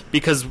world,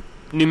 because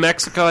New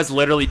Mexico has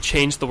literally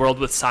changed the world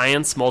with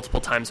science multiple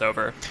times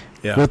over.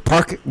 Yeah. With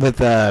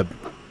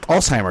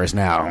Alzheimer's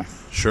now.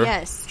 Sure.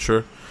 Yes.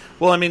 Sure.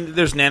 Well, I mean,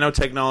 there's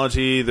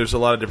nanotechnology. There's a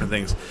lot of different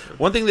things.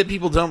 One thing that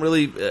people don't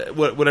really,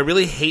 what I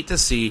really hate to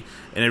see,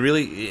 and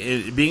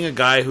being a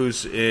guy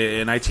who's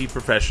an IT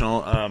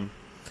professional,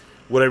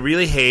 what I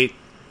really hate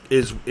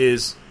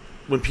is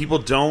when people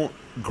don't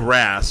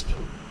grasp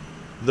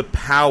the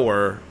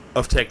power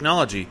of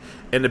technology.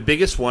 And the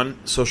biggest one,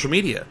 social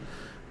media.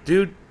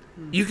 Dude,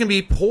 you can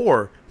be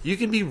poor. You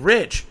can be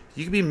rich.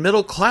 You can be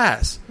middle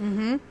class.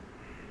 Mm-hmm.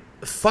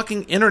 The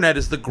fucking internet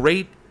is the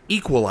great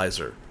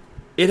equalizer.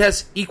 It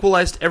has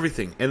equalized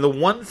everything. And the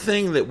one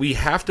thing that we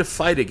have to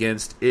fight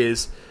against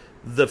is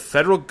the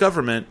federal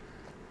government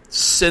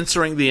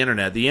censoring the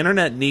internet. The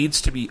internet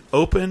needs to be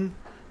open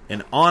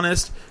and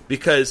honest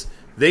because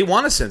they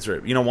want to censor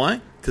it. You know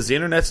why? Because the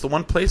internet's the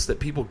one place that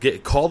people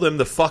call them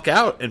the fuck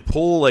out and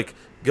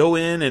go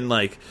in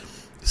and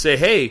say,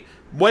 hey,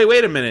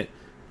 wait a minute.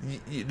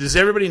 Does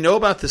everybody know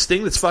about this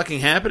thing that's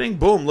fucking happening?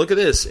 Boom, look at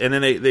this. And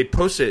then they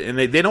post it, and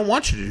they don't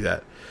want you to do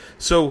that.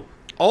 So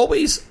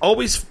always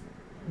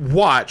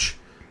watch,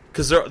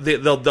 because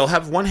they'll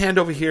have one hand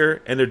over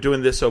here, and they're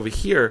doing this over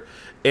here.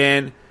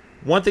 And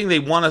one thing they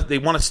want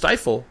to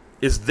stifle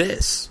is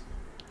this.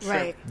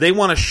 Right. They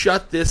want to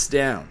shut this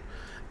down.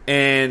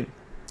 And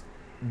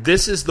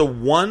this is the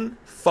one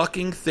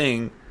fucking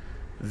thing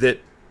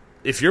that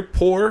if you're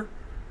poor,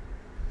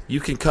 you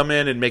can come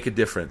in and make a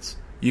difference.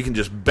 You can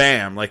just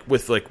bam,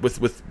 with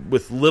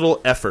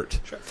little effort.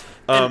 Sure.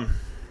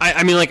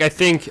 I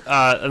think,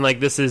 and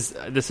this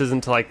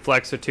isn't to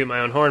flex or toot my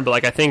own horn,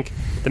 but I think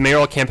the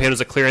mayoral campaign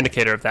was a clear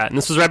indicator of that. And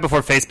this was right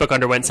before Facebook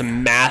underwent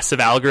some massive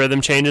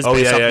algorithm changes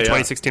based off the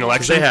 2016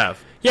 election. They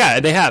have.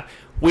 Yeah, they have.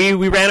 We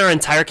ran our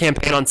entire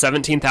campaign on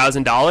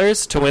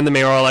 $17,000 to win the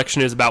mayoral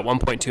election. It was about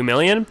 $1.2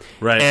 million.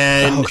 Right.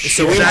 And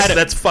so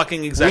that's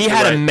fucking exactly right. We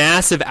had a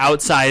massive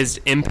outsized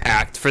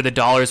impact for the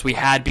dollars we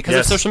had because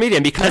of social media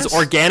and because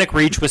organic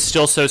reach was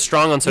still so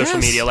strong on social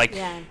media.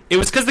 It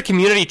was because the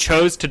community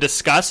chose to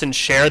discuss and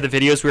share the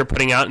videos we were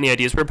putting out and the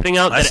ideas we were putting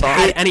out that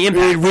had any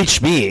impact. It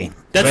reached me.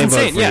 That's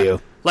insane. Yeah.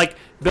 You.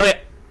 Billy,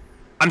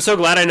 I'm so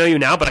glad I know you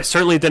now, but I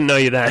certainly didn't know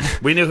you then.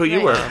 We knew who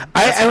you were.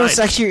 I was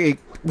actually.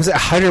 Was it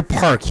Hyder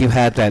Park? You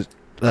had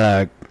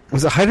that.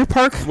 Was it Hyder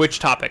Park? Which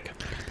topic?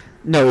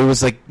 No, it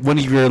was one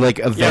of your events.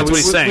 Yeah, that's what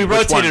he's saying. We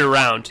rotated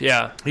around.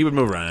 Yeah, he would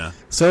move around. Yeah.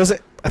 So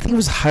I think it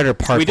was Hyder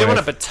Park. We did one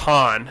at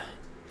Baton.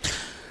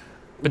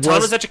 Baton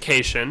was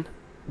education.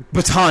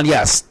 Baton,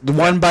 yes, the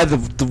one by the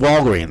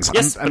Walgreens.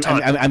 Yes,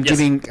 I'm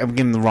giving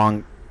the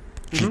wrong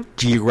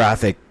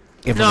geographic.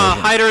 No,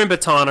 Hyder and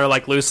Baton are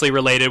loosely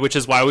related, which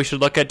is why we should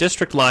look at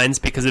district lines,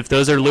 because if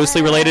those are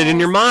loosely related in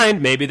your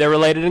mind, maybe they're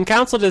related in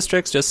council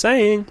districts. Just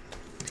saying.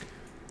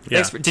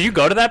 Yeah. Did you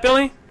go to that,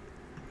 Billy?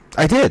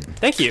 I did.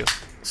 Thank you.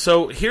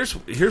 So here's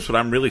what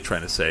I'm really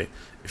trying to say.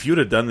 If you would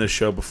have done this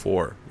show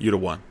before, you'd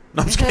have won.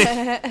 No, I'm just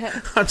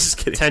kidding. I'm just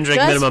kidding. 10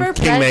 drink minimum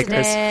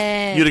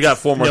kingmakers. You'd have got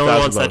 4 more. No one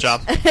wants that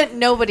job.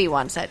 Nobody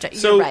wants that job.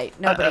 So, you're right.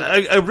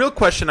 Nobody. A real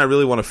question I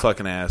really want to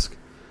fucking ask.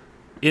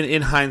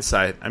 In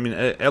hindsight, I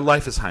mean,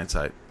 life is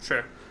hindsight.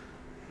 Sure.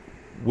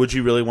 Would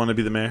you really want to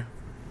be the mayor?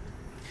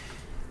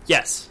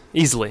 Yes,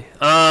 easily.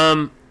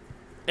 And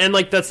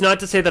that's not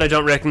to say that I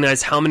don't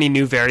recognize how many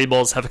new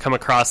variables have come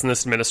across in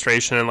this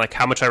administration, and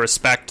how much I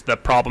respect the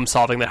problem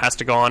solving that has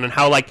to go on, and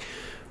how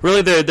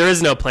really there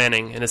is no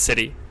planning in a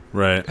city,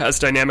 right? As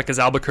dynamic as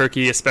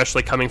Albuquerque,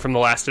 especially coming from the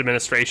last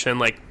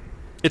administration,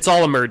 it's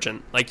all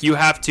emergent. You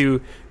have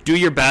to do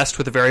your best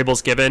with the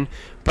variables given.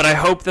 But I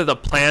hope that the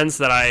plans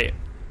that I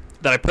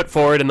put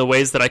forward and the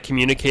ways that I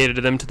communicated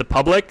them to the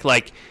public,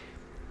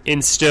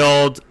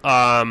 instilled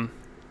a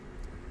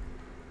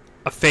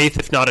faith,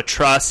 if not a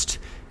trust,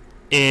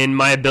 in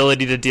my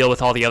ability to deal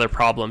with all the other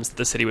problems that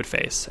the city would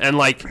face.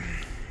 And,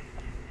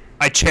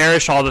 I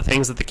cherish all the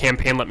things that the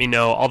campaign let me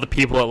know, all the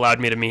people it allowed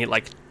me to meet,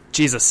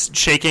 Jesus,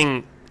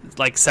 shaking,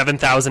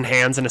 7,000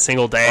 hands in a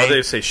single day. Oh,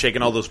 they say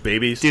shaking all those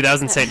babies? Dude, that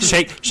was insane.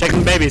 Shake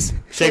the babies.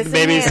 Shake the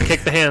babies,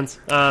 kick the hands.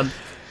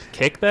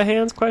 Kick the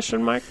hands,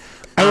 question mark?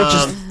 I would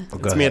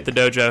just... it's me at the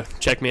dojo.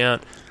 Check me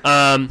out.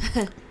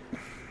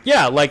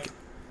 Yeah,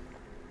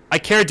 I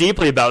care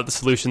deeply about the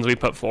solutions we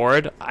put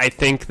forward. I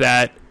think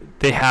that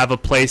they have a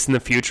place in the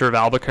future of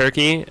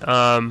Albuquerque.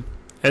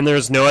 And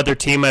there's no other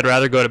team I'd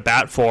rather go to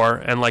bat for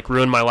and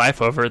ruin my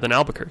life over than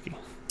Albuquerque.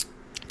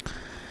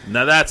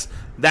 Now that's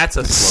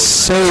a slogan.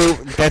 So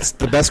that's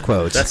the best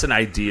quote. That's an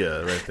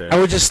idea right there. I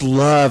would just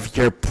love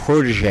your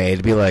protege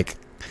to be like,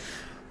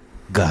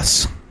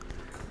 Gus,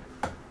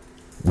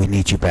 we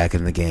need you back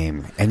in the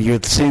game. And you're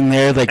sitting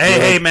there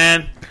hey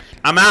man,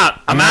 I'm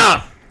out.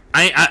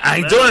 I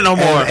ain't doing it no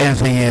more. And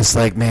the thing is,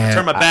 man,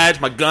 turn my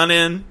badge, my gun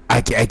in. I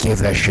gave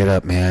that shit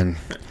up, man.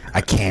 I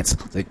can't.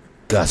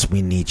 Gus,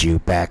 we need you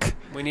back.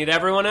 We need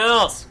everyone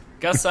else.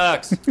 Gus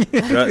sucks.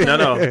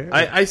 No.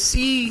 I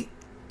see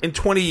in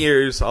 20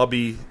 years, I'll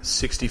be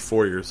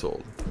 64 years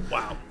old.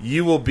 Wow.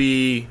 You will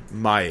be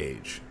my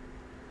age.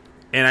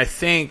 And I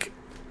think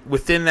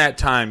within that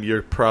time,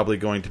 you're probably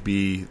going to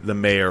be the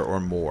mayor or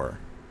more.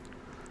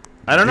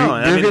 I don't know.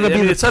 You're going to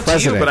be the it's up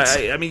president. to you,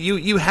 but I mean,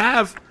 you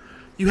have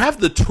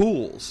the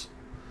tools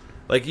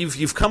Like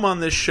you've come on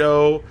this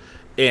show,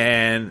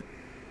 and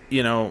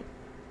you know,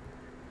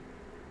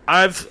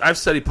 I've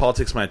studied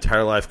politics my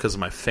entire life because of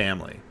my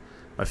family.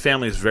 My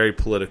family is very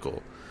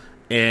political,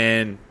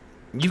 and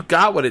you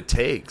got what it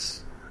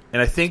takes.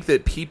 And I think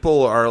that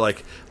people are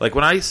like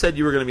when I said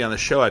you were going to be on the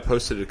show, I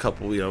posted a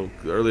couple,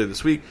 earlier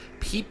this week.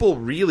 People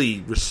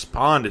really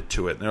responded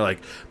to it, and they're like,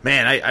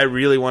 "Man, I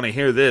really want to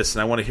hear this,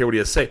 and I want to hear what he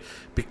has to say,"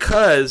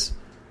 because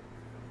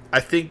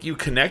I think you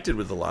connected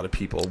with a lot of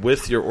people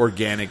with your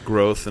organic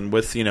growth and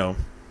with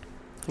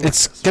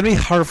It's going to be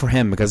hard for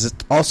him because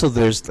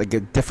there's like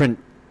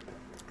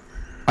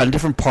on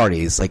different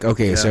parties. Like,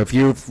 okay, so if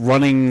you're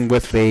running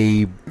with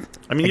you're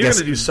going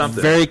to do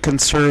something very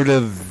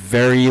conservative,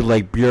 very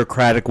like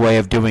bureaucratic way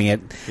of doing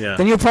it,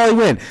 then you'll probably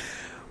win.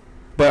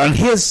 But on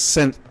his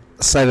side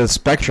of the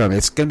spectrum,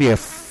 it's going to be a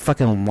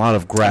fucking lot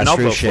of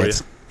grassroots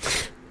shit.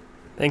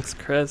 Thanks,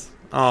 Chris.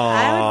 Aww.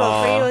 I would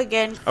vote for you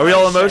again. Are we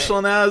all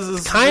emotional now? Is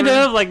this kind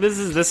of like this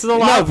is a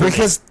lot? No,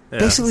 because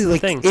basically,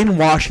 like in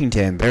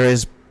Washington, there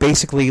is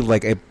basically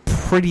like a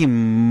pretty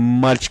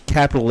much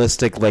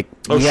capitalistic we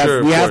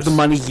have the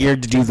money here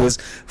to do this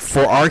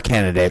for our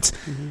candidates.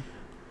 Mm-hmm.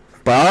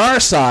 But on our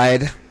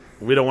side,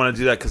 we don't want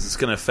to do that because it's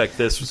going to affect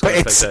this. But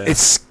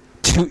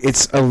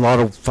it's a lot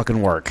of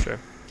fucking work. Sure.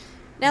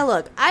 Now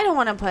look, I don't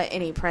want to put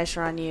any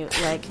pressure on you,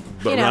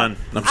 but run.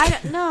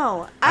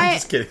 I'm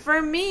just kidding.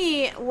 For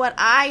me, what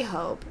I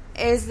hope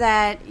is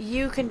that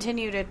you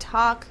continue to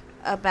talk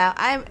about.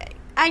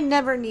 I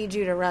never need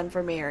you to run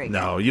for mayor again.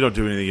 No, you don't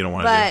do anything you don't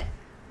want to do. But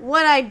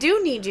what I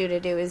do need you to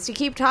do is to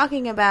keep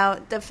talking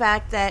about the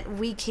fact that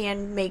we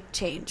can make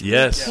change.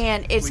 Yes, we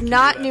can. It's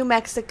not New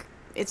Mexico.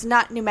 It's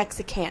not New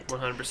Mexican.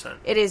 100%.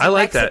 It is New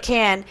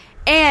Mexican.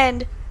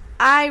 And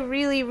I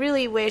really,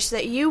 really wish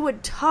that you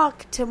would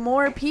talk to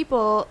more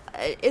people,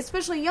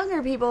 especially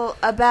younger people,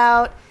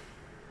 about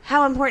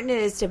how important it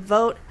is to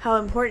vote, how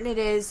important it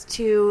is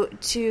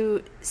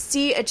to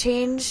see a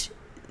change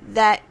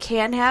that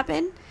can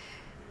happen,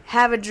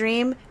 have a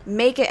dream,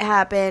 make it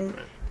happen,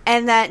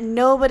 and that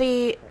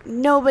nobody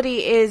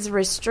is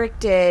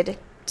restricted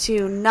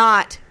to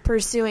not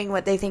pursuing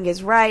what they think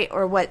is right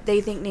or what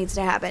they think needs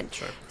to happen.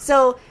 Sure.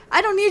 So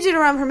I don't need you to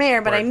run for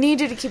mayor, but I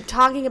need you to keep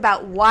talking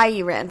about why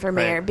you ran for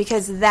mayor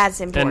because that's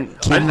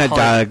important. Keeping that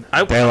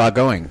dialogue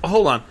going.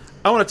 Hold on.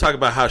 I want to talk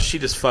about how she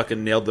just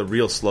fucking nailed the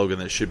real slogan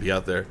that should be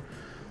out there.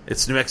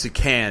 It's New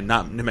Mexican,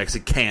 not New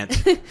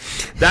Mexicant.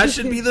 That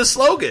should be the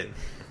slogan.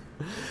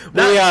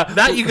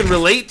 That you can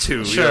relate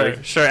to. Sure.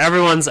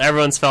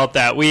 Everyone's felt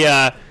that.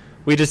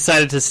 We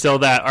decided to still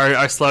that.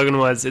 Our slogan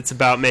was, it's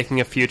about making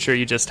a future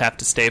you just have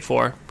to stay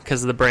for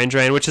because of the brain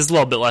drain, which is a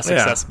little bit less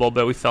accessible,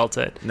 but we felt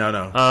it. No.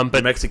 But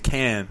New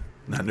Mexican,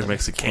 not New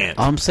Mexican.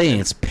 All I'm saying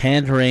it's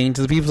pandering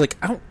to the people. Like,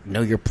 I don't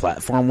know your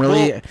platform,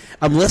 really. Well,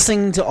 I'm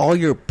listening to all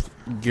your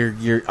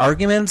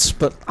arguments,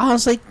 but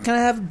honestly, can I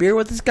have a beer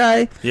with this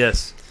guy?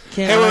 Yes.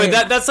 Wait,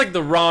 that's like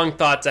the wrong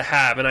thought to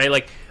have,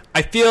 and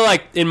I feel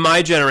like in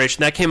my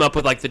generation that came up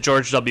with like the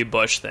George W.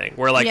 Bush thing,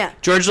 where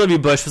George W.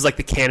 Bush was like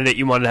the candidate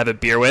you wanted to have a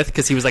beer with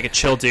because he was like a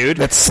chill dude.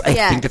 I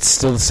think it's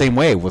still the same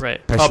way with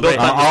right. Bill Clinton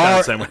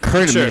the same way.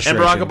 Sure. And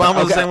Barack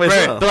Obama was the same way.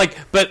 Right.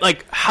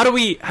 But how do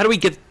we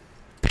get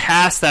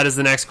past that? Is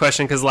the next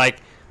question because I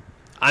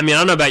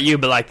don't know about you,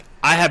 but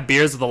I have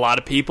beers with a lot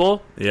of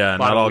people. Yeah,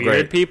 not all weird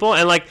great people,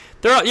 and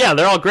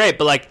they're all great.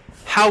 But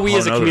how we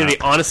as a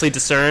community honestly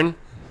discern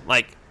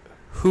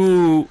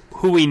who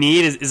we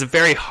need is a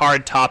very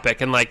hard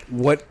topic, and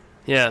what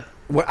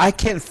I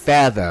can't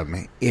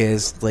fathom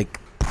is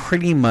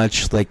pretty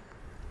much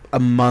a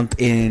month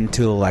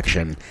into the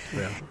election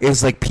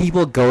is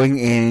people going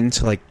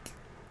into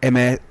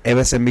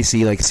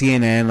MSNBC,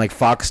 CNN,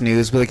 Fox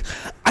News, but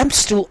I'm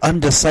still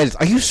undecided.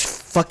 Are you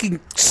fucking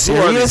serious?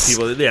 Who are these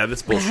people? Yeah,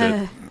 that's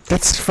bullshit.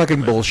 That's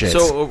fucking bullshit.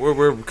 So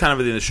we're kind of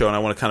at the end of the show, and I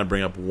want to kind of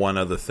bring up one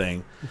other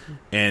thing.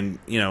 And,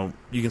 you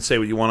can say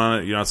what you want on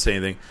it. You don't have to say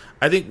anything.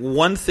 I think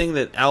one thing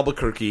that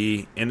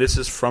Albuquerque, and this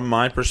is from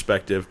my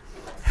perspective,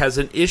 has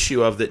an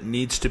issue of that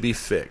needs to be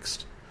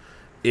fixed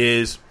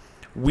is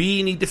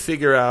we need to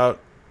figure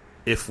out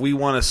if we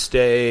want to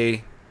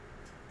stay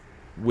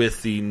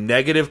with the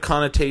negative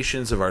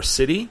connotations of our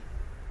city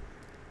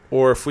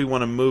or if we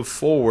want to move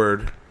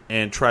forward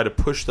and try to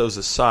push those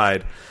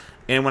aside.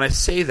 And when I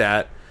say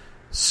that,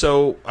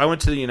 so I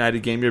went to the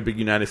United game. You're a big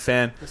United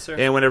fan. Yes, sir.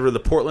 And whenever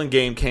the Portland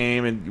game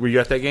came, and were you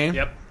at that game?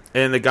 Yep.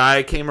 And the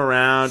guy came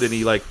around and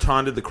he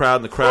taunted the crowd,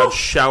 and the crowd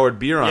showered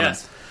beer on him.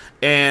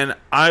 And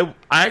I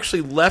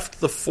actually left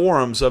the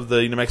forums of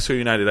the New Mexico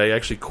United. I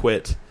actually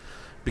quit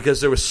because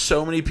there was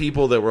so many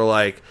people that were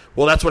like,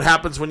 "Well, that's what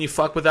happens when you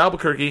fuck with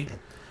Albuquerque."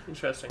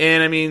 Interesting.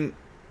 And I mean,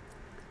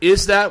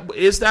 is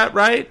that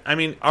right? I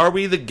mean, are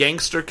we the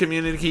gangster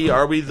community?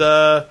 Are we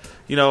the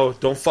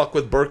don't fuck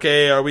with Burke?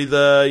 Are we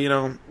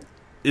the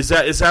Is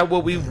that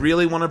what we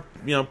really want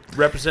to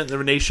represent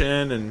the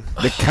nation? And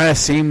it kind of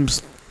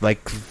seems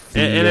like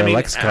the I mean,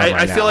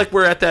 I now. feel like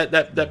we're at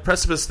that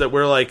precipice that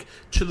we're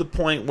to the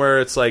point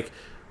where it's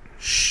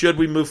should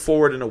we move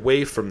forward and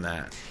away from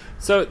that?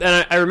 So,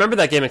 and I remember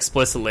that game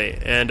explicitly,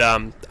 and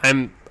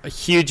a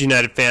huge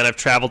United fan. I've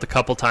traveled a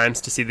couple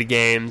times to see the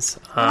games.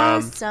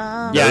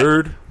 Awesome. Yeah,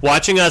 Nerd.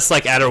 watching us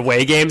like at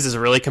away games is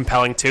really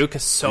compelling too,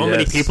 because so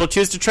many people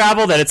choose to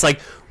travel that it's like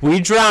we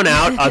drown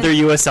out other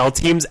USL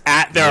teams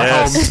at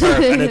their home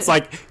turf, and it's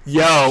like,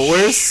 yo,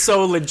 we're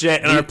so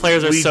legit, and our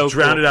players are so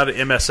drowned cool. out an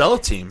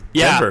MSL team.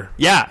 Yeah, Denver.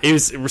 yeah, it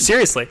was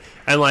seriously,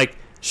 and like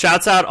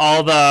shouts out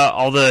all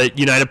the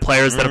United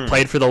players that have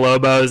played for the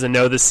Lobos and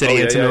know the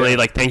city intimately.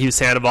 Like, thank you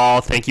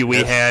Sandoval, thank you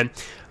Weehan.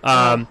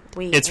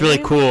 It's really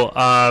cool.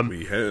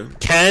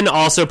 Ken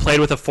also played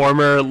with a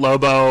former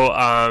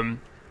Lobo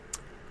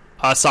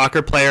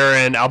soccer player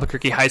and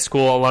Albuquerque High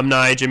School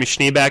alumni, Jimmy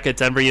Schneebeck at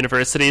Denver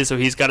University, so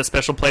he's got a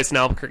special place in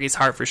Albuquerque's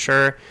heart for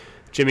sure.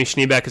 Jimmy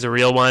Schneebeck is a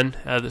real one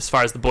as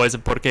far as the boys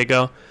of Porque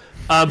go.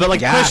 But like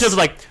the question of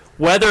like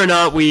whether or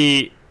not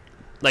we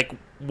like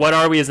what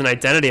are we as an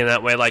identity in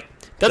that way, like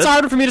that's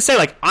hard for me to say.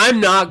 Like I'm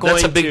not going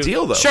to... That's a big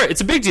deal though. Sure,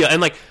 it's a big deal,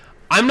 and like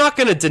I'm not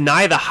going to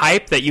deny the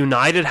hype that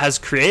United has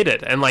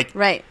created, and like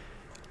Right.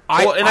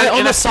 I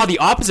almost saw the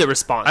opposite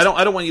response. I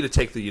don't want you to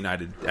take the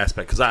United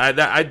aspect, because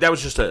that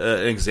was just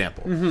an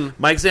example.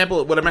 Mm-hmm. My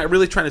example, what I'm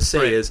really trying to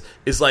say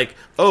is like,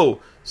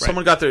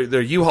 someone got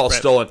their U-Haul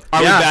stolen.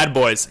 Are we bad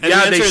boys?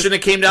 And they shouldn't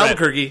have came to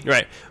Albuquerque.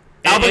 Right.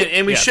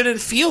 And we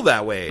shouldn't feel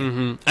that way.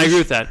 Mm-hmm. I agree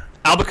with that.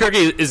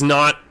 Albuquerque is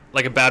not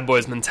like a bad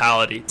boys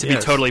mentality, to be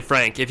totally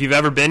frank. If you've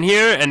ever been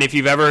here, and if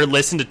you've ever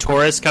listened to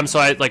tourists come, so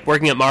I like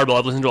working at Marble,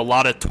 I've listened to a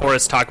lot of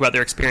tourists talk about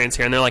their experience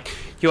here, and they're like,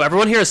 yo,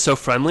 everyone here is so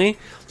friendly.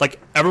 Like,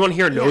 everyone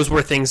here knows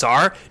where things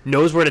are,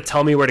 knows where to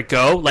tell me where to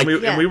go. Like,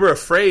 and we were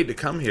afraid to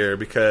come here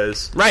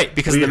because we of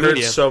the heard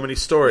media. So many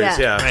stories.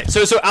 Yeah. Right.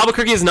 So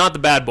Albuquerque is not the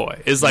bad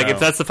boy. Is like if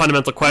that's the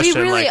fundamental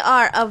question. We really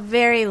are a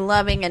very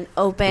loving and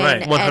open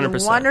and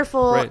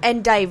wonderful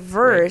and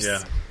diverse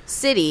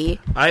city.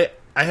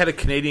 I had a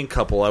Canadian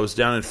couple. I was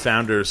down in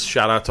Founders.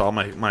 Shout out to all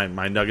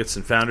my Nuggets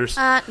and Founders.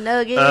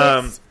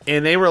 Nuggets.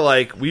 And they were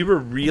like, we were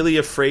really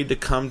afraid to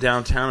come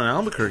downtown in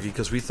Albuquerque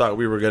because we thought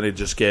we were going to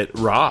just get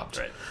robbed.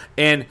 Right.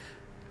 And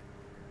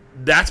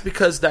that's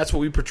because that's what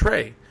we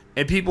portray.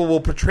 And people will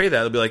portray that.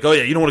 They'll be like, oh,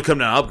 yeah, you don't want to come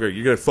down to Albuquerque.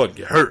 You're going to fucking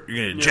get hurt.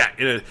 You're going to jack.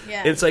 And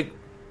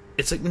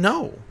it's like,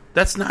 no,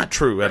 that's not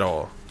true at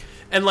all.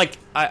 And, like,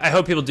 I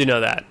hope people do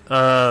know that.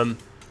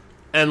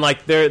 And,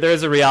 like,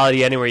 there's a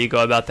reality anywhere you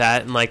go about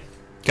that. And, like,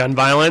 gun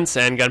violence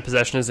and gun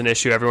possession is an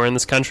issue everywhere in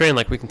this country. And,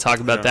 like, we can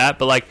talk about that.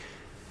 But, like,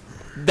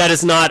 that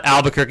is not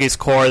Albuquerque's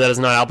core. That is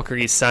not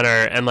Albuquerque's center.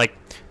 And, like,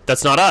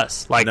 that's not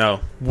us. Like,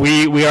 no.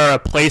 We are a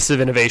place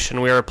of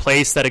innovation. We are a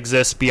place that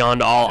exists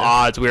beyond all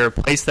odds. We are a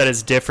place that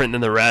is different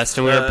than the rest,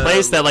 and we are a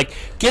place that like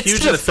gets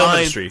to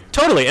define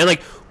totally. And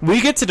like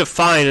we get to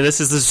define, and this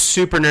is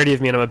super nerdy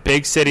of me, and I'm a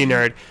big city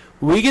nerd.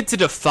 We get to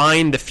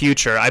define the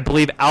future. I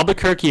believe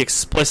Albuquerque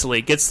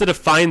explicitly gets to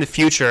define the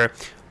future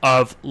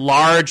of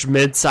large,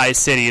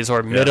 mid-sized cities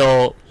or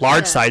middle,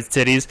 large-sized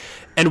cities,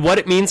 and what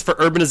it means for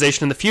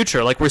urbanization in the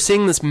future. Like, we're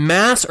seeing this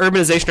mass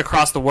urbanization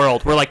across the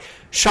world, where, like,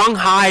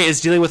 Shanghai is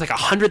dealing with, like,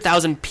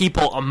 100,000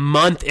 people a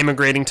month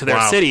immigrating to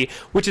their city,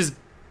 which is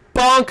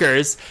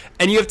bonkers,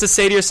 and you have to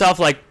say to yourself,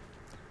 like,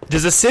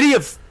 does a city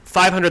of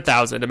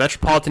 500,000, a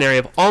metropolitan area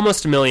of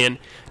almost 1 million,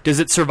 does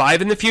it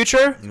survive in the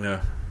future?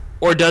 Yeah.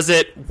 Or does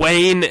it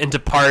wane and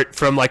depart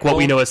from like what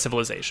we know as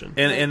civilization?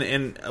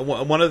 And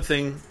one of the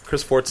things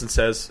Chris Fortson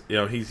says, you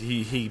know,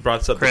 he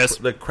brought up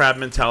the crab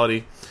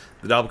mentality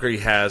that Albuquerque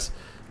has.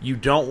 You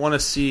don't want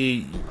to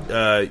see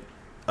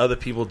other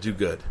people do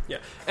good. Yeah,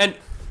 and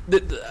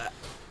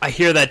I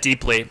hear that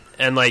deeply,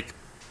 and like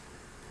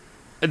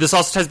this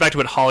also ties back to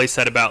what Holly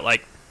said about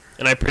like,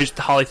 and I appreciate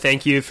Holly.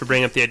 Thank you for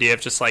bringing up the idea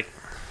of just like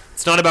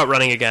it's not about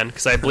running again,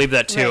 because I believe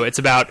that too. Right. It's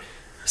about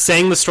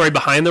saying the story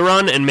behind the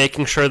run and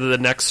making sure that the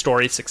next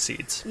story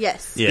succeeds.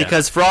 Yes. Yeah.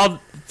 Because for all,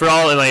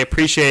 and I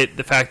appreciate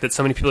the fact that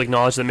so many people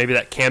acknowledge that maybe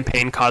that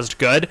campaign caused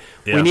good.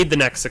 Yeah. We need the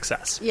next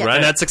success. Yeah. Right.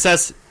 And that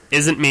success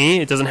isn't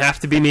me. It doesn't have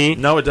to be me.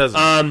 No, it doesn't.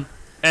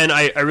 And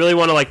I really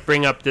want to like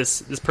bring up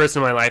this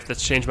person in my life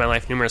that's changed my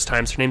life numerous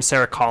times. Her name's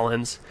Sarah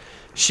Collins.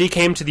 She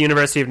came to the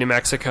University of New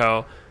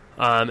Mexico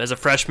as a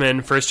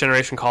freshman,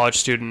 first-generation college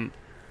student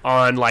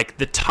on like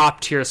the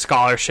top-tier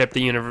scholarship that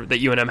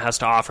UNM has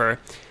to offer.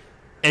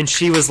 And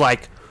she was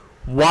like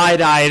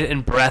wide-eyed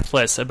and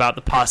breathless about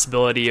the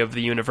possibility of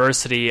the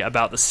university,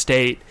 about the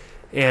state,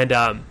 and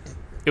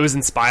it was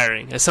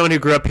inspiring. As someone who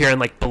grew up here and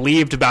like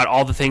believed about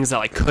all the things that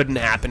like couldn't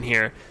happen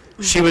here,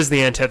 she was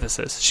the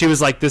antithesis. She was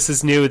like, "This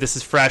is new. This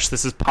is fresh.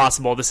 This is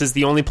possible. This is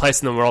the only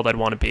place in the world I'd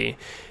want to be."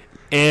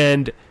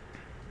 And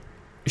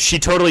she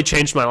totally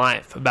changed my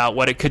life about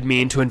what it could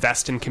mean to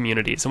invest in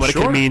communities and what it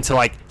could mean to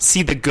like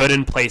see the good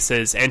in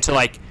places and to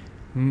like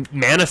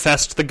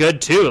manifest the good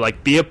too,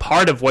 like be a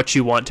part of what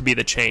you want to be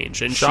the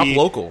change. And shop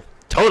local.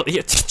 Totally.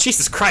 Yeah,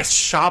 Jesus Christ,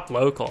 shop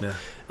local.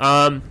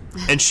 Yeah.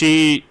 And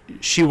she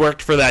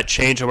worked for that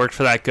change and worked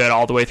for that good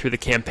all the way through the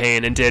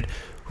campaign and did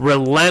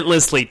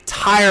relentlessly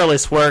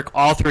tireless work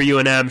all through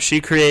UNM.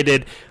 She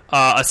created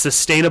a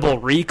sustainable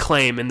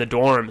reclaim in the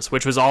dorms,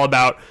 which was all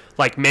about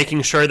like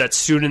making sure that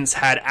students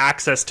had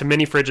access to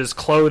mini fridges,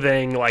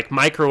 clothing, like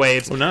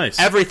microwaves,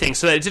 everything,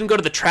 so that it didn't go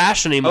to the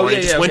trash anymore.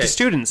 It just went to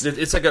students.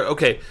 It's like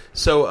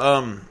so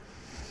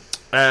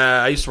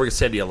I used to work at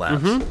Sandia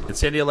Labs, and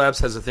Sandia Labs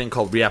has a thing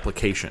called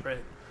reapplication,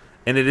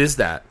 and it is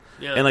that.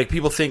 Yeah. And like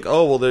people think,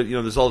 oh well,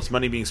 there's all this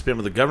money being spent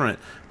with the government.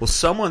 Well,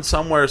 someone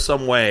somewhere,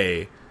 some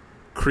way,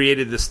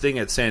 created this thing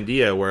at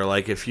Sandia where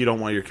like if you don't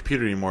want your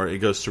computer anymore, it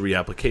goes to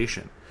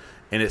reapplication.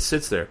 And it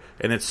sits there,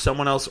 and it's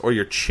someone else, or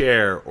your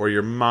chair, or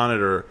your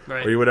monitor,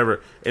 or your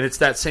whatever, and it's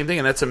that same thing,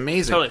 and that's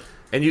amazing. Totally.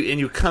 And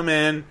you come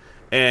in,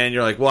 and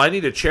you're like, well, I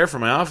need a chair for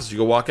my office. You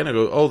go walk in, and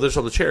go, oh, there's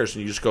all the chairs,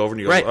 and you just go over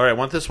and you go, all right, I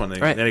want this one.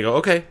 And then you go,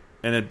 okay,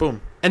 and then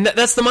boom. And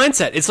that's the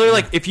mindset. It's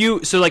literally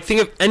like think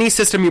of any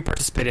system you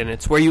participate in.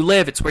 It's where you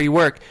live. It's where you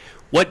work.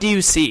 What do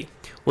you see?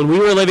 When we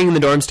were living in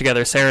the dorms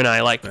together, Sarah and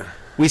I,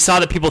 we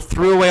saw that people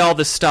threw away all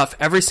this stuff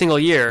every single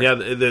year. Yeah,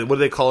 what do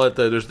they call it?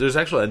 There's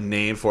actually a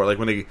name for it. Like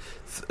when they,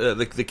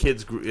 the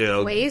kids,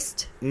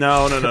 waste.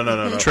 No.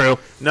 True.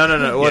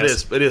 No. Well,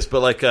 yes. It is. But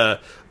like a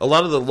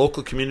lot of the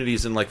local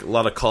communities in like a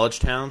lot of college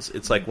towns,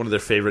 it's like one of their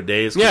favorite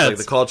days. Yeah, like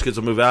the college kids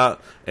will move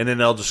out and then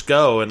they'll just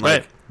go and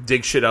like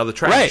dig shit out of the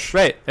trash.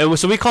 Right. And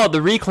so we call it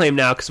the reclaim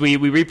now because we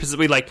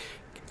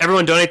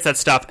everyone donates that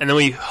stuff, and then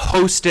we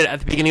host it at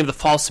the beginning of the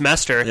fall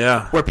semester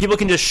where people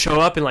can just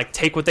show up and like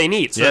take what they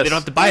need so that they don't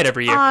have to buy it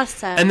every year.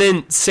 Awesome. And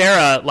then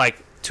Sarah,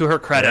 like, to her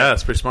credit,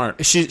 that's pretty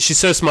smart. She's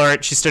so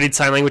smart. She studied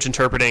sign language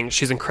interpreting.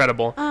 She's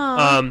incredible.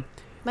 My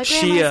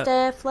grandma's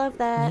deaf. Love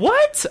that.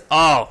 What?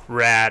 Oh,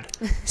 rad.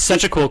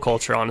 Such a cool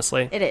culture,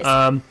 honestly. It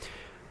is.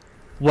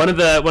 One of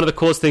the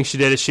coolest things she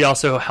did is she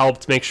also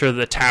helped make sure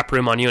the tap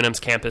room on UNM's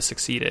campus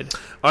succeeded.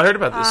 Oh, I heard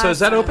about this. So is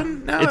that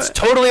open now? It's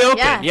totally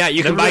open. Yeah,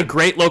 you can buy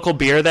great local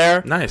beer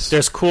there. Nice.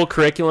 There's cool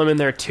curriculum in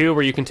there too,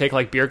 where you can take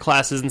like beer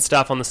classes and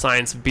stuff on the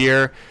science of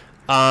beer.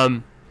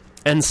 And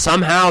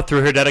somehow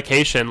through her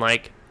dedication,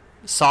 like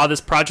saw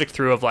this project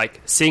through of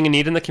like seeing a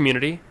need in the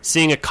community,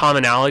 seeing a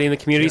commonality in the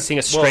community, seeing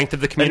a strength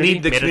of the community. A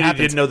need the community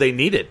didn't know they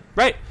needed.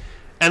 Right.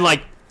 And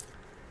like,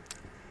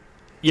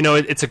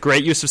 it's a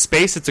great use of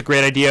space. It's a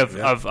great idea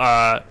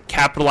of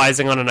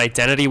capitalizing on an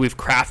identity we've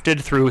crafted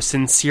through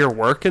sincere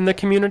work in the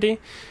community.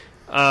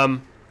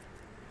 And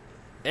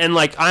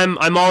like,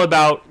 I'm all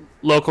about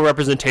local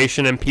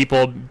representation and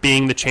people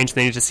being the change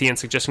they need to see and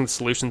suggesting the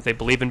solutions they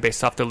believe in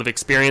based off their lived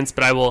experience.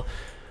 But I will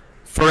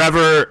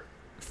forever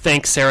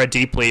thank Sarah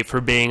deeply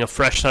for being a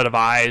fresh set of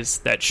eyes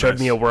that showed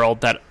me a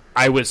world that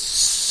I was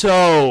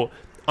so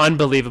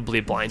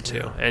unbelievably blind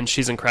to, and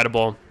she's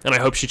incredible, and I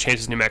hope she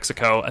changes New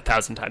Mexico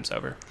 1,000 times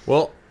over.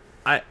 Well,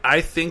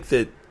 I think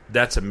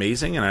that's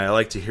amazing, and I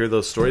like to hear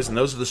those stories, and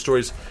those are the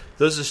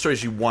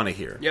stories you want to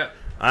hear. Yeah.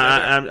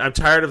 I'm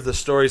tired of the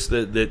stories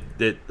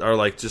that are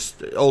like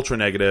just ultra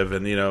negative,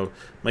 and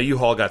my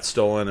U-Haul got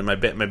stolen, and my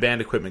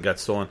band equipment got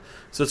stolen.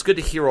 So it's good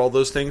to hear all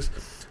those things.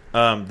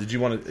 Did you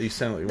want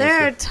to?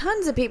 There are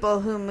tons of people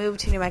who move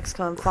to New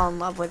Mexico and fall in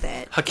love with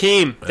it.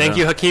 Hakeem, thank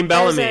you, Hakeem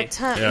Bellamy.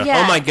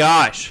 Oh my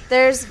gosh,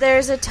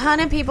 there's a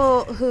ton of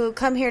people who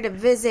come here to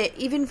visit,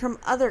 even from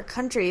other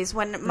countries.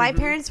 When my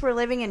parents were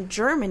living in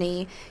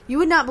Germany, you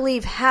would not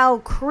believe how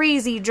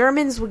crazy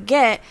Germans would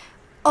get.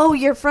 Oh,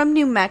 you're from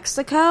New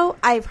Mexico?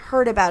 I've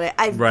heard about it.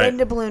 I've been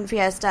to Balloon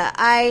Fiesta.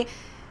 I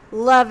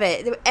love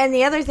it. And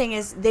the other thing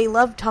is they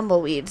love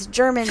tumbleweeds.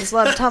 Germans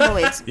love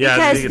tumbleweeds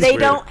because they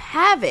don't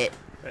have it.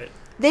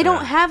 They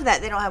don't have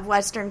that. They don't have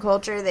Western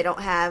culture. They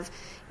don't have,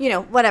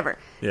 whatever.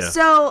 Yeah.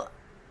 So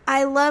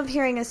I love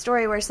hearing a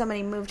story where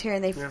somebody moved here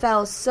and they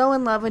fell so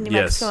in love with New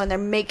Mexico and they're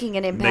making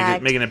an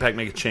impact. Make an impact,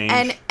 make a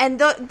change. And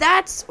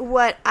that's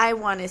what I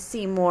want to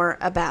see more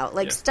about.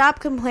 Like, stop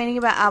complaining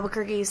about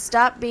Albuquerque.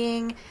 Stop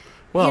being...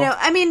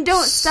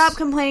 don't stop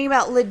complaining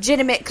about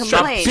legitimate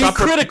complaints. Be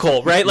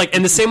critical, right? Like,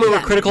 in the same way we're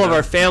critical of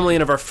our family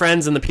and of our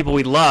friends and the people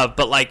we love,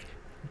 but like,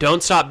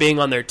 don't stop being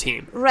on their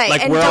team. Right.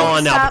 Like, and we're all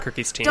on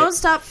Albuquerque's team. Don't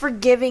stop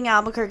forgiving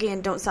Albuquerque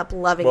and don't stop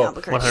loving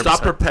Albuquerque.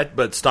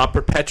 100%. Stop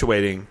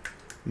perpetuating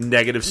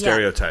negative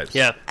stereotypes.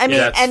 Yeah. I mean,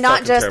 and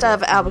not just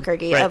terrible. Of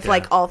Albuquerque, of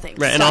like all things.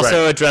 Right. And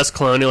also address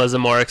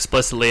colonialism more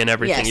explicitly in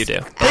everything you do.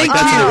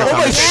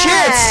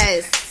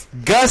 Yes.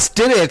 Gus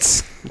did it.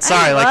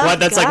 Sorry,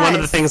 that's like one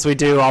of the things we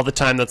do all the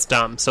time that's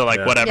dumb. So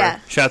whatever. Yeah.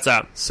 Shouts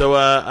out. So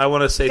I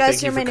want to say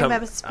Gus, thank you for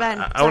coming.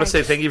 I want to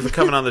say thank you for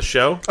coming on the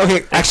show.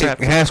 Okay, actually,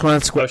 can I ask one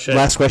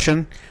last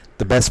question?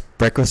 The best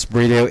breakfast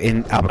burrito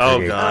in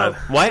Albuquerque. Oh God,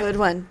 what? Good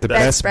one. The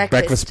best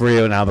breakfast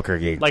burrito in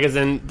Albuquerque. Like, as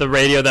in the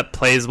radio that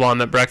plays while I'm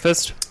at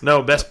breakfast?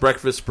 No, best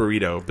breakfast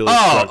burrito.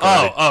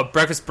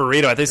 Breakfast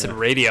burrito. I thought you said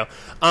radio.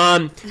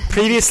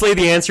 Previously,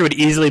 the answer would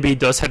easily be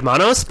Dos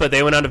Hermanos, but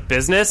they went out of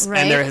business,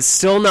 and there has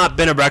still not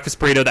been a breakfast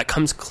burrito that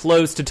comes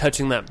close to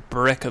touching that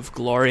brick of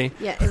glory.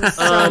 Yeah, it was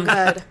so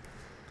good.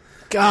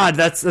 God,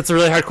 that's a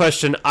really hard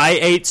question. I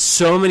ate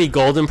so many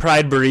Golden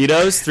Pride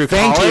burritos through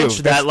college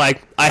that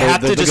like I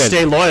have to just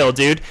stay loyal,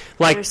 dude.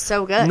 Like they're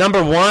so good.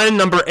 Number 1,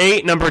 number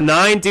 8, number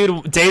 9,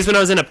 dude. Days when I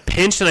was in a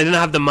pinch and I didn't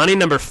have the money.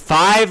 Number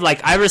 5,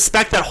 like I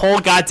respect that whole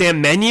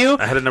goddamn menu.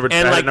 I had a number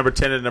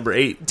 10 and number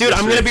 8. Dude,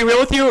 I'm gonna be real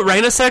with you.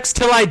 Rhinosex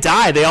till I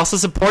die. They also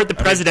support the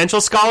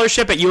presidential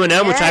scholarship at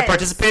UNM, which I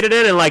participated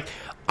in, and like.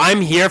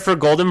 I'm here for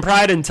Golden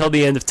Pride until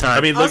the end of time.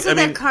 I mean, look, also,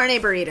 they're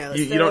carne burritos.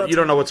 You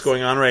don't know what's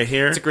going on right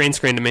here. It's a green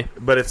screen to me,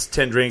 but it's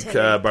 10 drink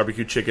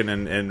barbecue chicken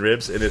and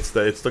ribs, and it's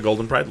the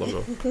Golden Pride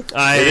logo.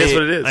 It is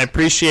what it is. I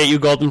appreciate you,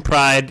 Golden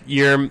Pride.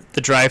 You're the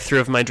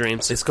drive-through of my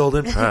dreams. It's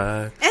Golden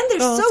Pride, and they're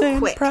so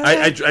quick.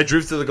 I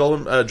drove through the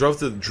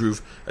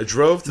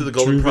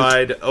Golden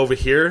Pride over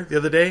here the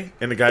other day,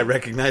 and the guy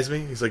recognized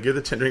me. He's like, "You're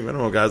the 10 drink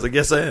minimum guy." I was like,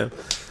 "Yes, I am."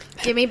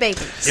 Give me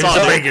bacon. Give me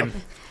bacon.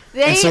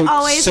 They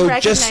always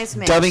recognize just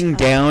dumbing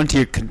down to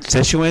your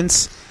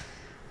constituents,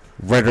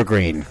 red or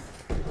green.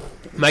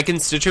 My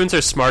constituents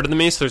are smarter than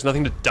me, so there's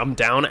nothing to dumb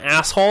down,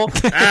 asshole.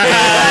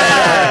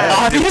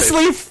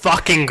 Obviously,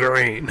 fucking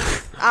green.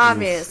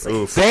 Obviously.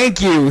 Oof. Thank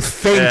you.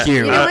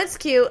 You know what's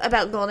cute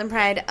about Golden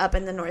Pride up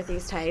in the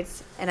Northeast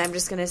Heights? And I'm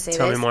just going to say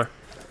Tell me more.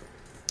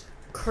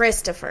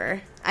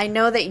 Christopher, I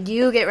know that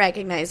you get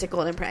recognized at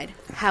Golden Pride.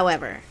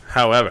 However,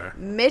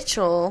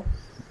 Mitchell,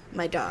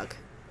 my dog,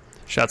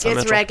 shouts out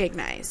gets Mitchell.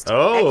 recognized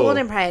at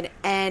Golden Pride,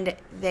 and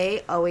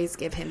they always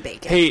give him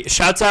bacon. Hey,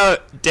 shouts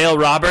out Dale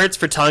Roberts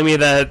for telling me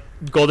that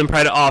Golden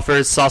Pride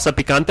offers salsa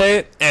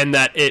picante, and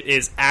that it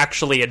is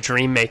actually a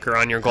dream maker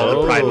on your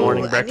Golden Pride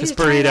morning breakfast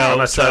burrito. I'm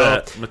gonna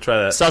try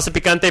that. Salsa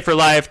picante for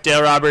life.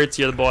 Dale Roberts,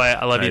 you're the boy.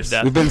 I love you to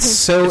death. We've been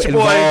so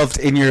involved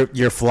in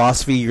your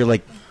philosophy. You're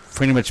like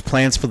pretty much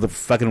plans for the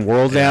fucking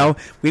world now.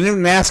 We didn't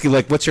even ask you,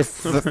 like, what's your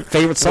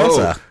favorite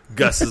salsa?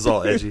 Gus is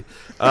all edgy.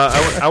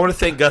 I want to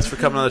thank Gus for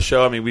coming on the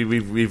show. I mean,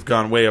 we've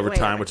gone way over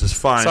time, which is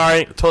fine.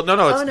 Sorry. No.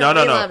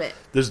 Love it.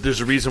 There's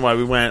a reason why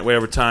we went way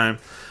over time.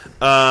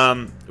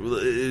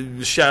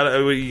 Shout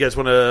out! You guys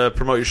want to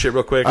promote your shit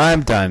real quick?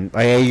 I'm done.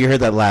 You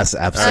heard that last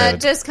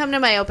episode. Just come to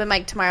my open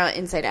mic tomorrow at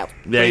Inside Out.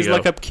 Please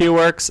look up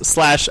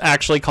QWorks /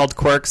 actually called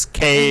Quirks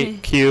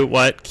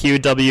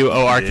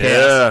QWORKS.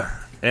 Yeah,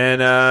 and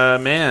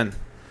man,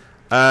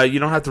 you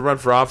don't have to run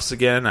for office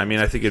again. I mean,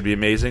 I think it'd be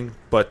amazing,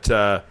 but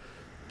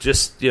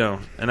just and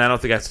I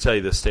don't think I have to tell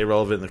you this. Stay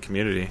relevant in the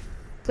community.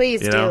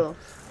 Please do.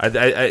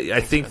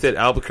 I think that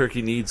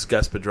Albuquerque needs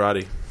Gus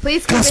Pedrati.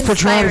 Please keep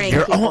inspiring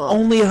your people.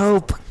 only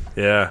hope.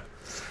 Yeah.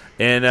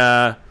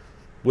 And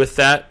with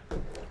that,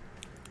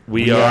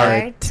 we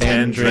are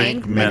 10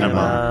 drink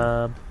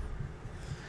minimum.